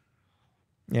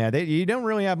 Yeah, you don't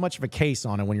really have much of a case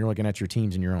on it when you're looking at your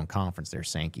teams in your own conference there,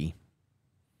 Sankey.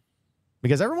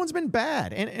 Because everyone's been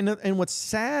bad. And what's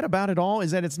sad about it all is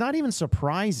that it's not even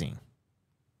surprising.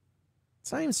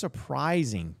 It's not even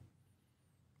surprising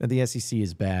that the SEC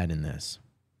is bad in this.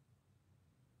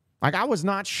 Like, I was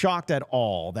not shocked at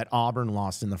all that Auburn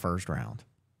lost in the first round.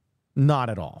 Not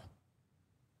at all.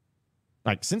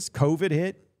 Like, since COVID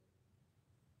hit,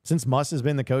 since Muss has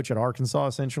been the coach at Arkansas,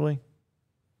 essentially,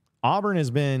 Auburn has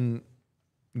been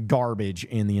garbage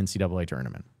in the NCAA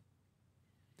tournament.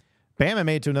 Bama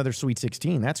made it to another Sweet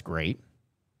 16. That's great.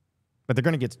 But they're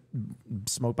going to get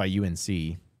smoked by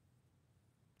UNC.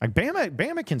 Like,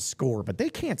 Bama can score, but they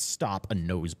can't stop a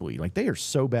nosebleed. Like, they are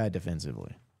so bad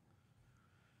defensively.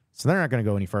 So they're not going to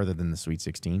go any further than the Sweet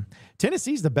 16.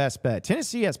 Tennessee's the best bet.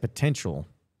 Tennessee has potential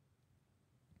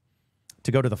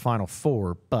to go to the Final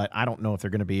Four, but I don't know if they're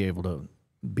going to be able to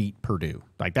beat Purdue.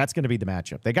 Like, that's going to be the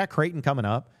matchup. They got Creighton coming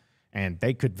up, and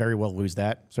they could very well lose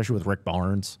that, especially with Rick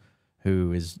Barnes,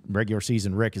 who is regular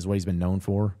season Rick is what he's been known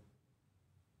for.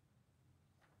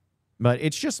 But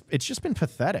it's just been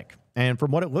pathetic. And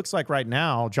from what it looks like right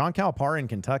now, John Calipari in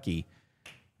Kentucky,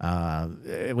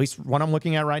 at least what I'm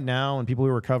looking at right now, and people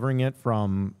who are covering it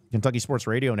from Kentucky Sports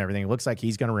Radio and everything, it looks like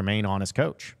he's going to remain on as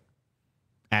coach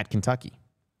at Kentucky.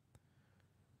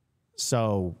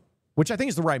 So, which I think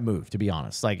is the right move, to be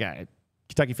honest. Like,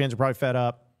 Kentucky fans are probably fed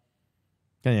up.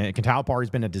 Calipari's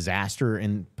been a disaster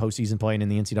in postseason play and in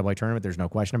the NCAA tournament. There's no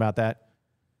question about that.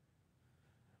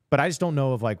 But I just don't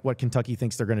know of like what Kentucky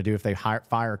thinks they're going to do if they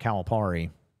fire Calipari.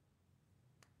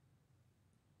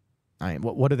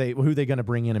 Who are they going to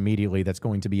bring in immediately that's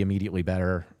going to be immediately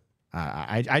better?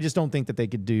 I just don't think that they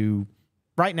could do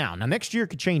right now. Now, next year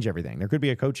could change everything. There could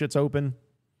be a coach that's open.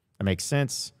 That makes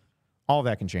sense. All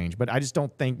that can change. But I just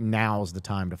don't think now is the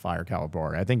time to fire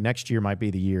Calipari. I think next year might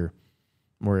be the year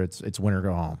where it's win or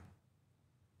go home.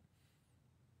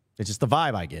 It's just the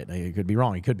vibe I get. It could be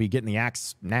wrong. He could be getting the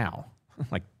axe now,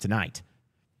 like tonight.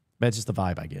 But it's just the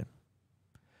vibe I get.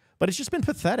 But it's just been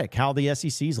pathetic how the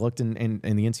SEC's looked in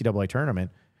the NCAA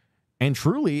tournament. And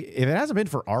truly, if it hasn't been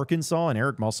for Arkansas and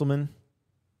Eric Musselman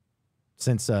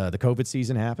since the COVID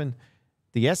season happened,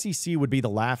 the SEC would be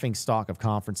the laughing stock of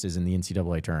conferences in the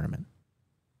NCAA tournament.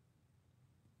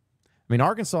 I mean,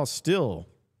 Arkansas is still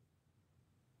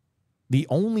the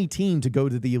only team to go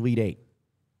to the Elite Eight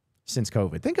since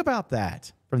COVID. Think about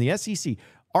that. From the SEC,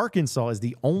 Arkansas is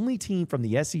the only team from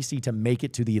the SEC to make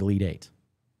it to the Elite Eight.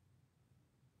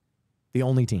 The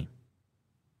only team.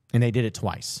 And they did it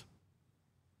twice.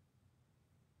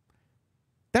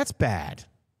 That's bad.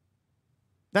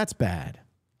 That's bad.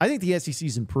 I think the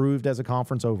SEC's improved as a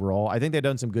conference overall. I think they've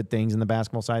done some good things in the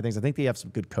basketball side of things. I think they have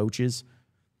some good coaches.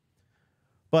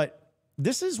 But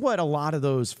this is what a lot of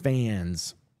those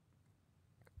fans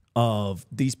of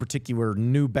these particular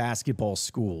new basketball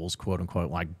schools, quote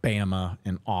unquote, like Bama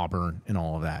and Auburn and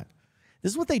all of that,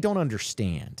 this is what they don't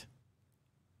understand.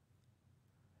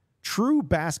 True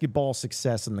basketball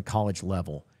success in the college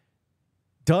level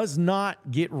does not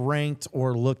get ranked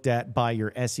or looked at by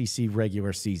your SEC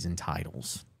regular season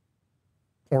titles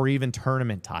or even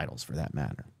tournament titles for that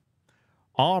matter.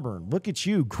 Auburn, look at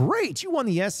you. Great. You won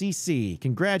the SEC.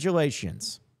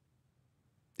 Congratulations.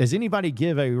 Does anybody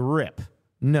give a rip?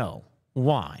 No.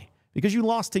 Why? Because you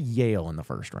lost to Yale in the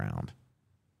first round.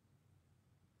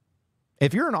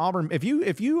 If you're an Auburn, if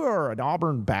you are an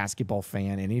Auburn basketball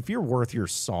fan, and if you're worth your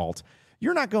salt,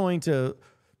 you're not going to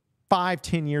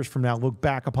 5-10 years from now look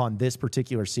back upon this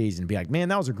particular season and be like, man,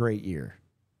 that was a great year.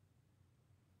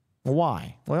 Well,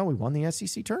 why? Well, we won the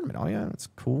SEC tournament. Oh, yeah, that's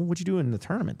cool. What'd you do in the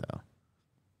tournament, though?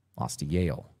 Lost to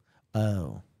Yale.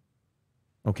 Oh,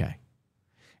 okay.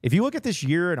 If you look at this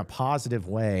year in a positive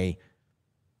way,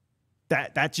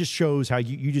 that just shows how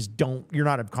you just don't, you're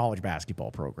not a college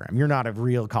basketball program. You're not a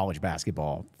real college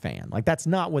basketball fan. Like, that's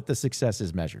not what the success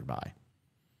is measured by.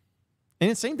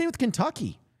 And the same thing with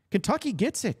Kentucky. Kentucky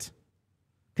gets it.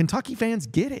 Kentucky fans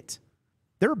get it.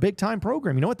 They're a big-time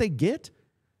program. You know what they get?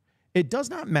 It does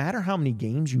not matter how many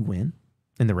games you win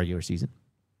in the regular season.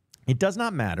 It does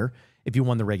not matter if you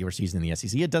won the regular season in the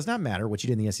SEC. It does not matter what you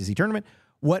did in the SEC tournament.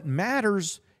 What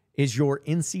matters is your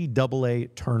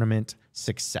NCAA tournament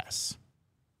success.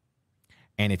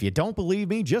 And if you don't believe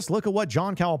me, just look at what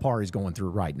John Calipari is going through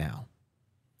right now.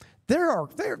 There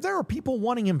are people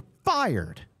wanting him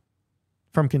fired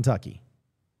from Kentucky.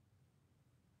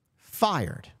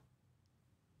 Fired.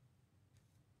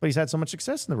 But he's had so much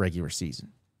success in the regular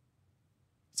season.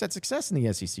 He's had success in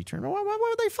the SEC tournament. Why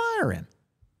would they fire him?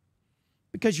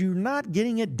 Because you're not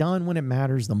getting it done when it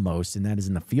matters the most, and that is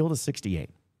in the field of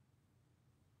 68.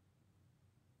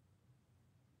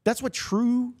 That's what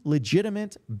true,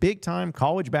 legitimate, big-time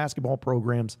college basketball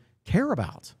programs care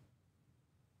about.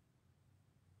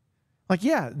 Like,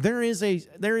 yeah, there is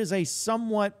a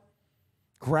somewhat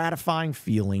gratifying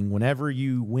feeling whenever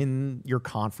you win your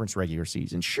conference regular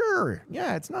season. Sure,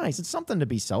 yeah, it's nice. It's something to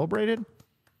be celebrated.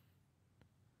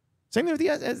 Same thing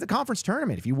with the conference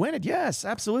tournament. If you win it, yes,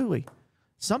 absolutely.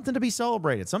 Something to be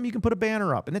celebrated. Something you can put a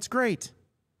banner up, and it's great.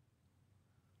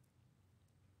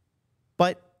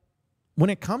 But when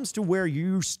it comes to where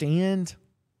you stand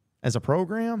as a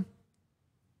program,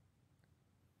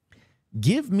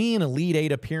 give me an Elite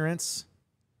Eight appearance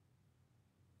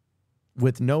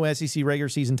with no SEC regular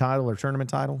season title or tournament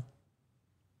title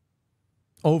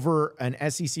over an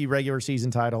SEC regular season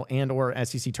title and or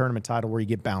SEC tournament title where you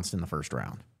get bounced in the first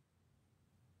round.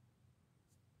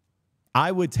 I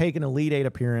would take an Elite Eight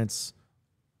appearance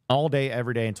all day,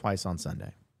 every day, and twice on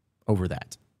Sunday over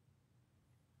that.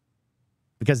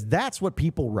 Because that's what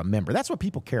people remember. That's what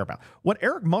people care about. What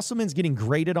Eric Musselman's getting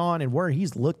graded on and where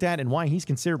he's looked at and why he's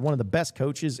considered one of the best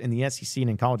coaches in the SEC and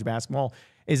in college basketball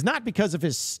is not because of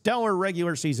his stellar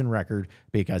regular season record,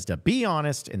 because to be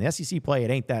honest, in the SEC play,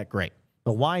 it ain't that great.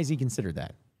 But why is he considered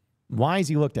that? Why is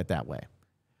he looked at that way?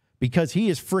 Because he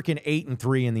is freaking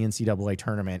 8-3 in the NCAA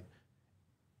tournament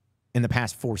in the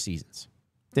past 4 seasons.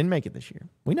 Didn't make it this year.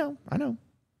 We know. I know.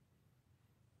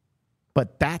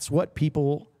 But that's what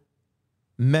people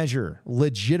measure.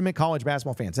 Legitimate college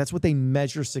basketball fans, that's what they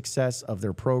measure success of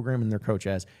their program and their coach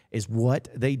as, is what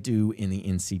they do in the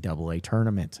NCAA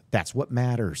tournament. That's what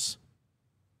matters.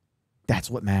 That's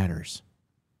what matters.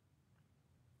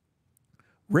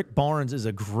 Rick Barnes is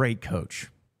a great coach.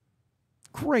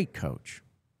 Great coach.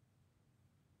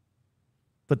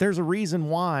 But there's a reason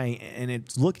why, and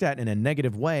it's looked at in a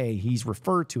negative way, he's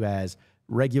referred to as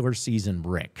regular season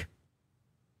Rick.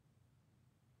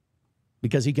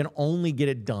 Because he can only get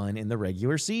it done in the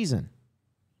regular season.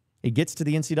 He gets to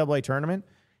the NCAA tournament,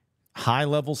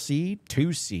 high-level seed,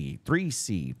 2 seed, 3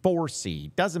 seed, 4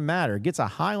 seed, doesn't matter. Gets a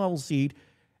high-level seed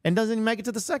and doesn't even make it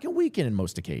to the second weekend in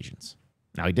most occasions.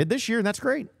 Now, he did this year, and that's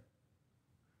great.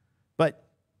 But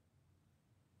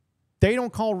they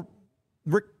don't call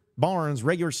Rick Barnes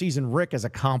regular season Rick as a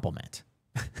compliment.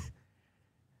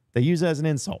 They use it as an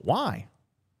insult. Why?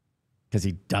 Because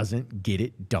he doesn't get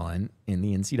it done in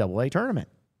the NCAA tournament.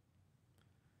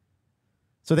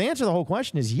 So the answer to the whole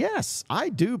question is yes, I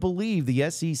do believe the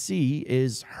SEC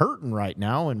is hurting right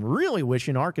now and really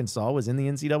wishing Arkansas was in the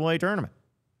NCAA tournament.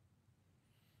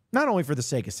 Not only for the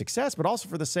sake of success, but also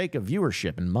for the sake of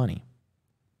viewership and money.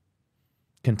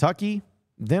 Kentucky,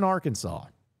 then Arkansas.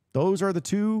 Those are the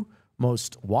two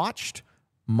most watched,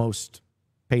 most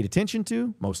paid attention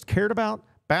to, most cared about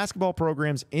basketball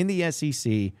programs in the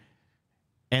SEC,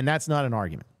 and that's not an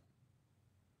argument.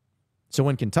 So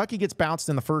when Kentucky gets bounced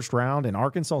in the first round and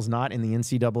Arkansas is not in the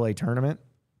NCAA tournament,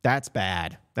 that's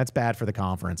bad. That's bad for the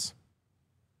conference.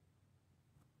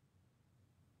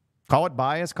 Call it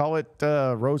bias, call it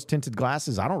rose-tinted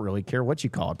glasses. I don't really care what you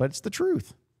call it, but it's the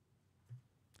truth.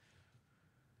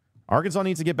 Arkansas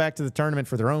needs to get back to the tournament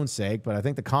for their own sake, but I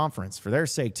think the conference, for their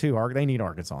sake too, they need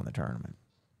Arkansas in the tournament.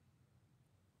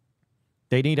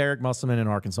 They need Eric Musselman in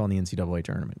Arkansas in the NCAA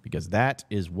tournament because that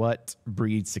is what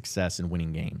breeds success in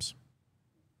winning games.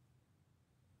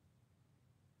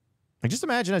 Like just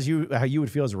imagine how you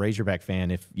would feel as a Razorback fan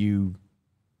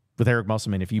with Eric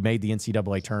Musselman, if you made the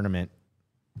NCAA tournament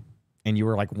and you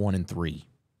were like 1-3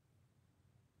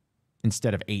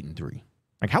 instead of 8-3.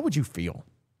 Like, how would you feel?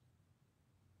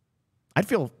 I'd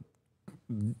feel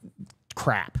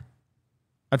crap.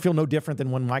 I'd feel no different than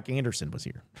when Mike Anderson was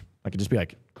here. I could just be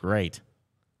like, great.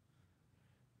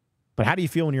 But how do you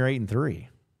feel when you're 8-3?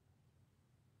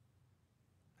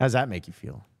 How does that make you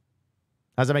feel?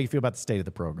 How does that make you feel about the state of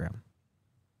the program?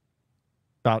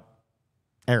 About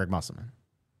Eric Musselman?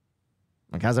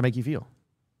 Like, how does that make you feel?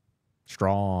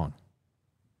 Strong.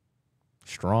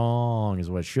 Strong is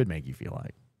what it should make you feel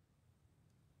like.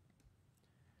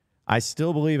 I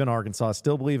still believe in Arkansas. I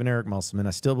still believe in Eric Musselman.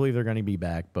 I still believe they're going to be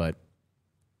back, but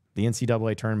the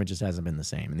NCAA tournament just hasn't been the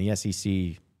same. And the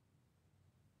SEC,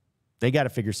 they got to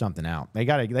figure something out. They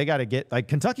got to get, like,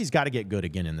 Kentucky's got to get good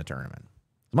again in the tournament.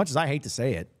 As much as I hate to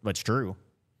say it, but it's true.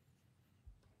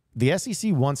 The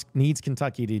SEC needs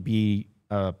Kentucky to be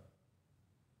a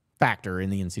factor in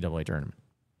the NCAA tournament.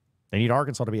 They need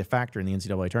Arkansas to be a factor in the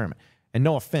NCAA tournament. And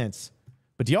no offense,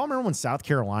 but do y'all remember when South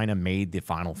Carolina made the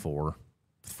Final Four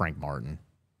with Frank Martin?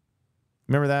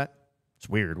 Remember that? It's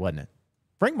weird, wasn't it?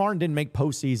 Frank Martin didn't make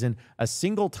postseason a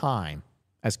single time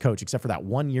as coach, except for that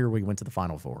one year we went to the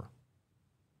Final Four.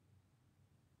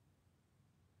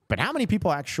 But how many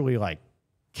people actually, like,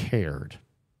 cared?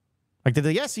 Like, did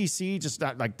the SEC just,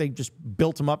 like, they just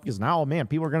built them up because now, man,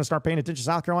 people are going to start paying attention to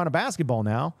South Carolina basketball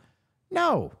now?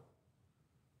 No.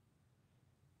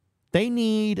 They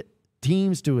need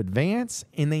teams to advance,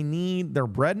 and they need their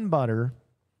bread and butter,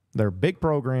 their big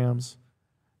programs,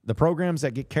 the programs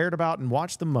that get cared about and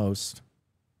watched the most.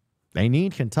 They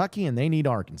need Kentucky, and they need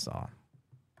Arkansas.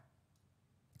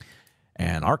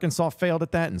 And Arkansas failed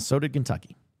at that, and so did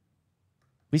Kentucky.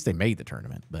 At least they made the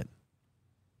tournament, but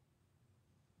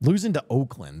losing to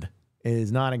Oakland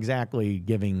is not exactly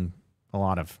giving a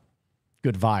lot of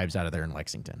good vibes out of there in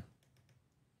Lexington.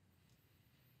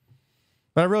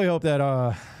 But I really hope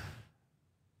that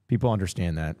people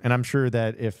understand that. And I'm sure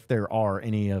that if there are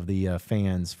any of the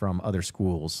fans from other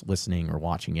schools listening or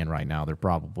watching in right now, they're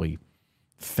probably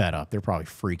fed up. They're probably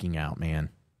freaking out, man.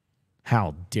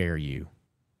 How dare you?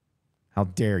 How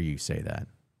dare you say that?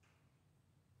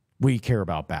 We care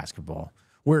about basketball.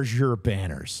 Where's your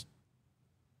banners?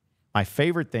 My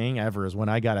favorite thing ever is when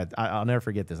I got I'll never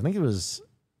forget this. I think was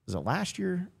it last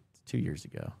year? 2 years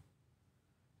ago.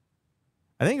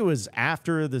 I think it was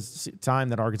after the time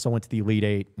that Arkansas went to the Elite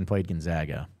Eight and played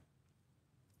Gonzaga.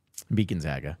 Beat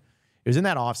Gonzaga. It was in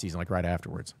that offseason, like right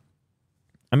afterwards.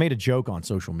 I made a joke on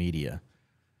social media.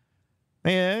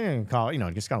 Man,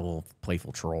 just got a little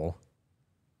playful troll.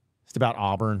 It's about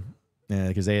Auburn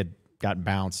because they had gotten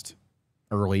bounced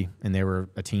early, and they were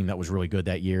a team that was really good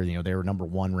that year. You know, they were number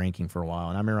 1 ranking for a while,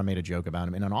 and I remember I made a joke about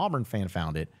him, and an Auburn fan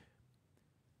found it,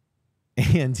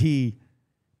 and he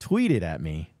tweeted at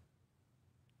me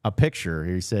a picture.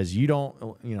 He says, you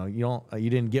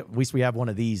didn't get, at least we have one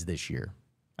of these this year,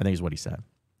 I think is what he said.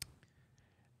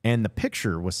 And the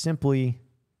picture was simply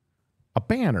a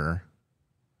banner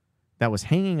that was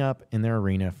hanging up in their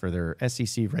arena for their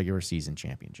SEC regular season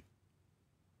championship.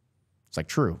 It's like,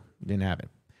 true, you didn't have it.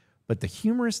 But the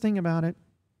humorous thing about it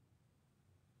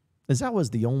is that was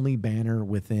the only banner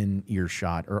within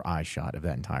earshot or eye shot of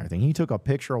that entire thing. He took a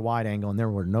picture, a wide angle, and there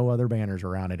were no other banners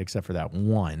around it except for that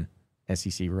one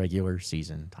SEC regular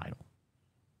season title.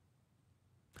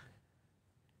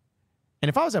 And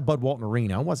if I was at Bud Walton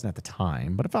Arena, I wasn't at the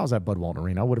time, but if I was at Bud Walton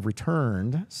Arena, I would have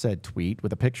returned said tweet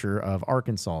with a picture of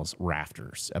Arkansas's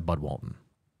rafters at Bud Walton.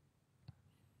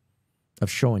 Of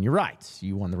showing you right,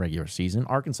 you won the regular season.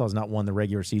 Arkansas has not won the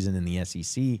regular season in the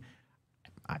SEC,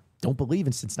 I don't believe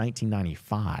in since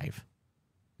 1995.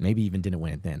 Maybe even didn't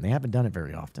win it then. They haven't done it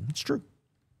very often. It's true.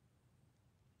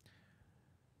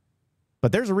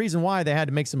 But there's a reason why they had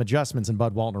to make some adjustments in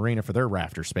Bud Walton Arena for their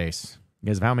rafter space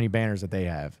because of how many banners that they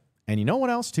have. And you know what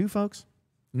else too, folks?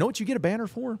 You know what you get a banner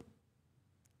for?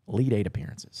 Elite 8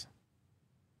 appearances.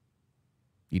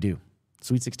 You do.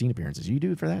 Sweet 16 appearances. You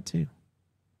do for that too.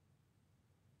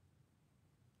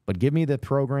 But give me the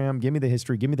program, give me the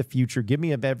history, give me the future, give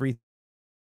me of everything.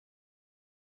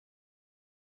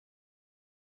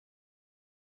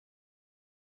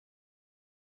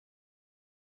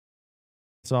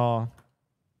 Saw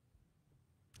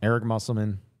Eric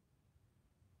Musselman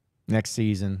next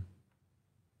season.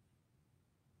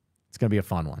 It's going to be a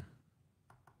fun one.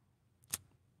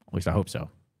 At least I hope so.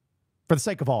 For the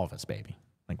sake of all of us, baby.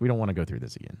 Like, we don't want to go through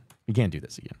this again. We can't do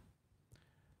this again.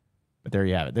 But there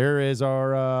you have it. There is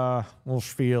our little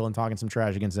spiel and talking some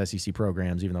trash against SEC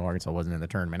programs, even though Arkansas wasn't in the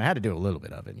tournament. I had to do a little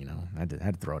bit of it, you know. I had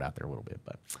to throw it out there a little bit.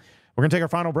 But we're going to take our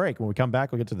final break. When we come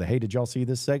back, we'll get to the Hey, Did Y'all See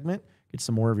This segment, get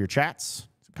some more of your chats,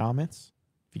 some comments.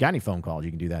 If you got any phone calls,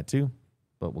 you can do that too.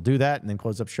 But we'll do that and then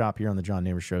close up shop here on the John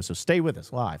Nabors Show. So stay with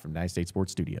us live from Natty State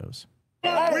Sports Studios.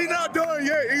 We not done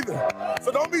yet either.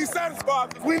 So don't be satisfied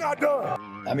because we not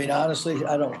done. I mean, honestly,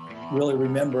 I don't really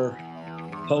remember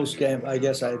post-game. I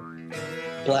guess I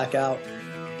black out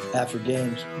after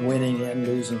games, winning and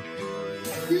losing.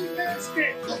 You missed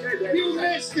it. You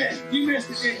missed it. You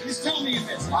missed it. Just tell me you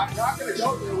missed it. I'm not going to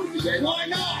go there with you, Dave. Why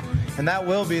not? And that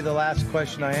will be the last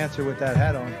question I answer with that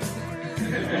hat on.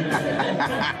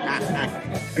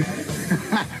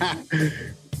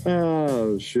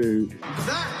 Oh, shoot.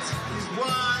 That is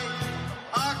why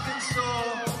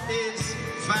Arkansas is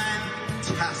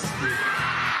fantastic.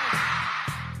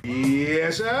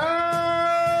 Yes, sir.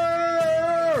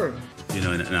 You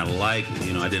know, and I like,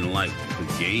 you know, I didn't like the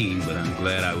game, but I'm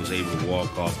glad I was able to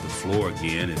walk off the floor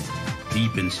again and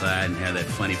deep inside and have that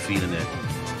funny feeling that,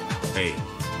 hey,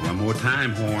 one more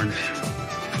time, Horns.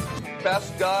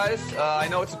 Best guys, I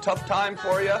know it's a tough time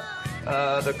for you.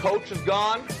 The coach is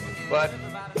gone, but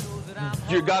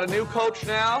you got a new coach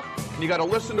now, and you got to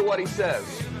listen to what he says.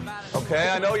 Okay,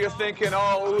 I know you're thinking,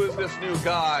 oh, who is this new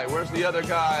guy? Where's the other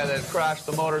guy that crashed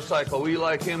the motorcycle? We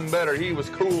like him better. He was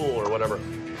cool or whatever.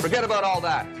 Forget about all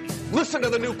that. Listen to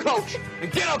the new coach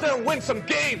and get out there and win some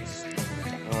games.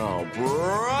 Oh,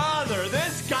 brother,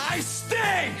 this guy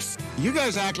stinks! You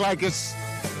guys act like it's...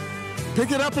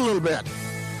 Pick it up a little bit.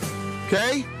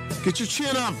 Okay? Get your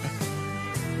chin up.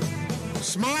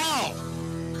 Smile.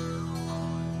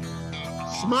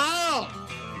 Smile.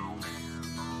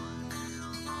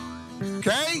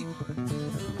 Okay?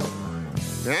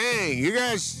 Dang, you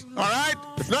guys, all right?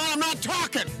 If not, I'm not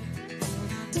talking.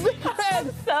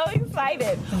 I'm so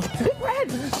excited. Big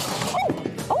Red.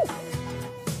 Oh.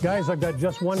 Guys, I've got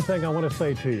just one thing I want to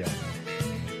say to you.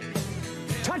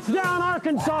 Touchdown,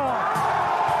 Arkansas!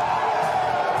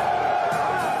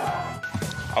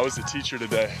 I was the teacher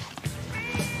today.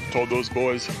 Told those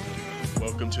boys,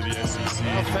 welcome to the SEC.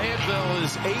 Well, Fayetteville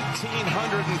is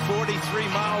 1,843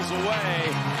 miles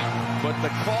away, but the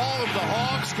call of the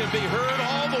Hogs can be heard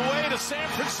all the way to San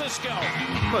Francisco.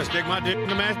 Well, stick my dick in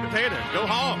the mashed potato. Go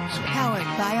Hogs. Powered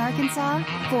by Arkansas,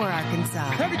 for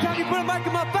Arkansas. Every time you put a mic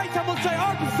in my face, I'm going to say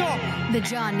Arkansas. The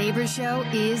John Nabors Show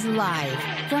is live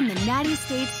from the Natty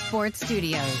State Sports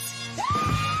Studios.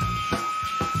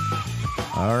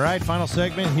 All right, final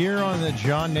segment here on the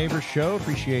John Nabors Show.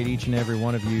 Appreciate each and every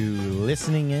one of you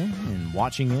listening in and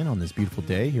watching in on this beautiful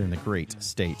day here in the great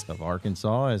state of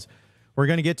Arkansas. As we're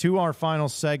going to get to our final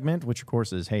segment, which, of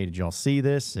course, is, hey, did y'all see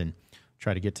this? And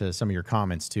try to get to some of your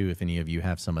comments, too, if any of you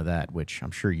have some of that, which I'm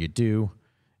sure you do.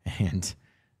 And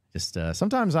just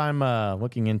sometimes I'm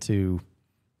looking into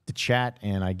the chat,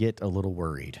 and I get a little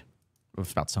worried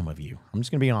about some of you. I'm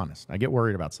just going to be honest. I get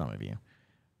worried about some of you.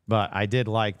 But I did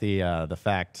like the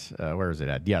fact, where is it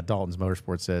at? Yeah, Dalton's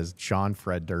Motorsports says, Sean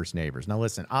Fred Durst Nabors. Now,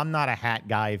 listen, I'm not a hat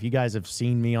guy. If you guys have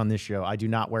seen me on this show, I do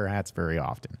not wear hats very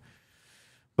often.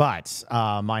 But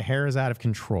my hair is out of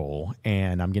control,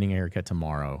 and I'm getting a haircut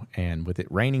tomorrow. And with it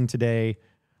raining today,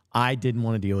 I didn't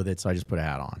want to deal with it, so I just put a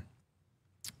hat on.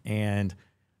 And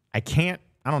I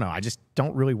don't know, I just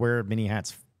don't really wear many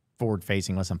hats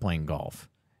forward-facing unless I'm playing golf.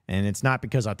 And it's not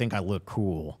because I think I look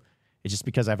cool. It's just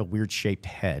because I have a weird shaped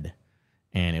head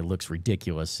and it looks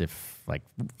ridiculous if like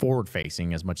forward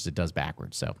facing as much as it does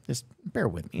backwards. So just bear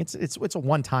with me. It's a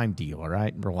one-time deal. All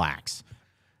right. Relax.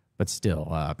 But still,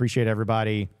 appreciate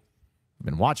everybody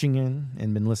been watching in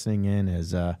and been listening in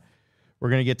as we're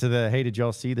going to get to the Hey, Did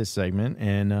Y'all See This segment.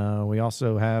 And we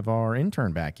also have our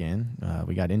intern back in.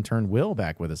 We got intern Will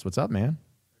back with us. What's up, man?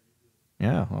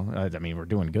 Yeah. Well, I mean, we're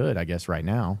doing good, I guess, right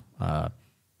now.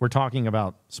 We're talking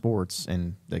about sports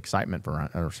and the excitement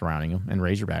surrounding them and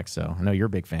Razorbacks. So I know you're a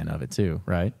big fan of it too,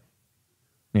 right?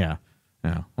 Yeah.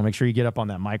 Yeah. Well, make sure you get up on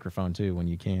that microphone too when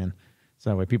you can.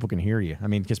 So that way people can hear you. I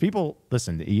mean, because people,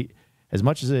 listen, as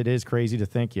much as it is crazy to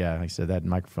think, yeah, like I said, that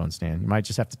microphone stand, you might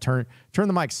just have to turn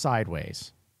the mic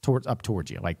sideways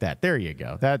towards you like that. There you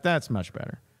go. That's much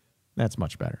better. That's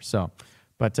much better. So,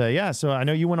 but yeah, so I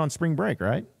know you went on spring break,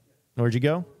 right? Where'd you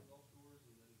go?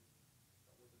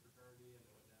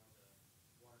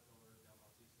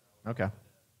 Okay.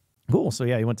 Cool. So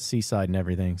yeah, you went to Seaside and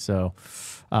everything. So,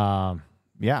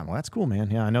 yeah, well, that's cool, man.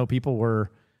 Yeah, I know people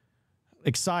were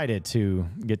excited to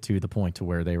get to the point to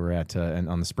where they were at and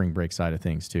on the spring break side of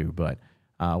things too. But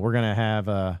we're gonna have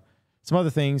some other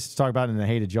things to talk about in the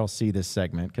Hey Did Y'all See This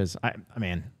segment, because I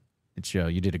mean,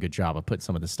 you did a good job of putting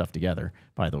some of this stuff together,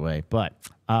 by the way. But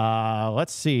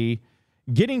let's see.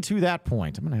 Getting to that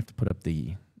point, I'm gonna have to put up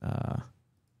the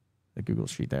Google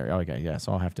sheet there. Okay, yeah.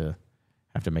 So I'll have to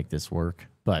make this work.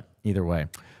 But either way,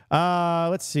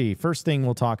 let's see. First thing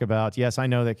we'll talk about. Yes, I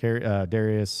know that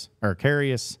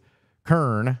Carius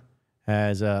Kern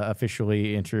has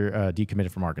officially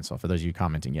decommitted from Arkansas. For those of you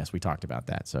commenting, yes, we talked about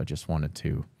that. So just wanted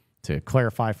to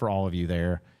clarify for all of you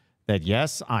there that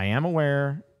yes, I am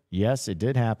aware. Yes, it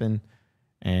did happen.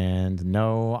 And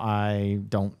no, I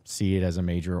don't see it as a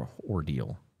major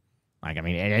ordeal. Like, I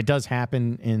mean, it does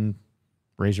happen in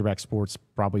Razorback sports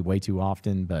probably way too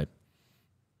often, but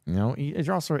you know, you're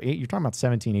talking about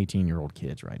 17, 18-year-old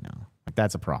kids right now. Like,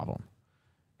 that's a problem,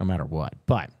 no matter what.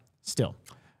 But still,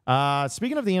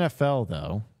 speaking of the NFL,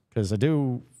 though, because I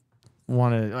do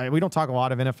want to, we don't talk a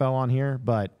lot of NFL on here,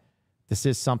 but this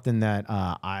is something that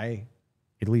I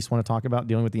at least want to talk about,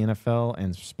 dealing with the NFL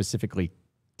and specifically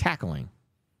tackling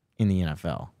in the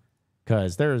NFL,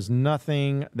 because there is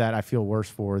nothing that I feel worse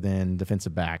for than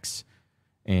defensive backs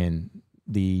in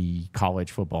the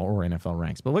college football or NFL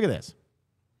ranks. But look at this.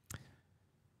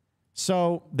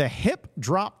 So the hip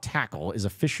drop tackle is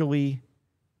officially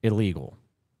illegal.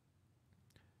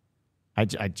 I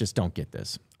just don't get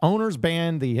this. Owners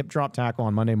banned the hip drop tackle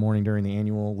on Monday morning during the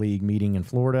annual league meeting in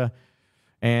Florida.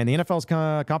 And the NFL's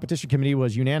competition committee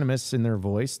was unanimous in their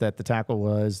voice that the tackle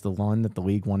was the one that the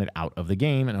league wanted out of the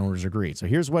game, and owners agreed. So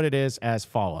here's what it is as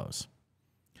follows.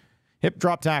 Hip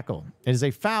drop tackle. It is a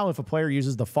foul if a player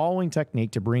uses the following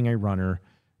technique to bring a runner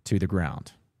to the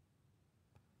ground.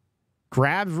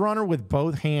 Grabs runner with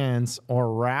both hands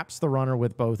or wraps the runner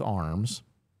with both arms.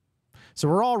 So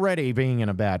we're already being in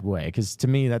a bad way, because to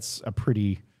me that's a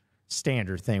pretty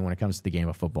standard thing when it comes to the game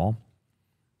of football.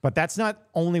 But that's not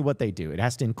only what they do. It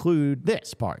has to include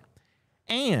this part.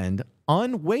 And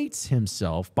unweights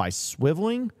himself by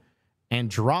swiveling and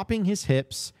dropping his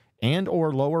hips and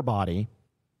or lower body,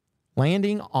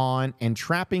 landing on and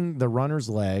trapping the runner's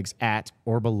legs at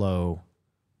or below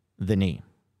the knee.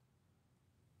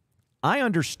 I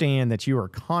understand that you are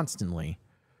constantly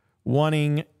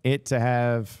wanting it to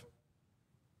have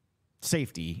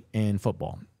safety in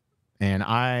football. And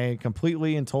I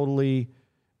completely and totally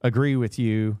agree with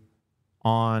you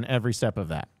on every step of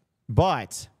that.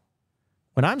 But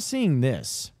when I'm seeing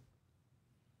this,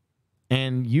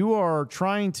 and you are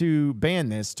trying to ban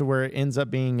this to where it ends up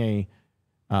being a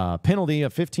penalty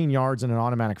of 15 yards and an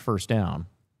automatic first down,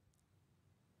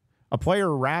 a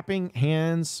player wrapping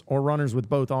hands or runners with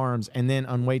both arms and then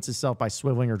unweights himself by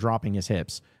swiveling or dropping his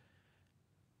hips,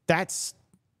 that's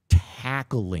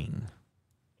tackling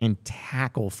in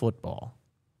tackle football.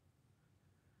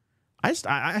 I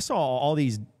saw all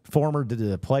these former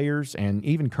players and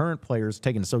even current players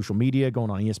taking to social media, going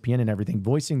on ESPN and everything,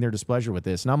 voicing their displeasure with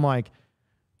this. And I'm like,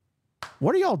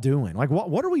 what are y'all doing? Like,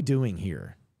 what are we doing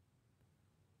here?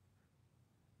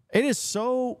 It is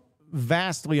so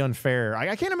vastly unfair.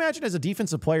 I can't imagine as a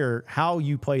defensive player how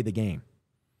you play the game.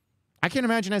 I can't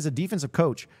imagine as a defensive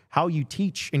coach how you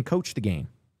teach and coach the game.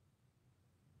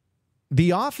 The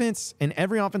offense and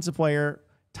every offensive player,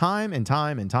 time and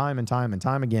time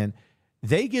again,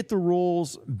 they get the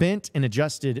rules bent and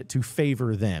adjusted to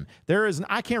favor them.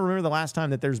 I can't remember the last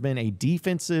time that there's been a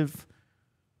defensive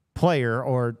player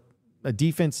or a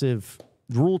defensive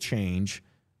rule change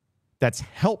that's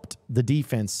helped the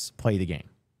defense play the game.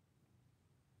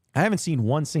 I haven't seen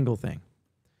one single thing.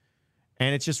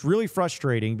 And it's just really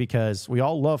frustrating because we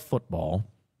all love football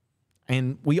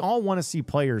and we all want to see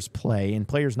players play and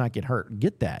players not get hurt.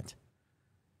 Get that.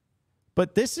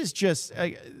 But this is just...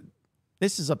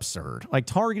 this is absurd. Like,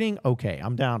 targeting, okay,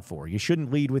 I'm down for. You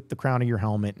shouldn't lead with the crown of your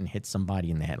helmet and hit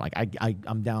somebody in the head. Like,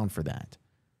 I'm down for that.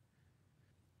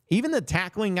 Even the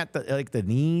tackling at the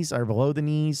knees or below the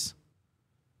knees,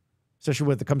 especially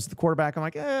when it comes to the quarterback, I'm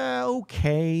like,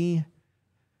 okay.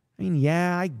 I mean,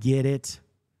 yeah, I get it.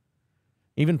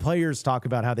 Even players talk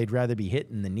about how they'd rather be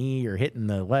hitting the knee or hitting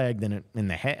the leg than in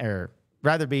the head, or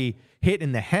rather be hit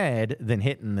in the head than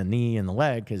hitting the knee and the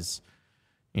leg, because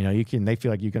You know, they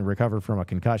feel like you can recover from a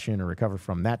concussion or recover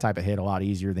from that type of hit a lot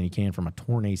easier than you can from a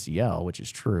torn ACL, which is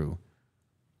true.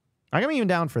 I'm even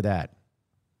down for that.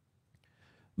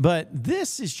 But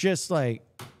this is just like,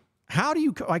 how do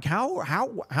you, like,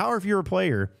 how if you're a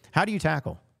player, how do you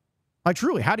tackle? Like,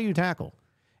 truly, how do you tackle?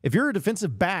 If you're a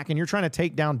defensive back and you're trying to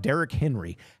take down Derrick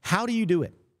Henry, how do you do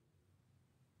it?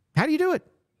 How do you do it?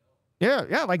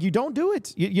 Yeah, like, you don't do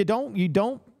it. You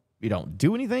don't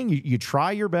do anything. You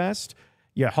try your best.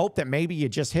 You hope that maybe you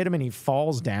just hit him and he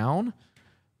falls down.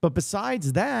 But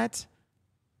besides that,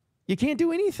 you can't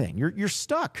do anything. You're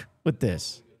stuck with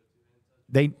this.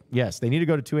 They need to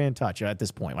go to two-hand touch at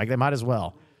this point. Like, they might as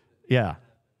well. Yeah.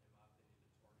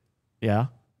 Yeah.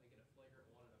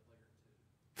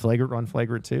 Flagrant 1,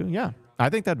 flagrant 2. Yeah. I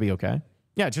think that'd be okay.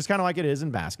 Yeah, just kind of like it is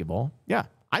in basketball. Yeah,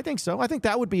 I think so. I think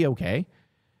that would be okay.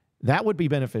 That would be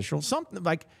beneficial. Something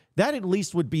like that at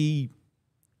least would be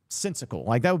sensical.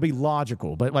 Like, that would be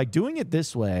logical. But, like, doing it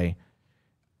this way,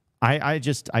 I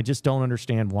just don't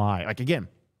understand why. Like, again,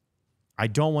 I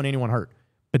don't want anyone hurt.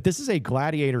 But this is a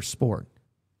gladiator sport.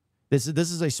 This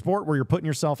is a sport where you're putting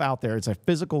yourself out there. It's a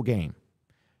physical game.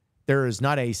 There is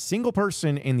not a single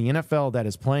person in the NFL that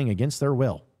is playing against their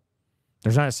will.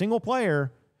 There's not a single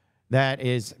player that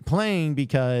is playing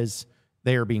because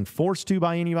they are being forced to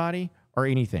by anybody or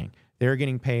anything. They're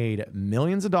getting paid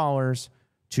millions of dollars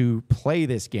to play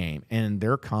this game, and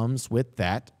there comes with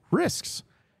that risks.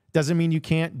 Doesn't mean you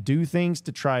can't do things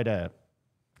to try to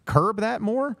curb that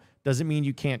more. Doesn't mean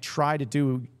you can't try to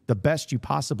do the best you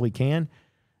possibly can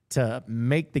to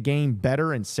make the game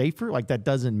better and safer. Like, that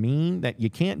doesn't mean that you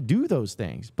can't do those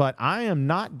things. But I am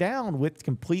not down with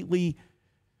completely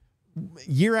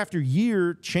year after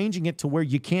year changing it to where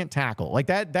you can't tackle. Like,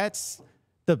 that's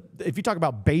if you talk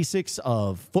about basics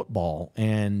of football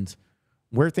and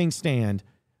where things stand,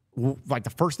 like, the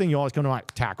first thing you always come to mind,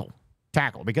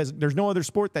 tackle, because there's no other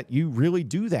sport that you really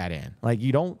do that in. Like,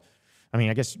 you don't. I mean,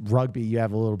 I guess rugby, you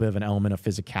have a little bit of an element of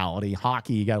physicality.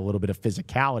 Hockey, you got a little bit of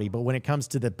physicality. But when it comes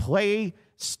to the play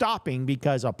stopping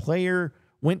because a player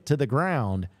went to the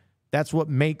ground, that's what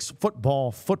makes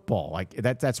football football. Like,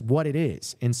 that's what it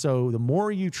is. And so the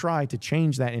more you try to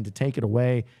change that and to take it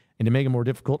away and to make it more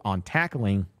difficult on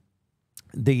tackling,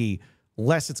 the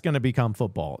less it's going to become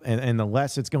football and the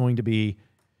less it's going to be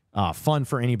fun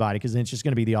for anybody, because then it's just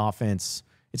going to be the offense.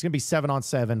 It's going to be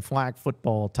 7-on-7 flag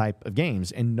football type of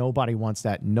games, and nobody wants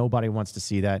that. Nobody wants to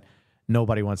see that.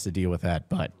 Nobody wants to deal with that.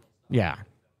 But yeah,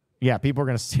 people are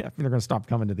going to they're going to stop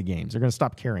coming to the games. They're going to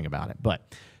stop caring about it.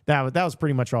 But that was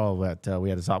pretty much all that we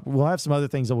had to talk. We'll have some other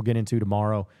things that we'll get into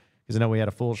tomorrow, because I know we had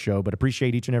a full show. But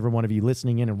appreciate each and every one of you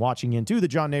listening in and watching in to the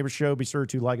John Nabors Show. Be sure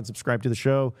to like and subscribe to the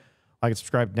show. Like and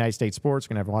subscribe to United States Sports.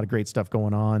 We're going to have a lot of great stuff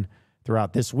going on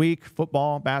throughout this week.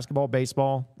 Football, basketball,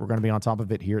 baseball. We're going to be on top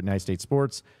of it here at United States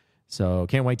Sports. So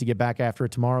can't wait to get back after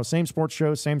it tomorrow. Same sports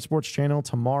show, same sports channel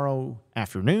tomorrow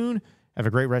afternoon. Have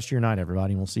a great rest of your night,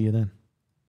 everybody, and we'll see you then.